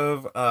sort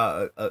of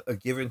a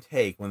give and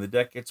take. When the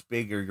deck gets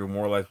bigger, you're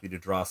more likely to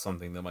draw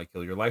something that might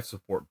kill your life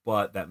support,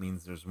 but that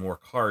means there's more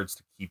cards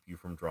to keep you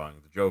from drawing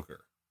the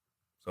Joker.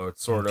 So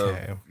it's sort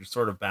Okay. of you're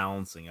sort of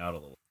balancing out a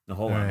little. Now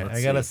hold All on, right, let's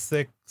I got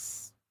see. a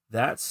 6.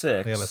 That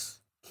 6 I got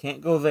a-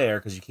 can't go there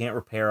because you can't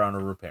repair on a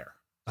repair.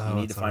 So you Oh,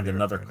 need it's to find already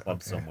another repaired. club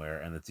Okay. somewhere,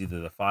 and it's either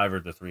the 5 or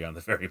the 3 on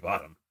the very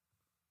bottom.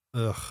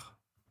 Ugh.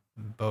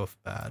 Both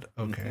bad.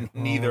 Okay.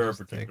 well, Neither we'll are just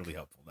take- particularly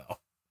helpful now.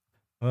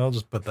 Well, I'll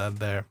just put that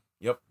there.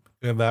 Yep.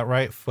 Good, that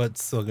right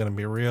foot's still gonna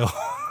be real.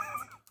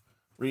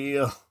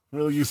 Real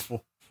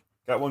useful.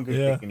 Got one good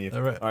Yeah, kick in you.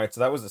 all right. All right, so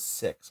that was a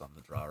 6 on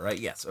the draw, right?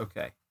 Yes.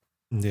 Okay.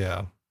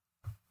 Yeah.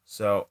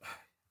 So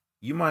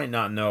you might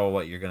not know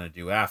what you're gonna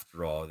do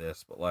after all of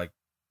this, but like,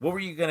 what were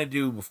you gonna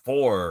do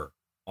before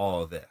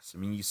all of this? I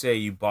mean, you say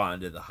you bought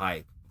into the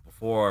hype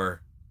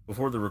before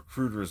the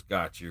recruiters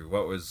got you.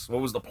 What was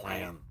the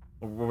plan?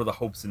 What were the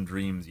hopes and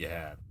dreams you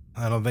had?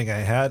 I don't think I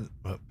had.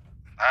 But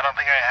I don't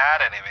think I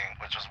had anything,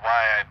 which is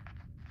why I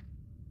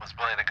was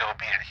willing to go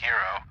be a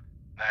hero.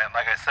 And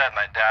like I said,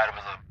 my dad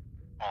was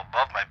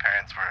both my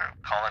parents were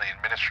colony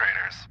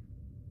administrators.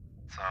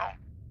 So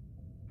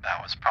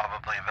that was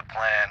probably the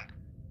plan.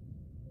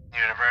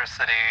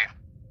 University,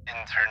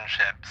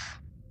 internships,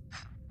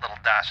 little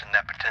dash of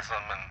nepotism,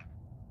 and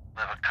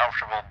live a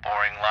comfortable,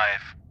 boring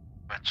life,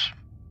 which,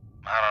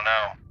 I don't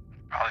know,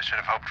 probably should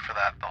have hoped for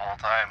that the whole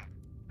time.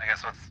 I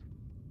guess what's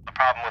the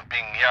problem with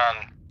being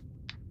young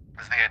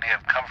is the idea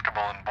of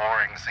comfortable and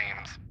boring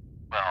seems,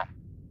 well,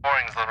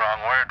 boring's the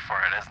wrong word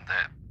for it, isn't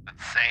it?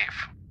 It's safe.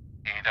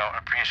 You don't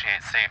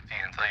appreciate safety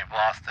until you've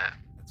lost it.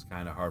 It's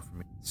kind of hard for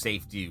me.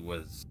 Safety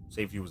was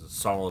a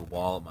solid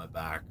wall at my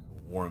back,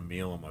 a warm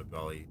meal in my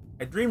belly.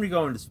 I dreamed of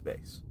going to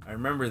space. I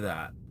remember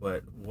that,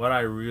 but what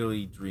I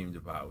really dreamed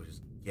about was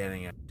just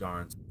getting out,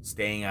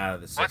 staying out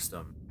of the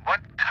system.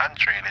 What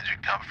country did you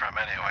come from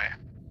anyway?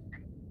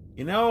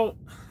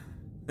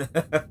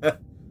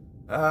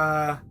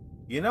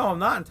 I'm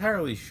not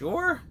entirely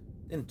sure.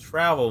 Didn't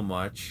travel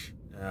much.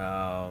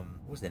 What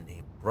was that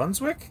name?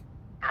 Brunswick?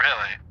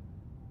 Really?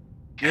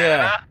 Yeah.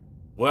 Canada?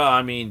 Well,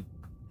 I mean,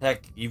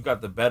 heck, you've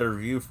got the better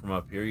view from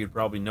up here. You'd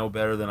probably know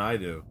better than I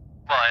do.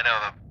 Well, I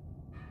know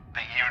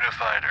the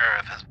unified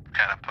Earth has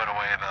kind of put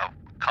away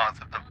the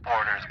concept of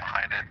borders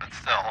behind it, but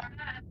still.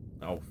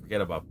 Oh,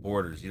 forget about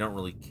borders. You don't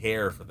really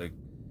care for the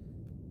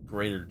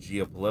greater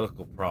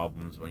geopolitical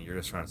problems when you're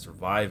just trying to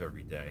survive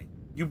every day.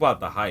 You bought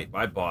the hype.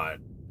 I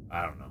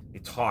don't know. They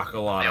talk a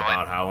lot Yeah,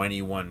 about how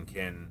anyone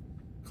can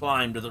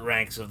climb to the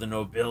ranks of the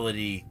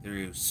nobility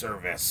through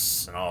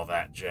service and all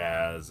that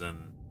jazz,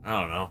 and I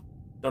don't know.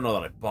 Don't know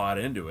that I bought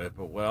into it,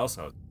 but what else?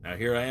 Now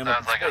here I am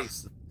Sounds in like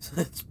space.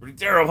 It's pretty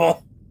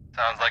terrible.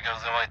 Sounds like it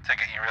was the only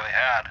ticket you really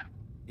had.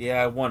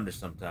 Yeah, I wonder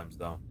sometimes,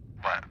 though.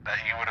 What, that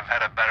you would have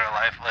had a better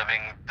life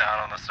living down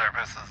on the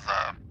surface as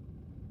a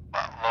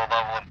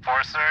low-level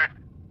enforcer?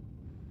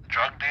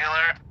 Drug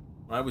dealer?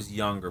 When I was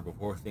younger,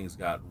 before things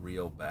got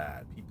real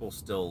bad, people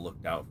still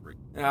looked out for you.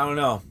 I don't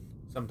know.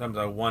 Sometimes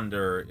I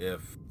wonder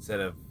if, instead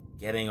of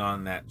getting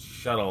on that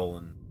shuttle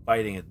and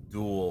fighting a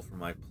duel for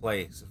my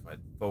place, if I'd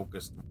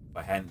focused, if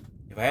I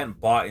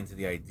hadn't bought into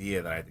the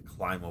idea that I had to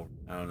climb over.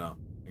 I don't know.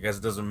 I guess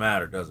it doesn't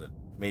matter, does it?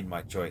 Made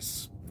my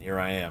choice. And here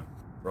I am.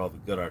 For all the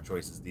good our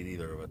choices did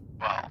either of it.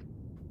 Well,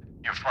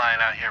 you're flying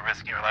out here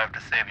risking your life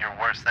to save your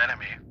worst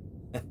enemy.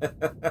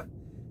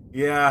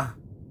 Yeah.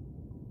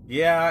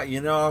 Yeah,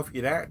 you know, if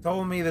you'd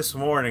told me this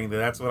morning that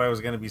that's what I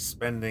was going to be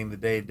spending the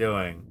day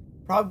doing,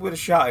 probably would have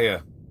shot you.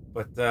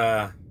 But,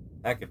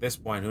 heck, at this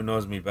point, who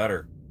knows me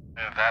better?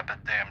 Is that the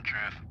damn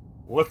truth?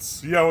 Let's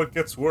see how it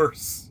gets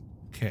worse.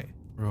 Okay,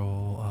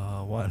 roll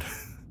 1.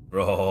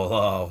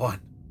 Roll 1.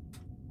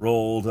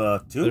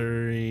 Rolled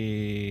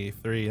 2?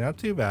 3, not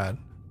too bad.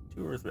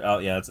 2 or 3? Oh,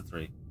 yeah, it's a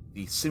 3.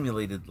 The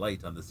simulated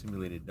light on the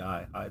simulated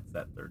die hides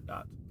that third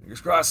dot. Fingers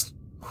crossed.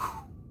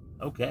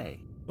 Okay.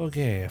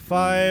 Okay,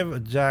 5, a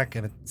jack,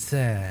 and a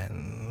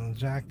 10.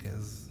 Jack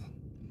is...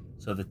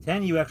 So the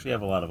 10, you actually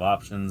have a lot of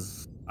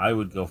options. I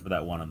would go for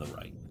that one on the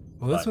right.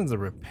 Well, this But one's a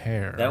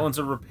repair. that one's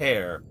a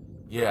repair.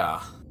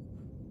 Yeah.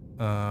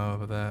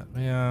 But that,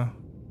 yeah.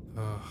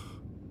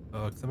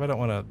 Except I don't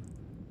want to...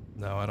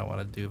 No, I don't want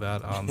to do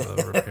that on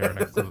the repair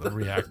next to the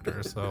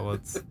reactor. So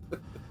let's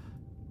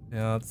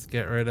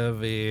get rid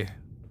of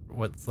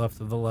what's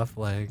left of the left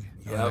leg.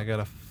 And Yep. I got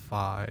a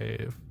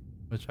 5,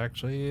 which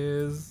actually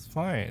is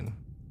fine.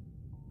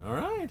 All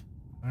right.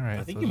 All right.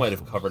 I think so you might have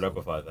just- covered up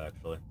a 5,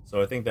 actually.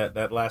 So I think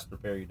that last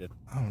repair you did.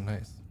 Oh,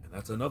 nice. And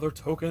that's another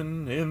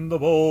token in the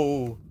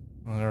bowl.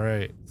 All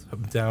right. So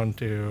I'm down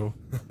to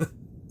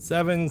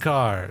 7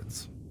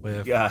 cards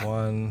with got-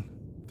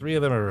 3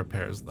 of them are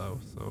repairs, though.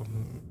 So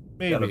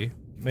maybe. got a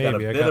I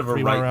bit got of a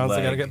 3 more right rounds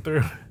I got to leg. get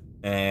through.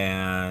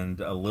 And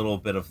a little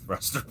bit of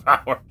thruster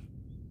power.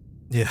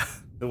 Yeah.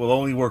 It will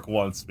only work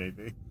once,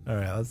 maybe. All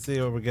right, let's see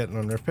what we're getting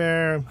on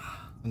repair.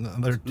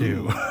 Another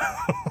 2.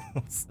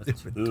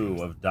 Stupid 2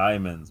 twos. of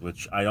diamonds,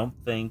 which I don't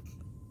think...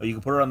 Oh, you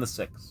can put it on the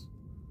 6.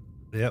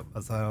 Yep,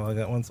 that's how I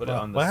got one Put it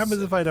spot. on the What happens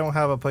six. if I don't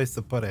have a place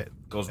to put it?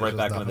 Goes It's right just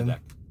back into the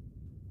nothing? deck.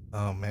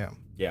 Oh, man.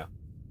 Yeah.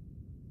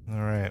 All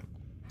right.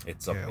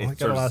 It's Yeah, I a, only it gotta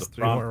serves as last a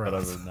 3 more prompt, but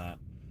rounds. other than that.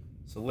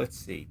 So let's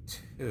see.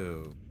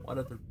 2. What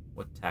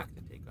tack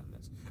to take on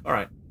this? All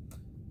right.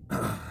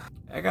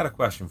 I got a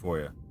question for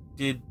you.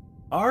 Did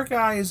our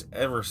guys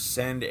ever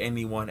send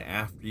anyone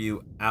after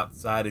you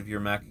outside of your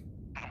mech?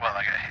 What,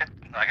 like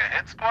a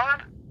hit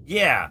squad?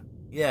 Yeah.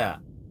 I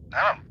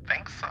don't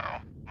think so.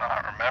 I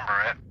don't remember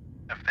it.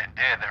 If they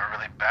did, they were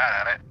really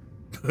bad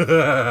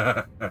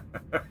at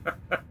it.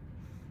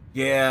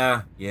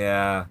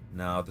 Yeah.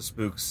 No, the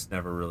spooks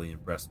never really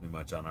impressed me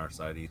much on our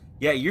side either.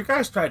 Yeah, you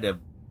guys tried to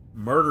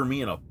murder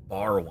me in a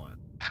bar once.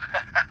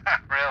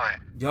 Really?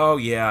 Oh,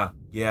 yeah.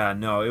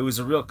 No, it was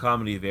a real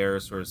comedy of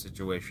errors sort of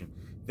situation.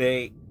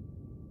 They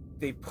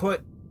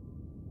put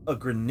a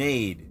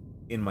grenade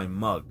in my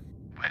mug.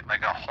 Wait,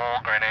 like a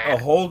whole grenade? A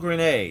whole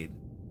grenade.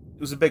 It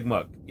was a big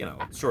mug,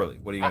 surely.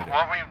 What are you going to do?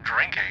 What were you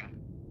drinking?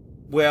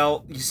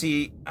 Well, you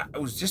see, I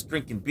was just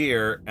drinking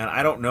beer, and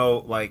I don't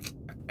know, I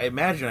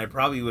imagine I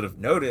probably would have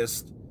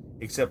noticed,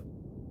 except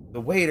the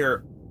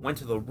waiter went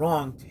to the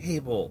wrong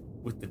table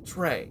with the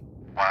tray.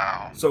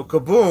 Wow. So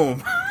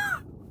kaboom!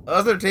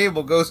 Other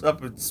table goes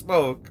up in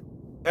smoke.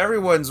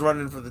 Everyone's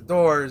running for the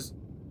doors.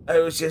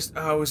 It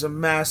was a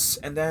mess.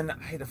 And then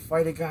I had to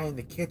fight a guy in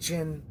the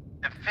kitchen.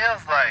 It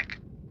feels like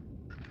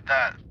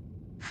that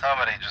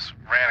somebody just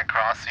ran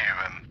across you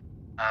and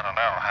I don't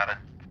know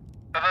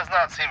that does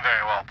not seem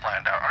very well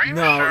planned out. Are you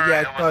No, sure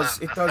yeah, it was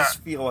it does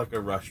feel like a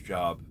rush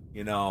job,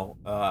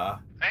 Are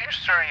you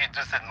sure you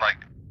just didn't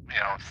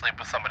sleep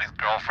with somebody's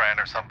girlfriend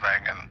or something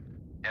and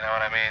you know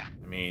what I mean?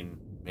 I mean,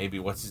 maybe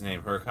what's his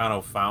name?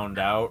 Hurricano found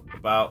out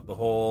about the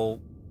whole.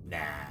 Nah,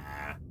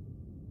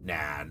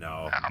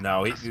 no.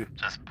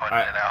 Just putting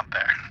it out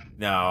there.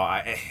 No,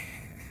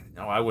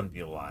 I wouldn't be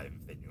alive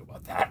if they knew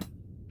about that.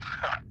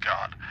 Oh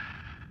God.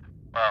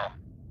 Well,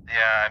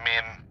 yeah, I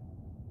mean,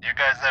 you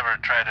guys never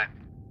tried to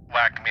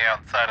whack me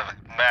outside of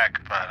the mech,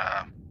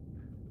 but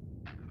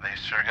they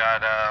sure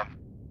got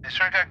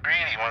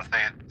greedy once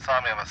they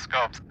saw me on the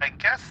scopes. I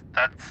guess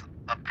that's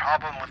a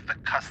problem with the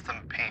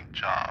custom paint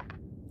job.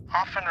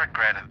 Often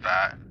regretted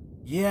that.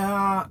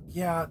 Yeah.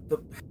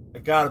 I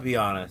gotta be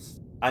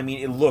honest. I mean,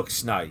 it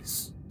looks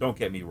nice. Don't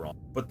get me wrong.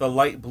 But the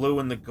light blue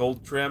and the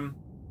gold trim,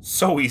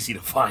 so easy to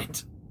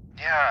find.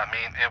 Yeah, I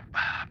mean,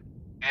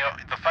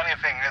 the funny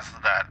thing is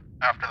that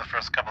after the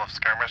first couple of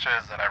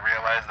skirmishes and I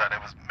realized that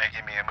it was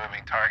making me a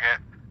moving target,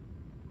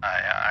 I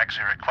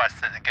actually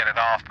requested to get it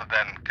off, but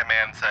then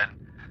command said,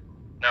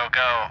 no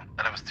go,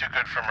 that it was too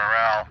good for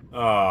morale.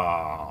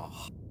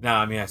 Oh. No,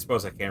 I mean, I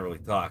suppose I can't really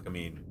talk. I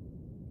mean,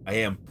 I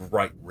am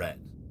bright red.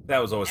 That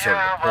was always sort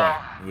of the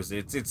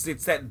point.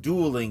 It's that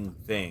dueling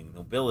thing,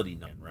 nobility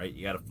night, right?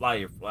 You gotta fly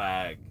your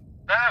flag.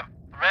 That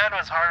red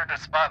was harder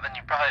to spot than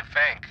you probably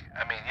think.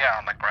 I mean, yeah,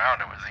 on the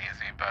ground it was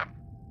easy, but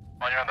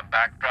when you're on the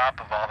backdrop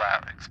of all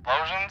that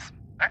explosions,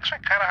 actually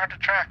kind of hard to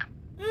track.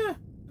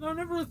 I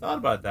never really thought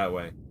about it that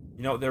way.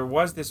 You know, there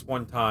was this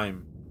one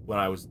time when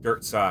I was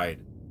dirt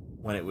side,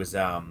 when it was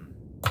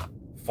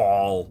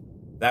fall.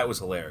 That was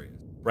hilarious.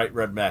 Bright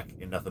red mech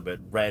and nothing but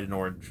red and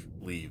orange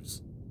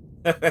leaves.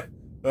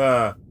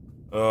 I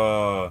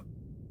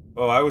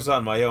was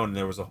on my own and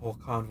there was a whole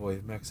convoy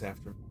of mechs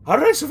after me. How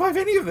did I survive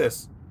any of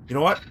this? You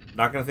know what?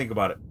 Not gonna think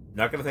about it.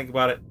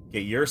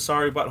 Get your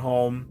sorry butt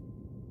home,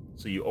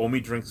 so you owe me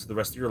drinks for the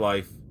rest of your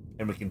life,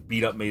 and we can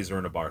beat up Mazer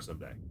in a bar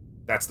someday.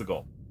 That's the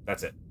goal.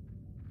 That's it.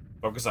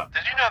 Focus up.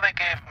 Did you know they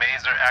gave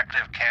Mazer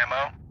active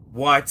camo?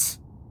 What?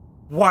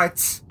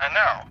 I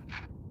know.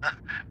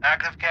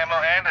 Active camo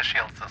and a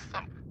shield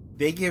system.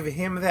 They give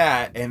him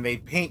that, and they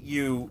paint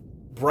you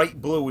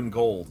bright blue and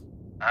gold.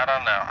 I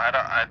don't know.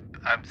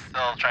 I'm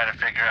still trying to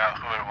figure out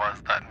who it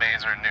was that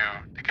Mazer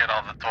knew to get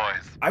all the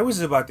toys. I was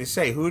about to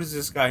say, who does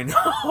this guy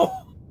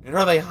know? And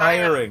are they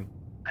hiring?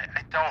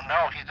 I don't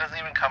know. He doesn't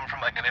even come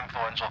from like an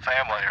influential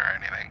family or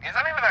anything. He's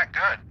not even that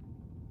good.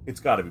 It's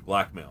got to be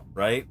blackmail,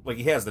 right? Like,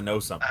 he has to know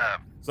something.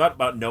 It's not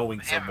about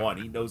knowing someone.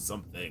 He knows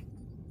something.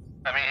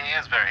 I mean, he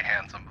is very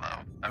handsome, though.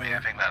 I mean, I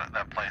think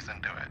that plays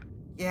into it.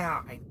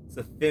 Yeah, it's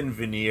a thin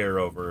veneer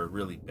over a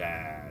really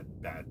bad.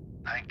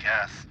 I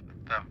guess.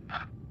 The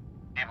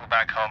people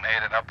back home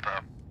ate it up,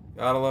 though.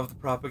 Gotta love the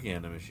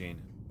propaganda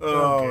machine.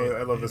 Okay.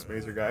 I love this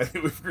Mazer guy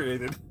that we've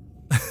created.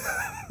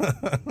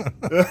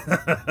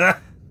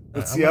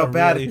 Let's see how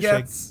bad it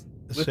gets.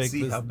 Shake this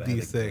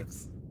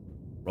D6.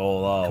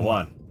 Roll a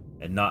 1.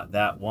 And not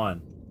that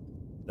 1.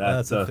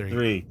 That's a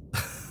 3.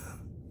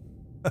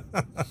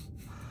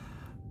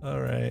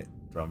 All right.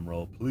 Drum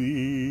roll,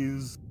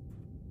 please.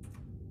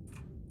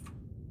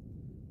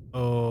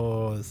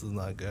 Oh, this is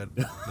not good.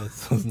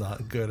 This was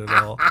not good at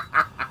all.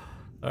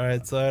 All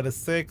right, so I had a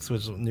 6,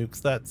 which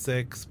nukes that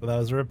 6, but that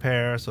was a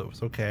repair, so it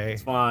was okay.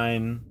 It's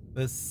fine.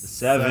 This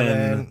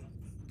 7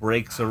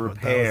 breaks a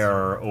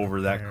repair that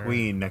over that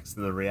queen next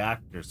to the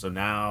reactor. So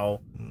now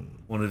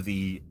one of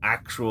the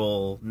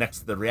actual next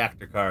to the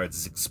reactor cards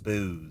is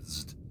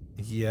exposed.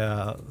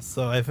 Yeah,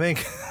 so I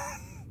think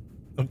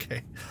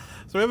okay.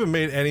 So we haven't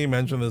made any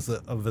mention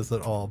of this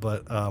at all,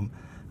 but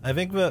I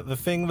think the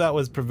thing that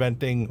was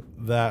preventing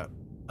that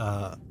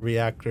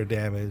reactor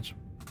damage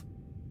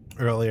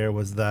earlier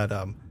was that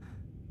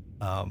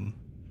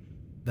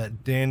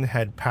that Din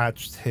had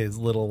patched his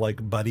little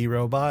like buddy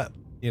robot,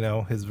 you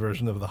know, his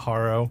version of the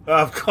Haro.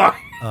 Of course.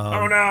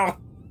 Oh no.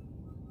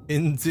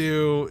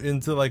 Into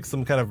like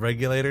some kind of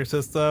regulator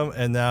system,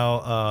 and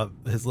now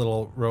his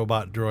little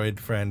robot droid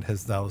friend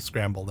has now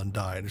scrambled and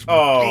died.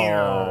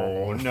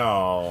 Oh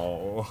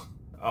no.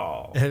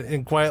 Oh.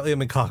 And quietly in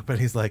the cockpit,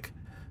 he's like,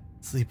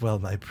 "Sleep well,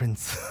 my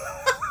prince.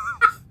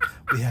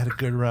 We had a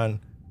good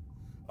run."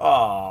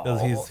 Oh,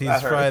 because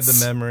he's fried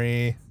the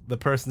memory, the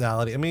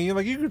personality. I mean,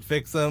 like you could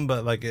fix him,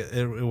 but like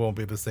it won't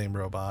be the same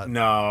robot.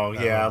 No,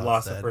 yeah,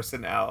 lost the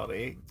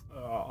personality.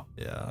 Oh,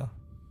 yeah.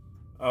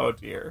 Oh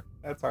dear,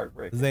 that's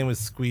heartbreaking. His name was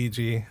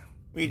Squeegee.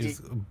 Squeegee,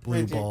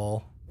 blue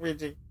ball.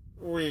 Squeegee.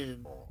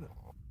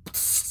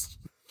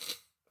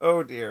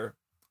 Oh dear.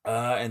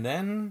 And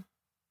then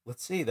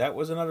let's see. That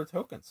was another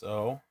token.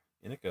 So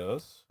in it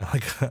goes. I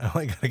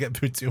only gotta get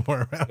through 2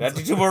 more rounds. Got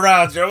you 2 more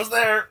rounds. Joe's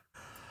there.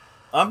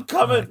 I'm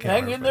coming.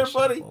 Hang in there,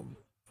 buddy. All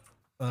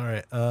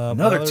right.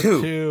 Another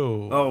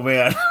 2. Oh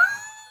man.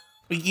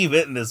 We keep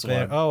hitting this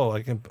one. Oh,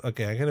 I can.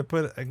 Okay,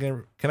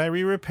 can I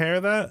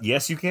re-repair that?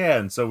 Yes, you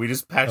can. So we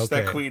just patched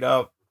that queen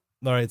up.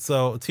 All right.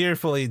 So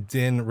tearfully,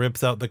 Din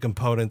rips out the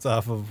components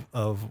off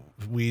of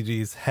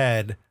Ouija's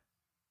head,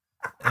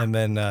 and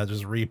then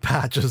just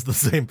repatches the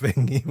same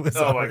thing he was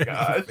already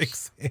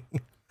fixing.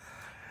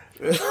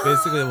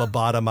 Basically,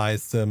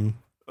 lobotomized him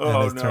and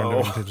has turned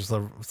him into just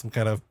some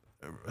kind of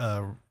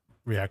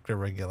reactor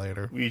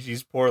regulator.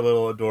 Ouija's poor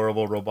little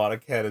adorable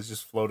robotic head is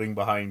just floating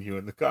behind you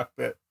in the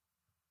cockpit,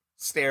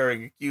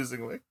 staring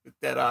accusingly with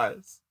dead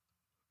eyes.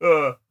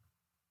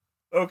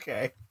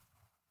 Okay.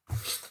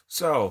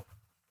 So,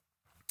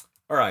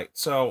 all right.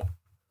 So,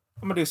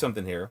 I'm going to do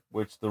something here,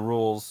 which the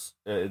rules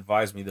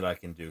advise me that I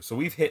can do. So,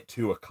 we've hit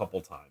 2 a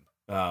couple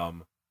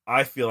times.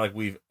 I feel like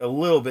we've a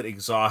little bit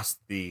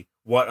exhausted the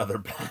what other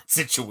bad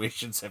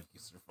situations have you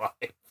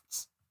survived.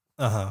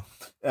 So,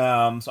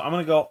 I'm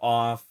going to go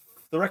off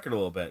the record a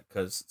little bit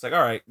because it's like,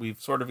 all right, we've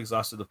sort of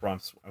exhausted the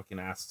prompts. I can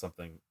ask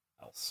something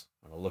else.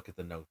 I'm going to look at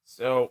the notes.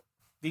 So,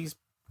 these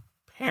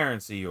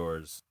parents of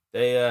yours,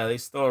 they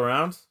still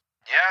around?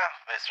 Yeah,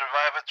 they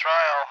survived a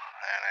trial,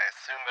 and I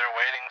assume they're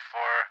waiting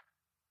for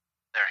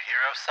their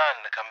hero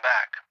son to come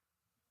back.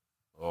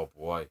 Oh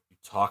boy, you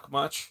talk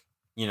much?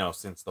 You know,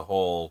 since the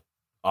whole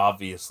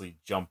obviously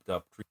jumped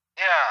up.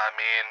 Yeah, I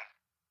mean,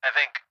 I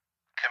think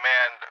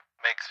Command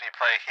makes me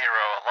play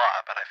hero a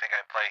lot, but I think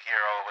I play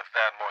hero with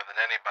them more than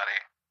anybody.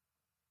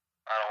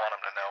 I don't want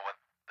them to know what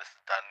this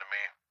has done to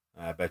me.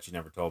 I bet you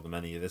never told them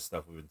any of this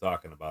stuff we've been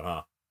talking about,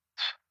 huh?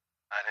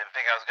 I didn't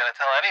think I was going to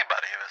tell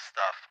anybody this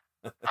stuff.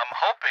 I'm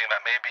hoping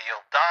that maybe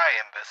you'll die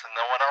in this and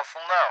no one else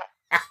will know.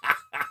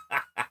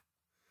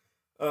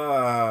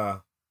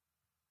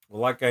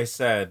 Well, like I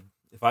said,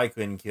 if I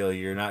couldn't kill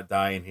you, you're not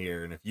dying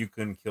here, and if you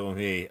couldn't kill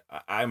me,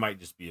 I might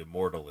just be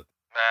immortal.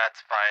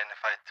 That's fine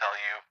if I tell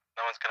you.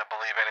 No one's gonna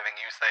believe anything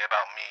you say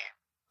about me.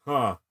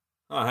 Huh.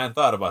 I hadn't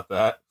thought about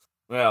that.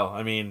 Well,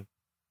 I mean,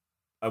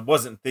 I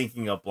wasn't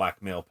thinking of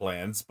blackmail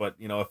plans, but,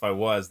 if I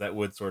was, that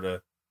would sort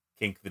of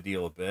kink the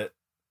deal a bit.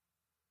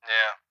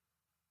 Yeah.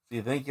 Do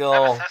you think I have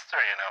you'll... a sister,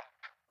 you know.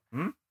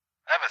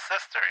 I have a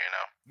sister, you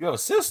know. You have a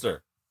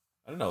sister?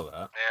 I didn't know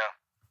that. Yeah.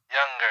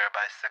 Younger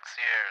by 6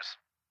 years.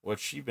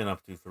 What's she been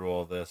up to through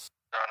all this?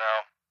 Don't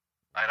know.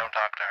 I don't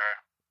talk to her.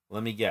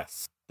 Let me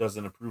guess.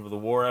 Doesn't approve of the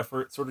war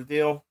effort sort of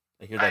deal?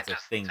 I hear that's a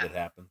thing that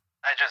happened.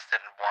 I just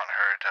didn't want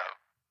her to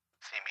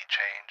see me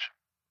change.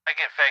 I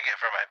can fake it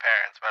for my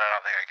parents, but I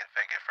don't think I can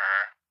fake it for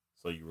her.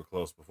 So you were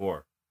close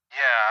before?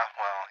 Yeah,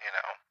 well,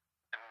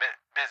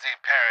 busy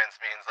parents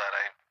means that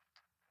I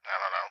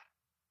don't know,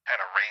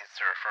 kind of raised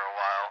her for a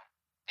while.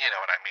 You know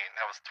what I mean.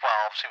 I was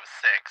 12, she was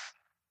 6,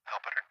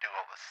 helping her do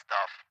all this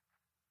stuff.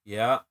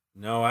 Yeah,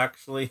 no,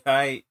 actually,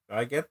 I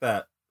get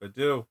that. I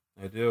do.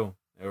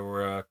 There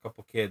were a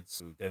couple kids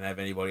who didn't have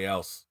anybody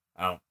else.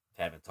 I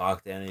haven't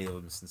talked to any of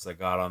them since I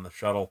got on the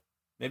shuttle.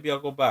 Maybe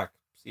I'll go back,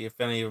 see if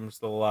any of them are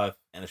still alive.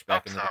 Vanish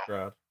back into the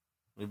crowd.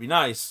 It'd be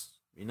nice.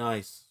 I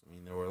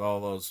mean, there were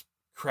all those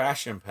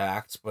crash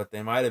impacts, but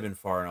they might have been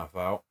far enough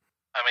out.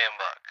 I mean,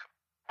 look,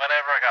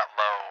 whenever I got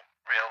low,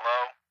 real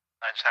low,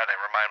 I just had to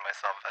remind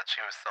myself that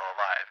she was still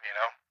alive, you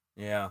know?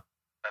 Yeah.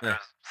 That there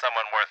was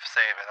someone worth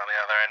saving on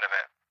the other end of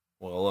it.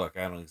 Well, look,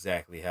 I don't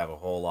exactly have a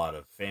whole lot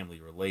of family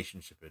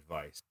relationship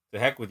advice. To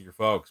heck with your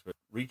folks, but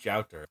reach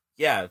out to her.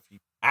 Yeah,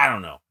 I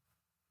don't know.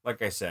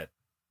 Like I said,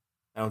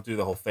 I don't do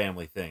the whole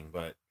family thing,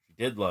 but if she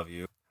did love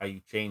you, how you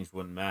changed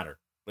wouldn't matter.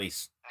 At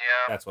least,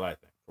 that's what I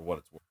think, for what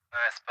it's worth.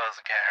 I suppose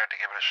it can't hurt to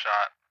give it a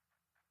shot.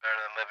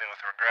 Better than living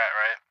with regret,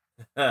 right?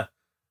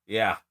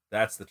 Yeah,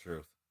 that's the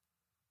truth.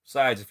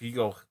 Besides, if you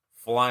go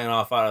flying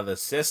off out of the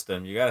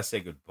system, you gotta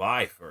say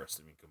goodbye first.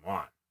 I mean, come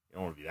on. You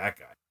don't want to be that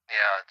guy.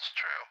 Yeah, it's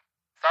true.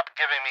 Stop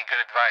giving me good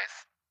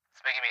advice.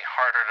 It's making me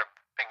harder to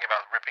think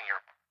about ripping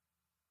your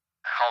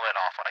helmet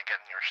off when I get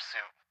in your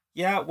suit.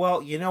 Yeah,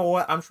 well, you know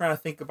what? I'm trying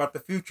to think about the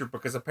future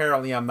because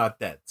apparently I'm not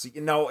dead. So,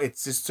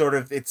 it's just sort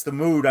of, it's the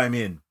mood I'm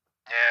in.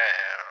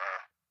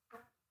 Yeah. I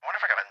wonder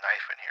if I got a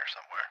knife in here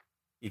somewhere.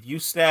 If you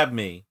stab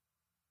me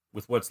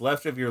with what's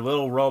left of your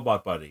little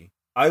robot buddy,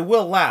 I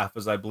will laugh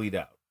as I bleed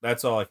out.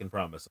 That's all I can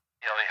promise.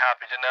 You'll be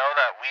happy to know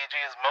that Ouija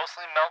is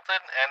mostly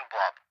melted and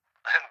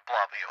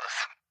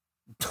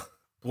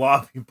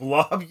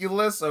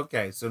Blobulous?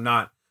 Okay, so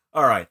not...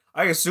 Alright,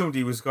 I assumed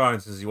he was gone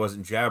since he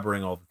wasn't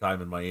jabbering all the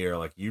time in my ear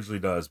like he usually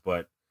does,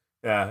 but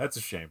yeah, that's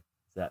a shame.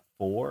 Is that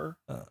 4?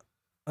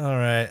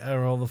 Alright, I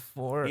rolled a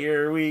 4.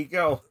 Here we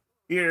go.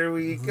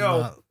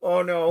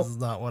 Oh no. This is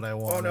not what I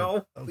wanted. Oh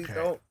no, okay. Please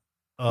don't.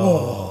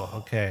 Oh,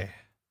 okay.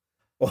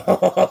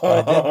 Oh,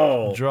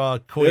 I did draw a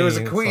queen. There was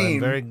a queen.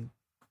 So I'm very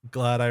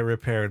glad I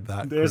repaired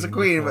that. There's a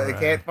queen, but I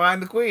can't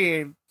find the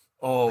queen.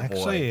 Oh,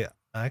 boy.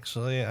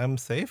 Actually, I'm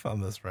safe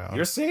on this round.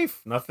 You're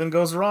safe. Nothing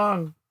goes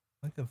wrong.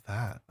 Look at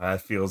that.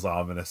 That feels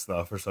ominous,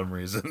 though, for some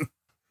reason.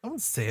 I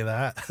wouldn't say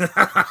that.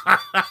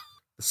 The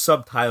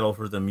subtitle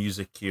for the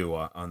music cue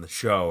on the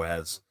show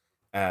as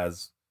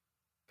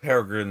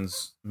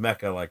Peregrine's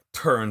mecha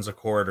turns a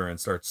corner and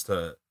starts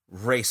to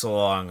race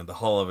along in the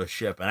hull of a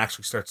ship and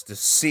actually starts to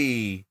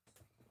see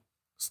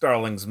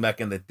Starling's mech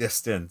in the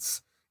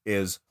distance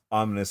is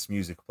ominous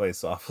music play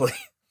softly.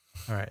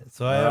 All right,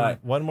 so I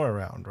have one more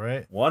round,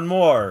 right? One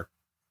more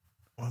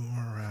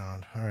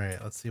round. All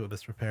right, let's see what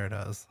this repair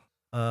does.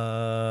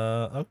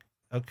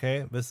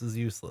 Okay, this is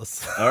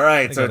useless. All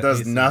right, so it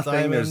does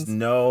nothing. There's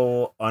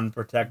no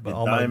unprotected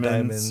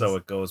diamonds, so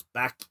it goes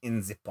back in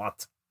the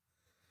pot.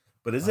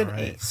 But is it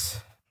ace?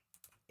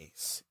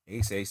 Ace. Do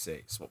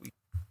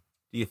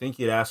you think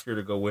you'd ask her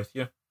to go with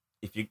you?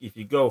 If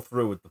you go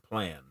through with the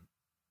plan,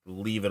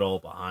 leave it all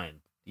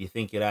behind. Do you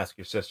think you'd ask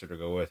your sister to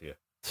go with you?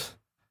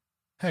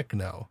 Heck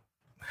no.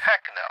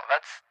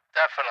 That's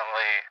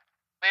definitely...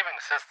 Leaving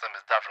the system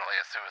is definitely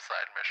a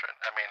suicide mission.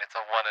 I mean, it's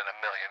a 1 in a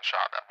million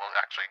shot that will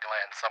actually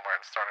land somewhere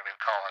and start a new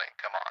colony.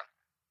 Come on.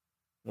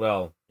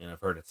 Well,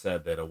 I've heard it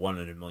said that a 1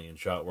 in a million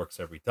shot works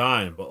every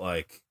time, but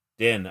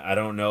Din, I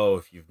don't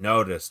know if you've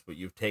noticed, but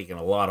you've taken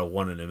a lot of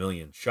 1 in a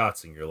million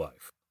shots in your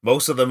life.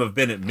 Most of them have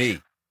been at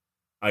me.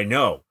 I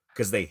know,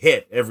 because they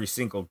hit every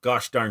single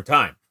gosh darn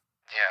time.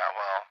 Yeah,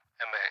 well,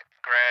 in the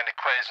grand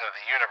equation of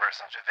the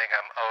universe, don't you think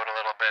I'm owed a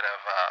little bit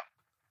of,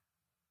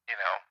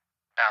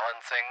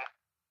 balancing?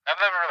 I've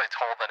never really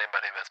told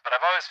anybody this, but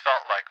I've always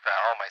felt like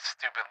that all my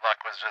stupid luck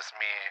was just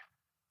me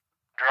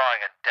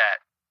drawing a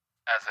debt,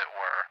 as it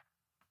were.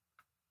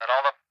 That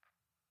all the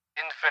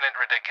infinite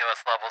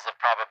ridiculous levels of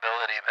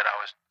probability that I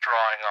was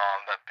drawing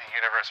on, that the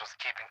universe was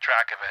keeping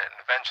track of it,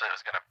 and eventually it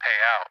was going to pay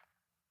out.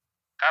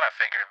 Kind of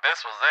figured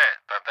this was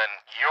it, but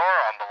then you're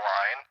on the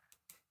line,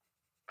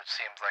 which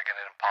seems like an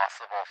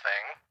impossible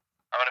thing.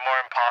 How many more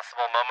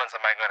impossible moments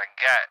am I going to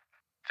get?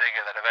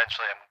 Figure that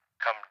eventually I'm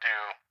come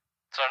due.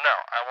 So no,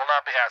 I will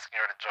not be asking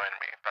her to join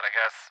me, but I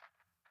guess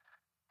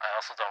I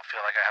also don't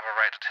feel like I have a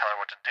right to tell her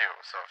what to do,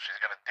 so if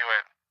she's gonna do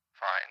it,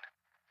 fine.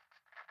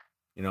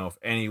 You know, if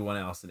anyone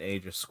else in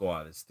Aegis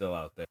Squad is still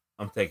out there,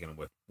 I'm taking them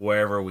with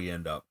wherever we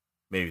end up.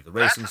 Maybe the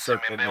racing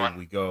circuit, maybe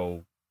we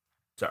go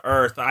to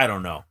Earth. I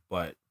don't know,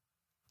 but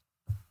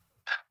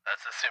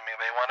that's assuming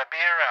they want to be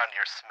around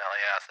your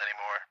smelly ass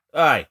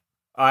anymore.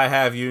 I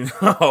have you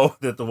know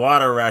that the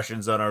water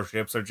rations on our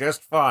ships are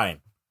just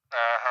fine.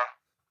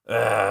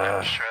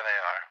 I'm sure they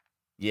are.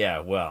 Yeah,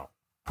 well,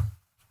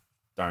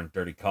 darn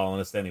dirty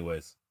colonist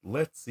anyways.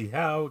 Let's see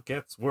how it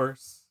gets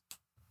worse.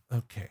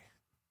 Okay.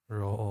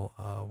 Roll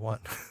 1.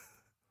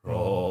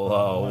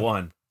 Roll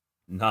 1.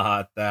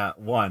 Not that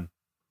 1.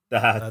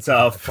 That's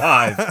a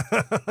 5.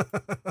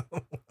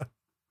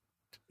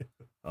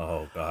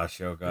 Oh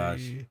gosh, oh gosh.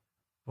 3,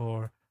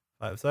 4,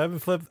 5. So I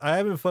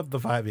haven't flipped the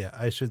 5 yet.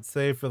 I should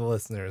say for the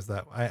listeners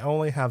that I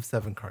only have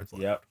 7 cards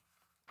left. Yep.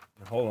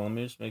 Hold on, let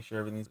me just make sure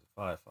everything's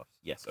 5.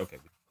 Yes, okay.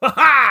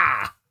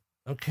 Ha!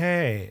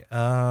 Okay.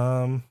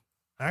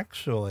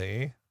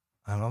 Actually,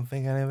 I don't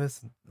think any of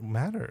this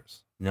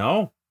matters.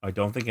 No, I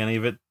don't think any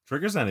of it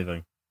triggers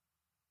anything.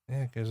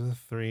 Yeah, because there's a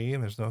 3,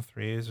 and there's no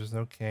 3s, there's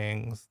no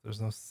kings,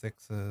 there's no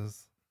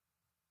 6s,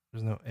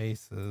 there's no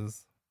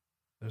aces,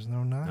 there's no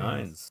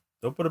 9s.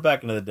 Don't put it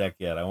back into the deck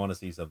yet. I want to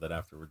see something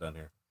after we're done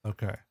here.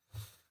 Okay.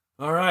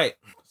 All right.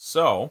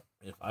 So,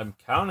 if I'm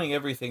counting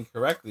everything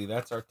correctly,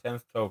 that's our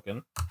 10th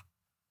token.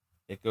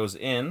 It goes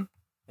in,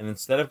 and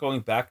instead of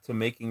going back to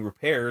making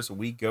repairs,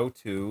 we go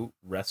to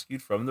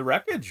rescued from the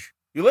wreckage.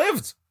 You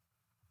lived!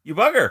 You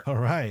bugger! All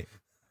right.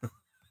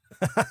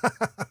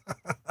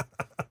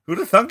 Who'd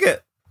have thunk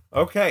it?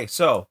 Okay,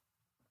 so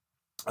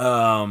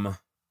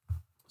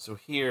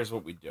here's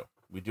what we do.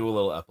 We do a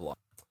little epilogue.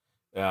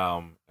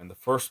 And the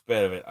first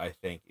bit of it, I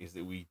think, is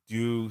that we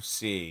do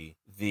see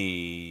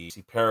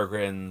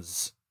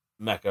Peregrine's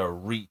mecha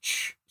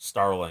reach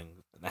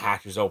Starling, and the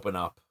hatches open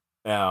up.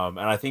 And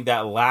I think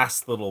that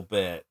last little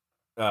bit,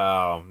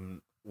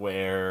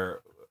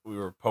 where we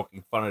were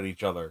poking fun at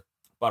each other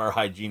about our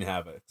hygiene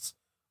habits,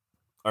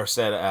 are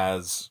said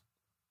as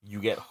you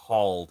get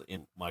hauled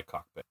in my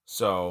cockpit.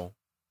 So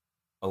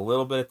a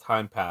little bit of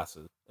time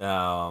passes,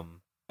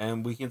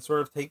 and we can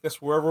sort of take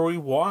this wherever we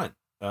want.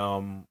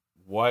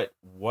 What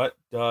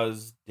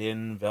does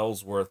Din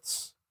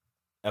Velsworth's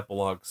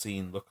epilogue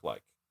scene look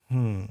like?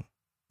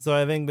 So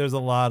I think there's a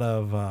lot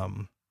of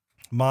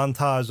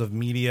montage of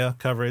media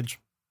coverage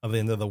of the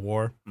end of the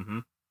war. Mm-hmm.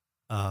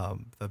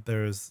 That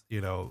there's,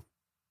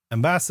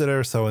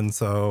 Ambassador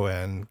so-and-so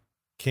and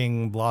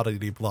King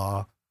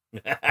blah-de-de-blah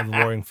of the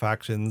warring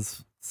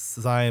factions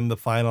sign the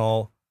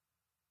final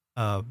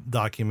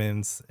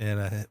documents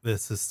in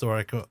this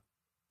historic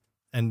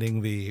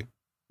ending the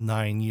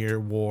 9-year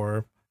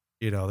war.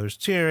 There's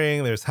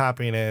cheering, there's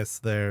happiness,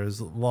 there's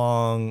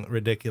long,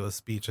 ridiculous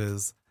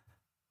speeches,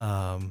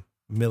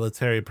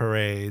 military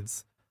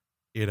parades.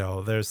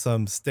 There's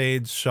some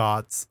stage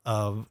shots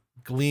of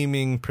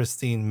gleaming,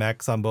 pristine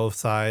mechs on both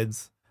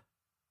sides,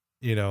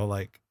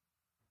 like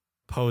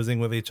posing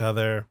with each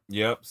other.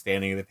 Yep,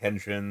 standing at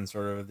attention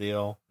sort of a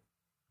deal.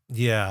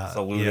 Yeah.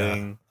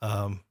 Saluting.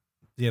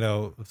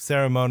 Yeah.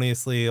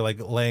 Ceremoniously like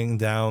laying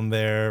down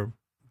their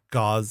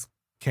gauze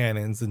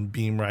cannons and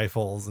beam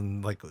rifles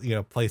and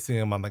placing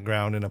them on the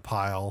ground in a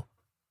pile,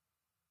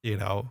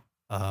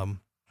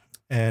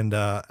 and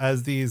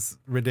as these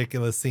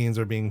ridiculous scenes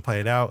are being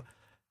played out,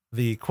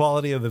 the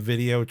quality of the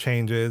video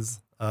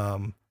changes,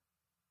 so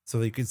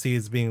that you can see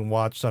it's being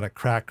watched on a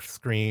cracked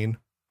screen,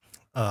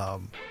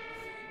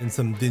 in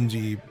some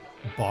dingy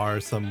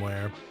bar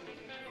somewhere,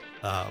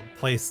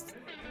 placed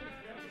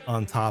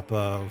on top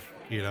of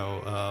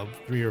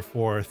 3 or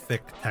 4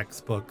 thick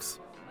textbooks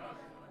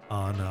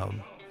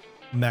on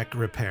mech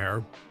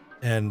repair.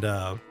 And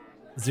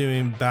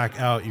zooming back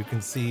out, you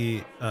can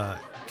see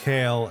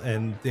Kale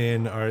and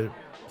Din are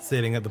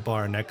sitting at the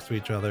bar next to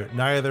each other.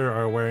 Neither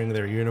are wearing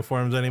their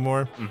uniforms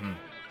anymore. Mm-hmm.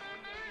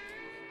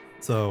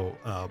 So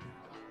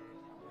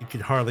you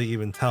could hardly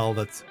even tell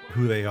that's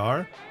who they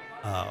are.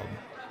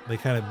 They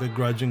kind of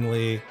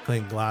begrudgingly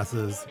clink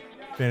glasses,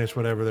 finish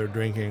whatever they're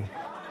drinking,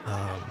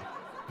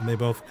 and they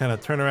both kind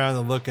of turn around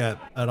and look at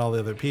all the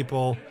other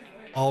people.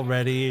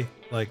 Already,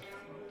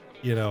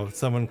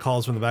 someone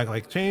calls from the back,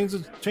 like, change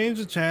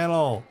the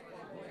channel.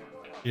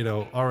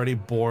 Already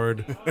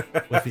bored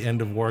with the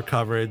end of war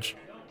coverage.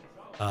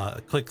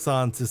 Clicks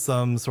on to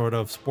some sort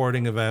of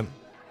sporting event,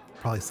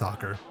 probably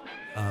soccer.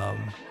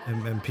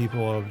 And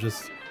people have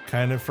just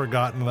kind of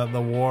forgotten that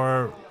the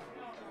war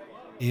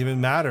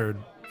even mattered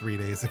 3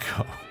 days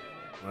ago.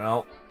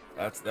 Well,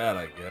 that's that,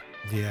 I guess.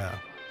 Yeah.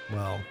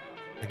 Well,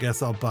 I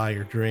guess I'll buy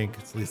your drink.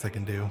 It's the least I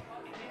can do.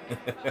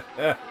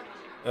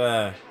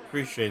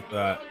 Appreciate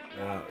that.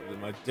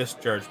 My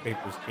discharge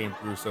papers came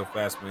through so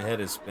fast, my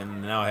head is spinning,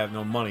 and now I have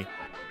no money.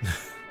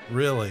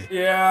 Really?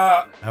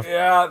 Yeah,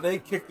 they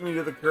kicked me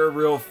to the curb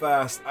real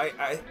fast.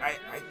 I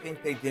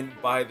think they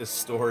didn't buy the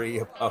story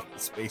about the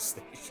space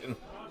station.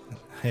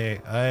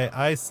 Hey,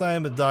 I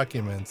signed the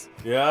documents.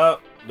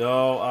 Yep.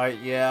 No,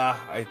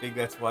 I think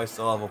that's why I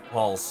still have a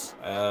pulse,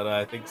 and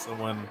I think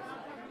someone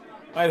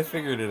might have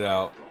figured it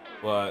out.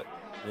 But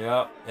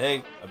yeah,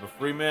 hey, I'm a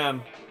free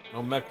man.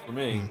 No mech for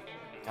me.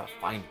 Gotta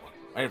find one.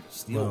 I have to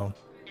steal one.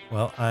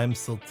 Well, I'm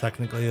still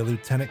technically a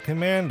lieutenant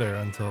commander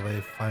until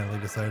they finally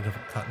decided to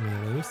cut me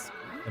loose.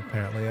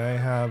 Apparently, I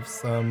have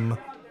some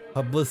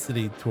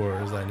publicity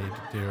tours I need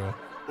to do.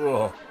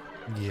 Ugh.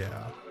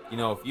 Yeah. You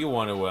know, if you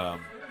want to,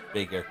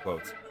 big air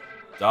quotes,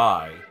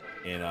 die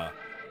in a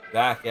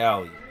back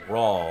alley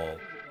brawl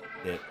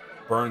that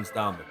burns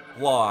down the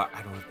block,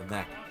 I don't have the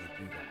mech. I can't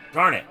do that.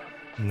 Darn it!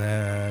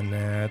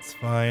 Nah, it's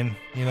fine.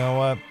 You know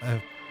what?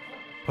 I've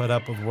put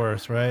up with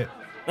worse, right?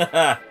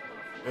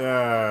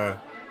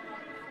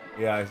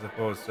 Yeah, I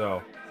suppose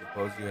so.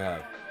 Suppose you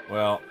have.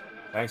 Well,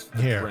 thanks for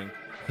the Here. drink.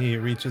 He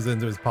reaches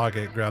into his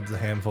pocket, grabs a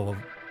handful of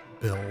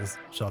bills,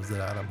 shoves it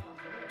at him.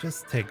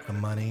 Just take the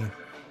money.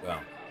 Well,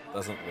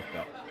 doesn't look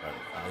up.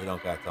 Right? You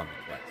don't got to tell me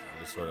twice.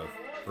 He just sort of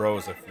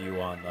throws a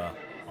few on the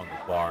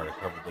bar to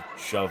cover the,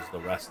 shoves the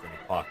rest in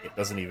the pocket.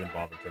 Doesn't even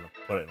bother to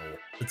put it in a.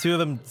 The two of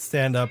them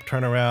stand up,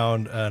 turn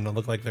around, and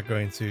look like they're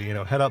going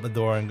to, head out the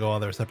door and go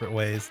on their separate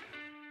ways.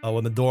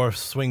 When the door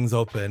swings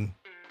open,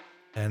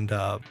 and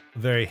a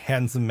very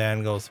handsome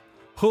man goes,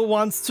 "Who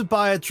wants to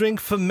buy a drink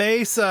for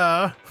me,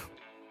 sir?"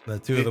 The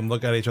two of them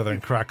look at each other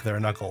and crack their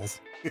knuckles.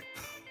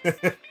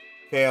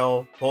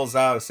 Kale pulls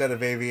out a set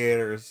of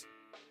aviators,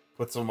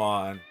 puts them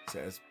on,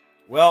 says,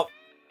 "Well,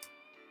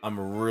 I'm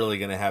really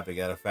going to have to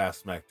get a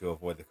fast mech to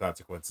avoid the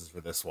consequences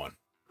for this one,"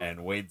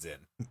 and wades in.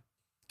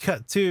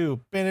 Cut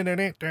to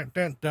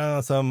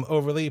some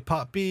overly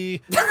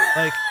poppy,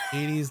 like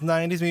 80s,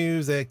 90s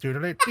music.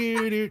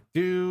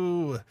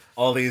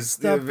 All these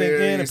Something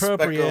very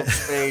inappropriate. speckled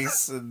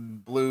space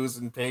and blues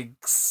and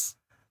pinks.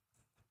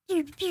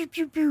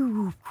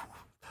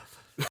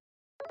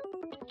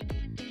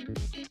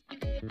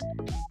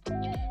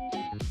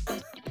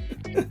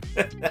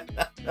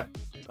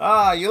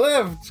 Ah, you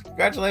lived!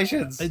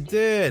 Congratulations! I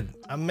did.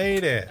 I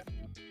made it.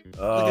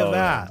 Look at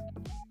that.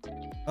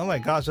 Oh my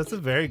gosh, that's a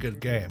very good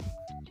game.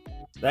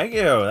 Thank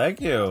you.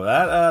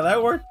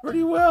 That worked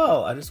pretty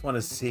well. I just want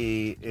to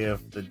see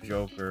if the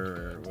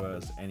Joker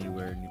was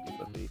anywhere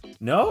near.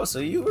 No, so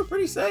you were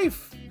pretty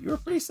safe. You were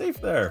pretty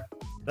safe there.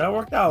 That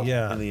worked out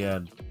in the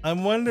end.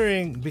 I'm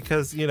wondering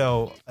because,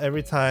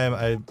 every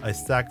time I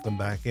stack them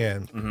back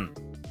in,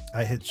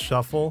 I hit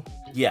shuffle.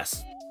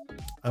 Yes.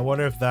 I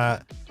wonder if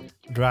that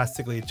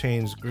drastically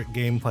changed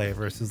gameplay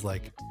versus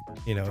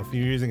if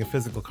you're using a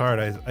physical card,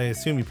 I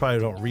assume you probably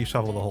don't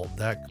reshuffle the whole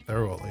deck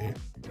thoroughly.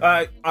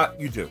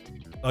 You do.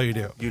 Oh, you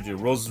do? You do.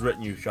 Rules is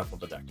written, you shuffle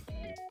the deck.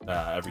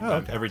 Every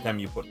time. Okay. Every time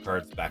you put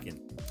cards back in.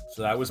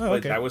 So that was played.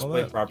 Okay. That was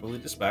played properly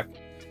to spec.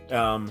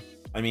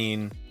 I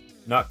mean,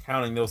 not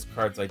counting those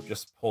cards I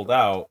just pulled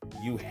out,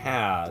 you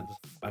had.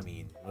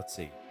 Let's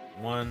see.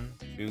 1,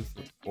 2,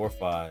 3, 4,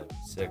 5,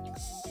 6,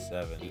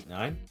 7, 8,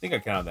 9. I think I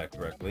counted that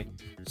correctly.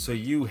 So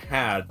you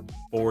had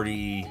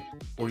 40,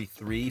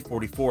 43,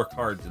 44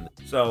 cards in it.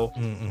 So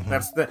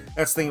that's the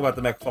thing about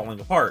the mech falling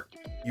apart.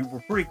 You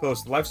were pretty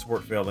close to life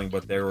support failing,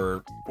 but there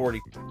were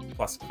 40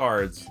 plus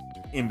cards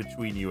in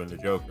between you and the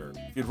Joker.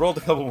 If you'd rolled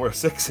a couple more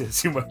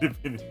sixes, you might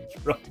have been in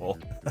trouble.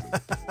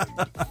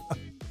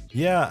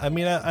 Yeah,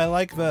 I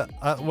like the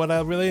what I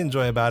really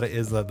enjoy about it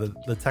is that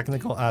the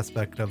technical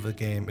aspect of the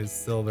game is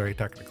still very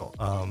technical.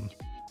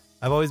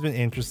 I've always been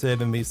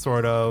interested in these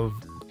sort of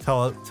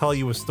tell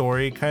you a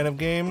story kind of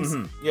games.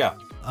 Yeah.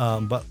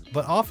 But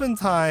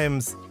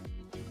oftentimes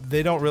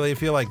they don't really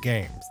feel like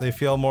games. They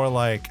feel more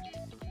like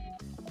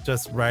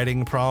just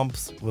writing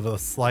prompts with a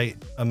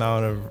slight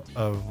amount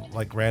of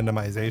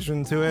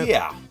randomization to it.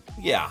 Yeah.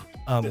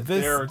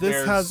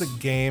 This has a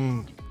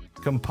game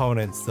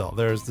component still.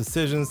 There's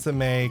decisions to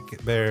make,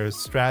 there's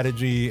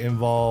strategy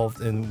involved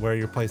in where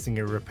you're placing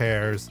your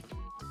repairs.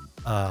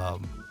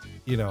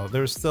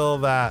 There's still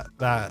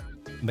that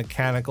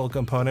mechanical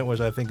component,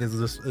 which I think is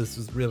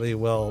just really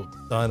well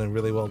done and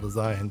really well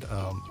designed.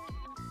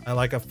 I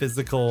like a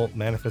physical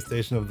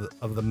manifestation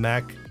of the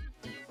mech.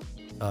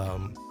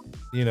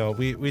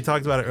 We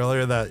talked about it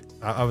earlier that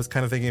I was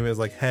kind of thinking of it as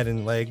like head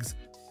and legs,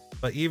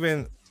 but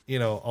even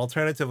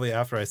alternatively,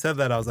 after I said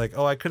that, I was like,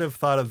 oh, I could have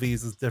thought of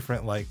these as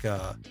different, like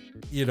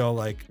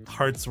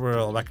hearts were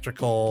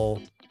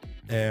electrical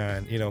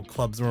and,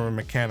 clubs were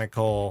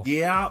mechanical.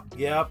 Yeah.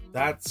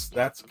 That's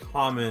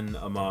common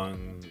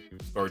among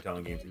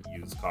storytelling games that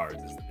use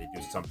cards, is that they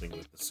do something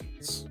with the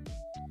suits.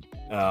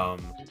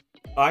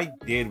 I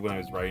did when I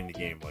was writing the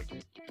game,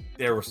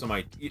 there were some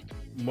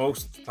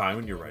most of the time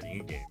when you're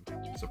writing a game,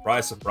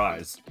 surprise,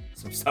 surprise,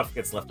 some stuff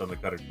gets left on the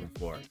cutting room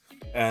floor.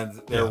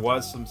 And there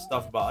was some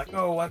stuff about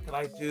what could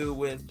I do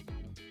with,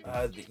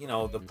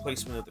 the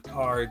placement of the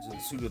cards and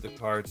the suit of the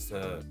cards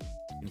to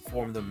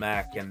inform the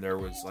mech, and there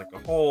was a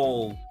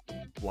whole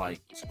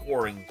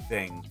scoring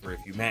thing for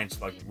if you managed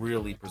to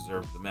really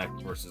preserve the mech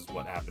versus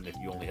what happened if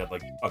you only had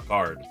a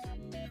card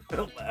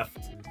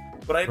left.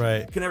 But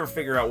I could never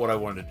figure out what I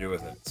wanted to do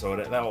with it, so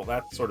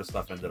that sort of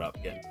stuff ended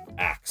up getting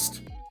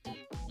axed.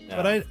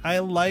 But I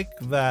like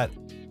that.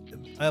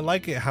 I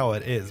like it how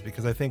it is,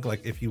 because I think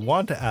like if you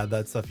want to add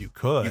that stuff, you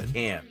could. You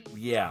can,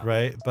 yeah.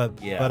 Right,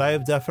 but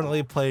I've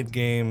definitely played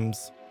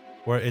games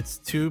where it's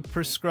too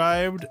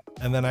prescribed,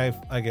 and then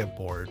I get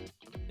bored,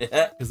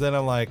 because then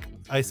I'm like,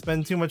 I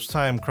spend too much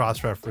time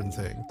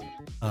cross-referencing,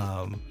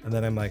 and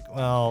then I'm like,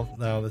 well,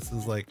 no, this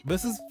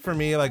is for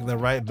me like the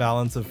right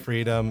balance of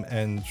freedom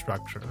and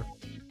structure,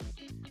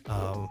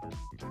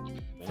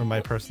 for my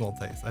personal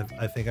taste.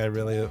 I think I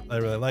really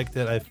liked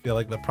it. I feel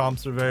like the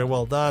prompts are very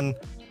well done.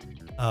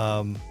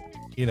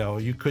 You know,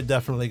 you could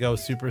definitely go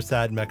super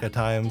sad mecha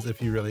times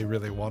if you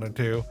really wanted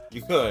to.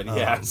 You could,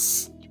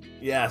 yes.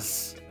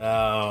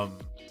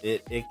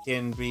 It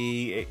can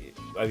be.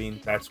 I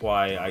mean, that's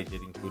why I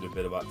did include a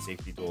bit about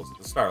safety tools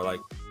at the start. Like,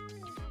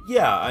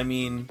 yeah, I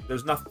mean,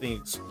 there's nothing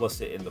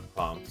explicit in the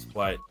prompts,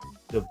 but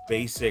the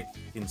basic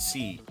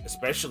conceit,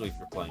 especially if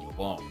you're playing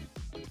alone,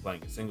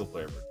 playing a single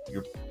player,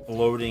 you're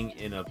floating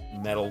in a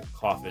metal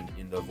coffin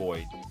in the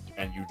void,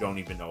 and you don't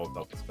even know if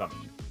help is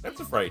coming. That's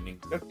a very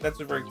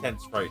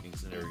tense, frightening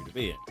scenario to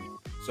be in.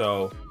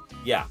 So,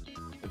 yeah,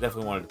 I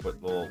definitely wanted to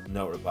put a little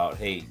note about,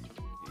 hey,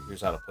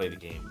 here's how to play the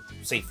game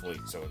safely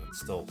so it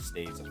still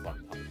stays a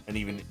fun time. And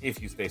even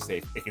if you stay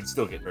safe, it can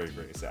still get very,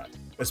 very sad.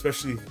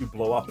 Especially if you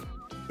blow up.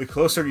 The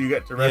closer you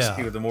get to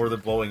rescue, the more the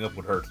blowing up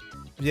would hurt.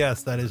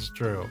 Yes, that is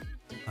true.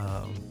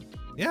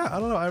 Yeah, I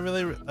don't know.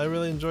 I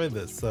really enjoyed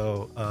this.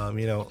 So,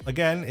 you know,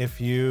 again,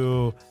 if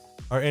you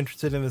are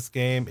interested in this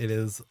game, it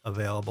is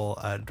available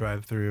at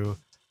DriveThru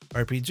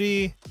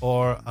RPG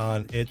or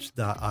on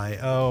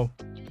itch.io.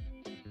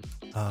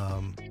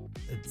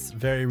 It's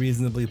very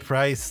reasonably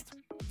priced,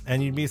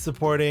 and you'd be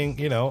supporting,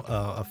 you know,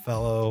 a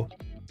fellow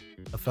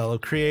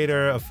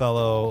creator, a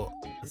fellow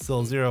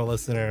Still Zero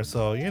listener.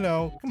 So, you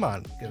know, come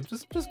on,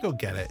 just go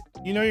get it.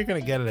 You know, you're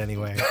gonna get it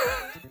anyway.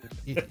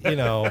 you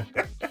know,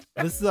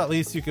 this is at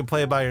least you can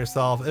play by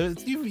yourself.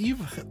 You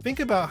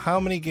think about how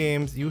many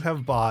games you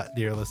have bought,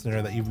 dear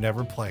listener, that you've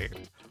never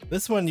played.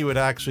 This one you would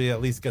actually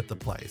at least get to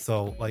play.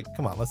 So, like,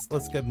 come on,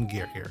 let's get in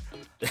gear here.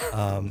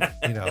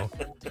 You know,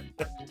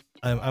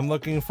 I'm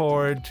looking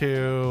forward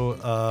to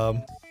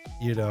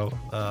you know,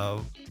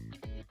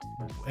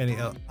 any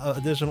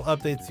additional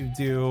updates you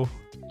do.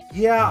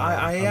 Yeah,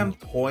 I am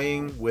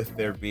toying with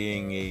there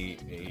being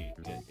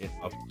an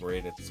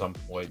upgrade at some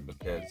point,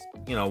 because,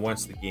 you know,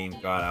 once the game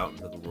got out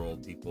into the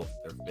world,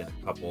 there've been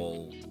a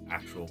couple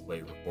actual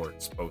play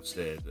reports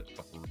posted,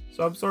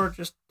 so I'm sort of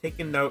just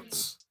taking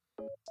notes.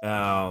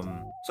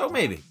 So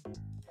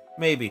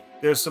maybe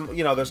there's some,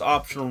 you know, there's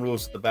optional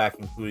rules at the back,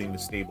 including the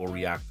stable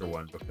reactor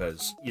one,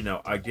 because, you know,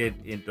 I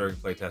did during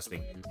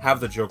playtesting have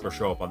the Joker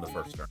show up on the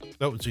first turn.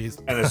 Oh, jeez.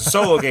 And it's a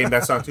solo game,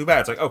 that's not too bad.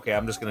 It's like, okay,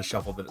 I'm just gonna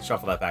shuffle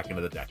that back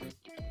into the deck.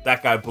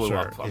 That guy blew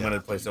up. I'm gonna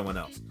play someone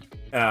else.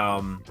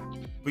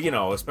 But, you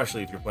know,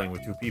 especially if you're playing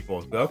with two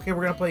people, okay,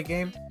 we're gonna play a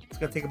game. It's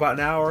gonna take about an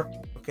hour.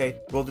 Okay,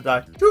 roll the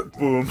die. Doot,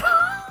 boom.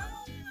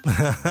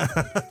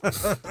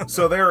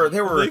 So there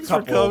were Thanks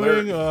a couple.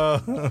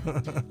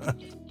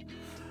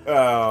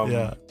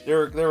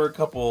 There were a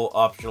couple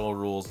optional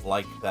rules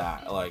like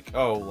that, like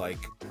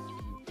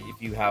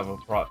if you have a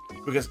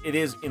because it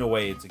is, in a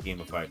way, it's a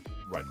gamified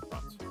writing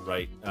prompts,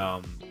 right?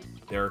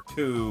 There are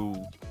two,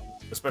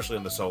 especially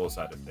on the solo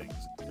side of things,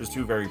 there's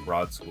two very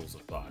broad schools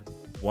of thought.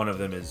 One of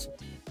them is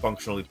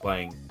functionally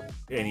playing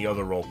any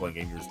other role-playing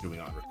game, you're just doing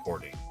on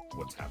recording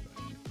what's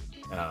happening.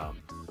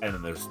 And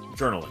then there's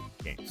journaling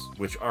games,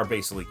 which are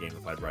basically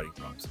gamified writing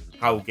prompts.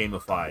 How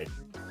gamified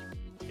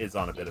is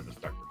on a bit of a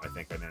spectrum. I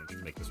think I managed to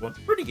make this one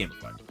pretty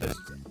gamified, as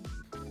you say.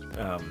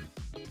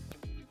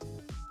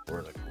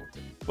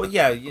 But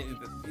yeah,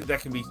 that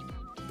can be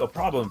the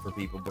problem for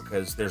people,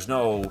 because there's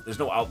no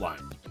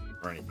outline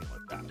or anything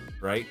like that,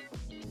 right?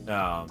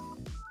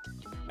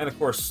 And of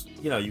course,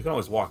 you know, you can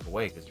always walk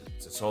away because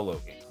it's a solo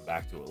game. Come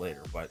back to it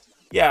later. But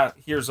yeah,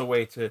 here's a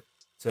way to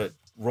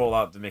roll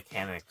out the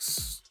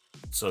mechanics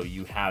so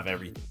you have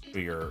everything for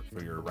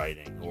your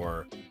writing,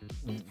 or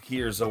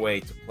here's a way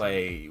to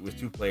play with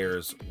two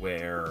players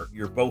where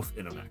you're both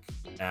in a mech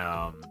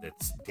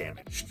that's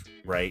damaged,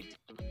 right?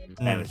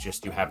 And it's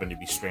just you happen to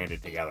be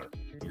stranded together.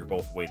 You're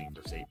both waiting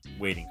for.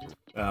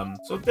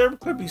 So there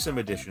could be some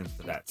additions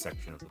to that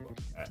section of the book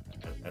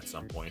at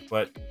some point,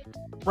 but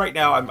right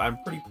now I'm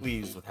pretty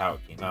pleased with how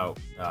it came out.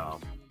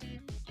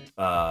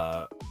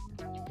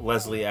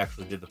 Leslie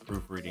actually did the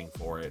proofreading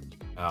for it.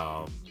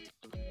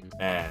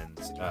 And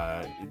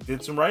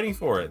did some writing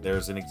for it.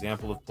 There's an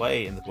example of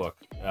play in the book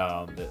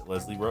that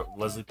Leslie wrote.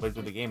 Leslie played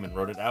through the game and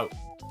wrote it out.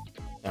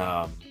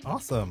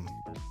 Awesome.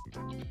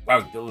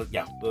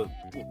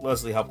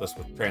 Leslie helped us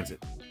with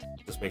Transit,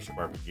 the Spaceship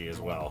RPG, as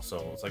well.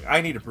 So it's like,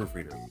 I need a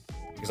proofreader,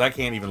 because I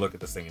can't even look at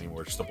this thing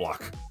anymore. Just a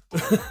block.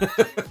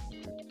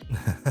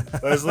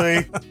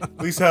 Leslie,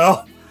 please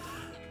help.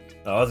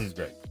 Oh, Leslie's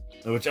great.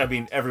 Which, I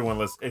mean,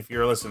 if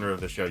you're a listener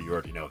of the show, you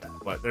already know that.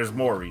 But there's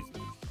more reasons.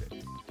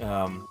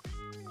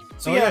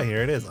 So yeah,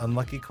 here it is.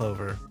 Unlucky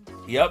Clover.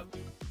 Yep.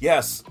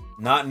 Yes.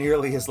 Not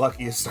nearly as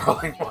lucky as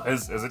Starling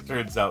was, as it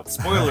turns out.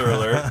 Spoiler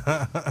alert.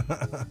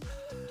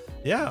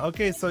 Yeah.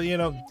 Okay. So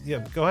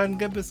go ahead and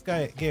get this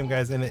game,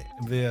 guys, and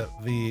the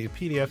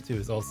PDF too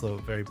is also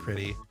very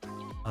pretty,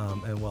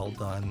 and well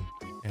done.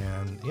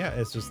 And yeah,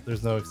 it's just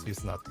there's no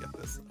excuse not to get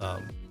this.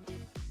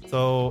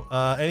 So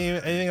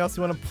anything else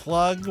you want to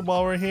plug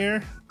while we're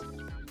here?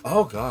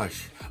 Oh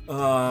gosh.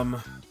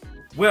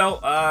 Well,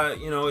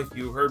 if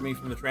you heard me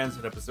from the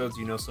Transit episodes,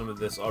 you know some of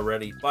this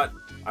already, but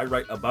I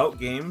write about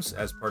games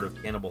as part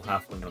of Cannibal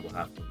Halfling,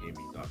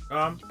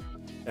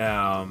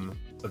 CannibalHalflingGaming.com.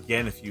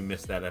 Again, if you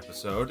missed that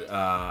episode,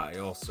 I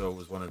also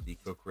was one of the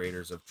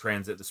co-creators of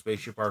Transit, the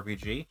Spaceship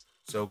RPG.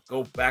 So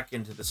go back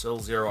into the Syl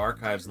Zero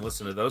archives and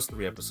listen to those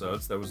 3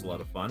 episodes. That was a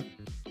lot of fun.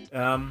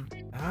 I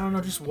don't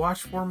know, just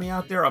watch for me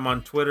out there. I'm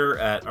on Twitter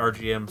at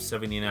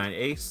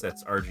RGM79Ace.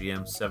 That's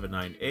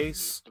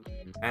RGM79Ace.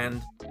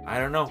 And I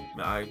don't know,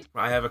 I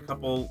have a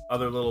couple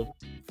other little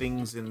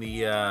things in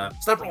the...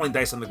 Stop rolling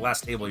dice on the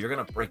glass table. You're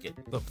going to break it.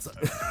 Oh, sorry.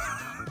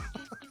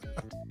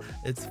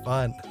 It's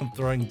fun. I'm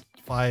throwing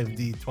 5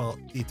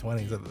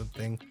 D20s at the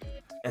thing.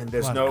 And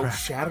there's no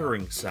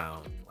shattering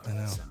sound. I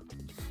know.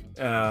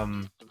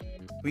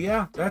 But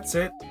yeah, that's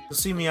it. You'll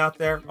see me out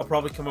there. I'll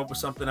probably come up with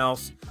something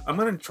else. I'm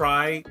going to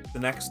try the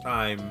next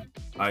time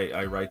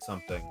I write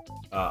something.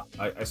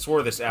 I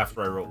swore this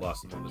after I wrote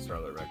Lost Among the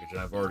Starlight Wreckage,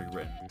 and I've already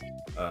written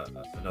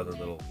another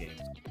little game.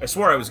 I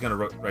swore I was going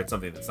to write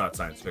something that's not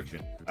science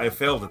fiction. I have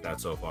failed at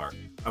that so far.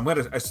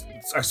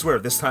 I swear,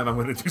 this time I'm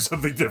going to do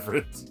something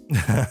different.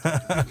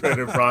 Try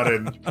to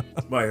broaden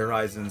my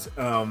horizons.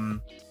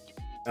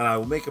 And I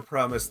will make a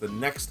promise the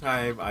next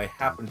time I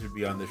happen to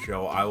be on the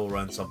show, I will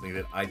run something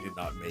that I did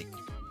not make.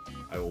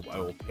 I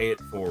will pay it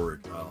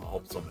forward. I'll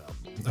help someone out.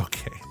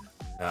 Okay.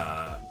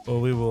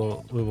 Well, we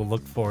will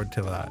look forward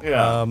to that.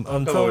 Yeah.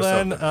 Until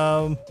then,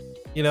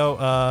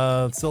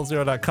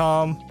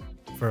 Syl0.com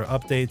for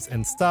updates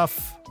and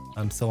stuff.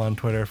 I'm still on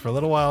Twitter for a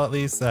little while at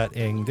least at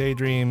Ing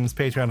Daydreams.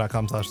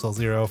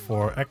 Patreon.com/Syl0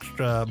 for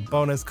extra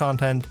bonus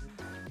content.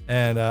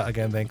 And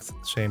again, thanks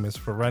Seamus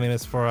for running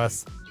this for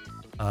us.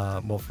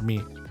 Well, for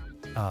me,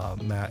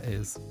 Matt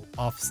is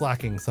off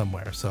slacking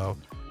somewhere. So,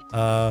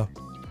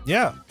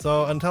 yeah.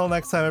 So until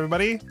next time,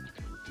 everybody,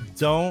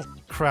 don't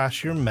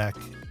crash your mech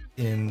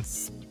in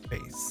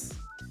space.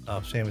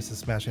 Oh, Seamus is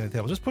smashing the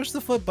table. Just push the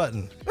flip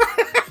button.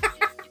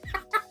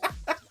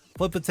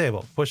 Flip the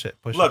table. Push it.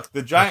 Look,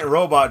 the giant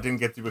robot didn't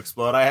get to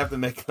explode. I have to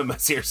make a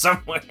mess here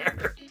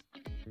somewhere.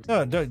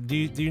 No, do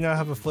you not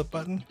have a flip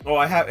button? Oh,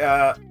 I have.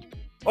 The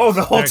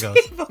whole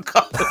table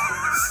goes.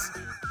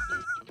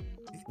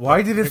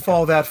 Why did it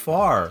fall that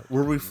far?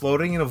 Were we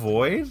floating in a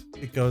void?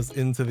 It goes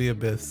into the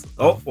abyss.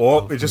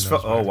 It just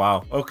fell. Oh,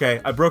 wow.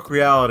 Okay, I broke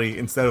reality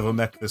instead of a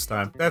mech this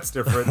time. That's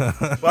different.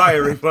 Bye,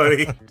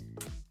 everybody.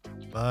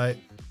 Bye.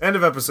 End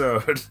of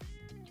episode.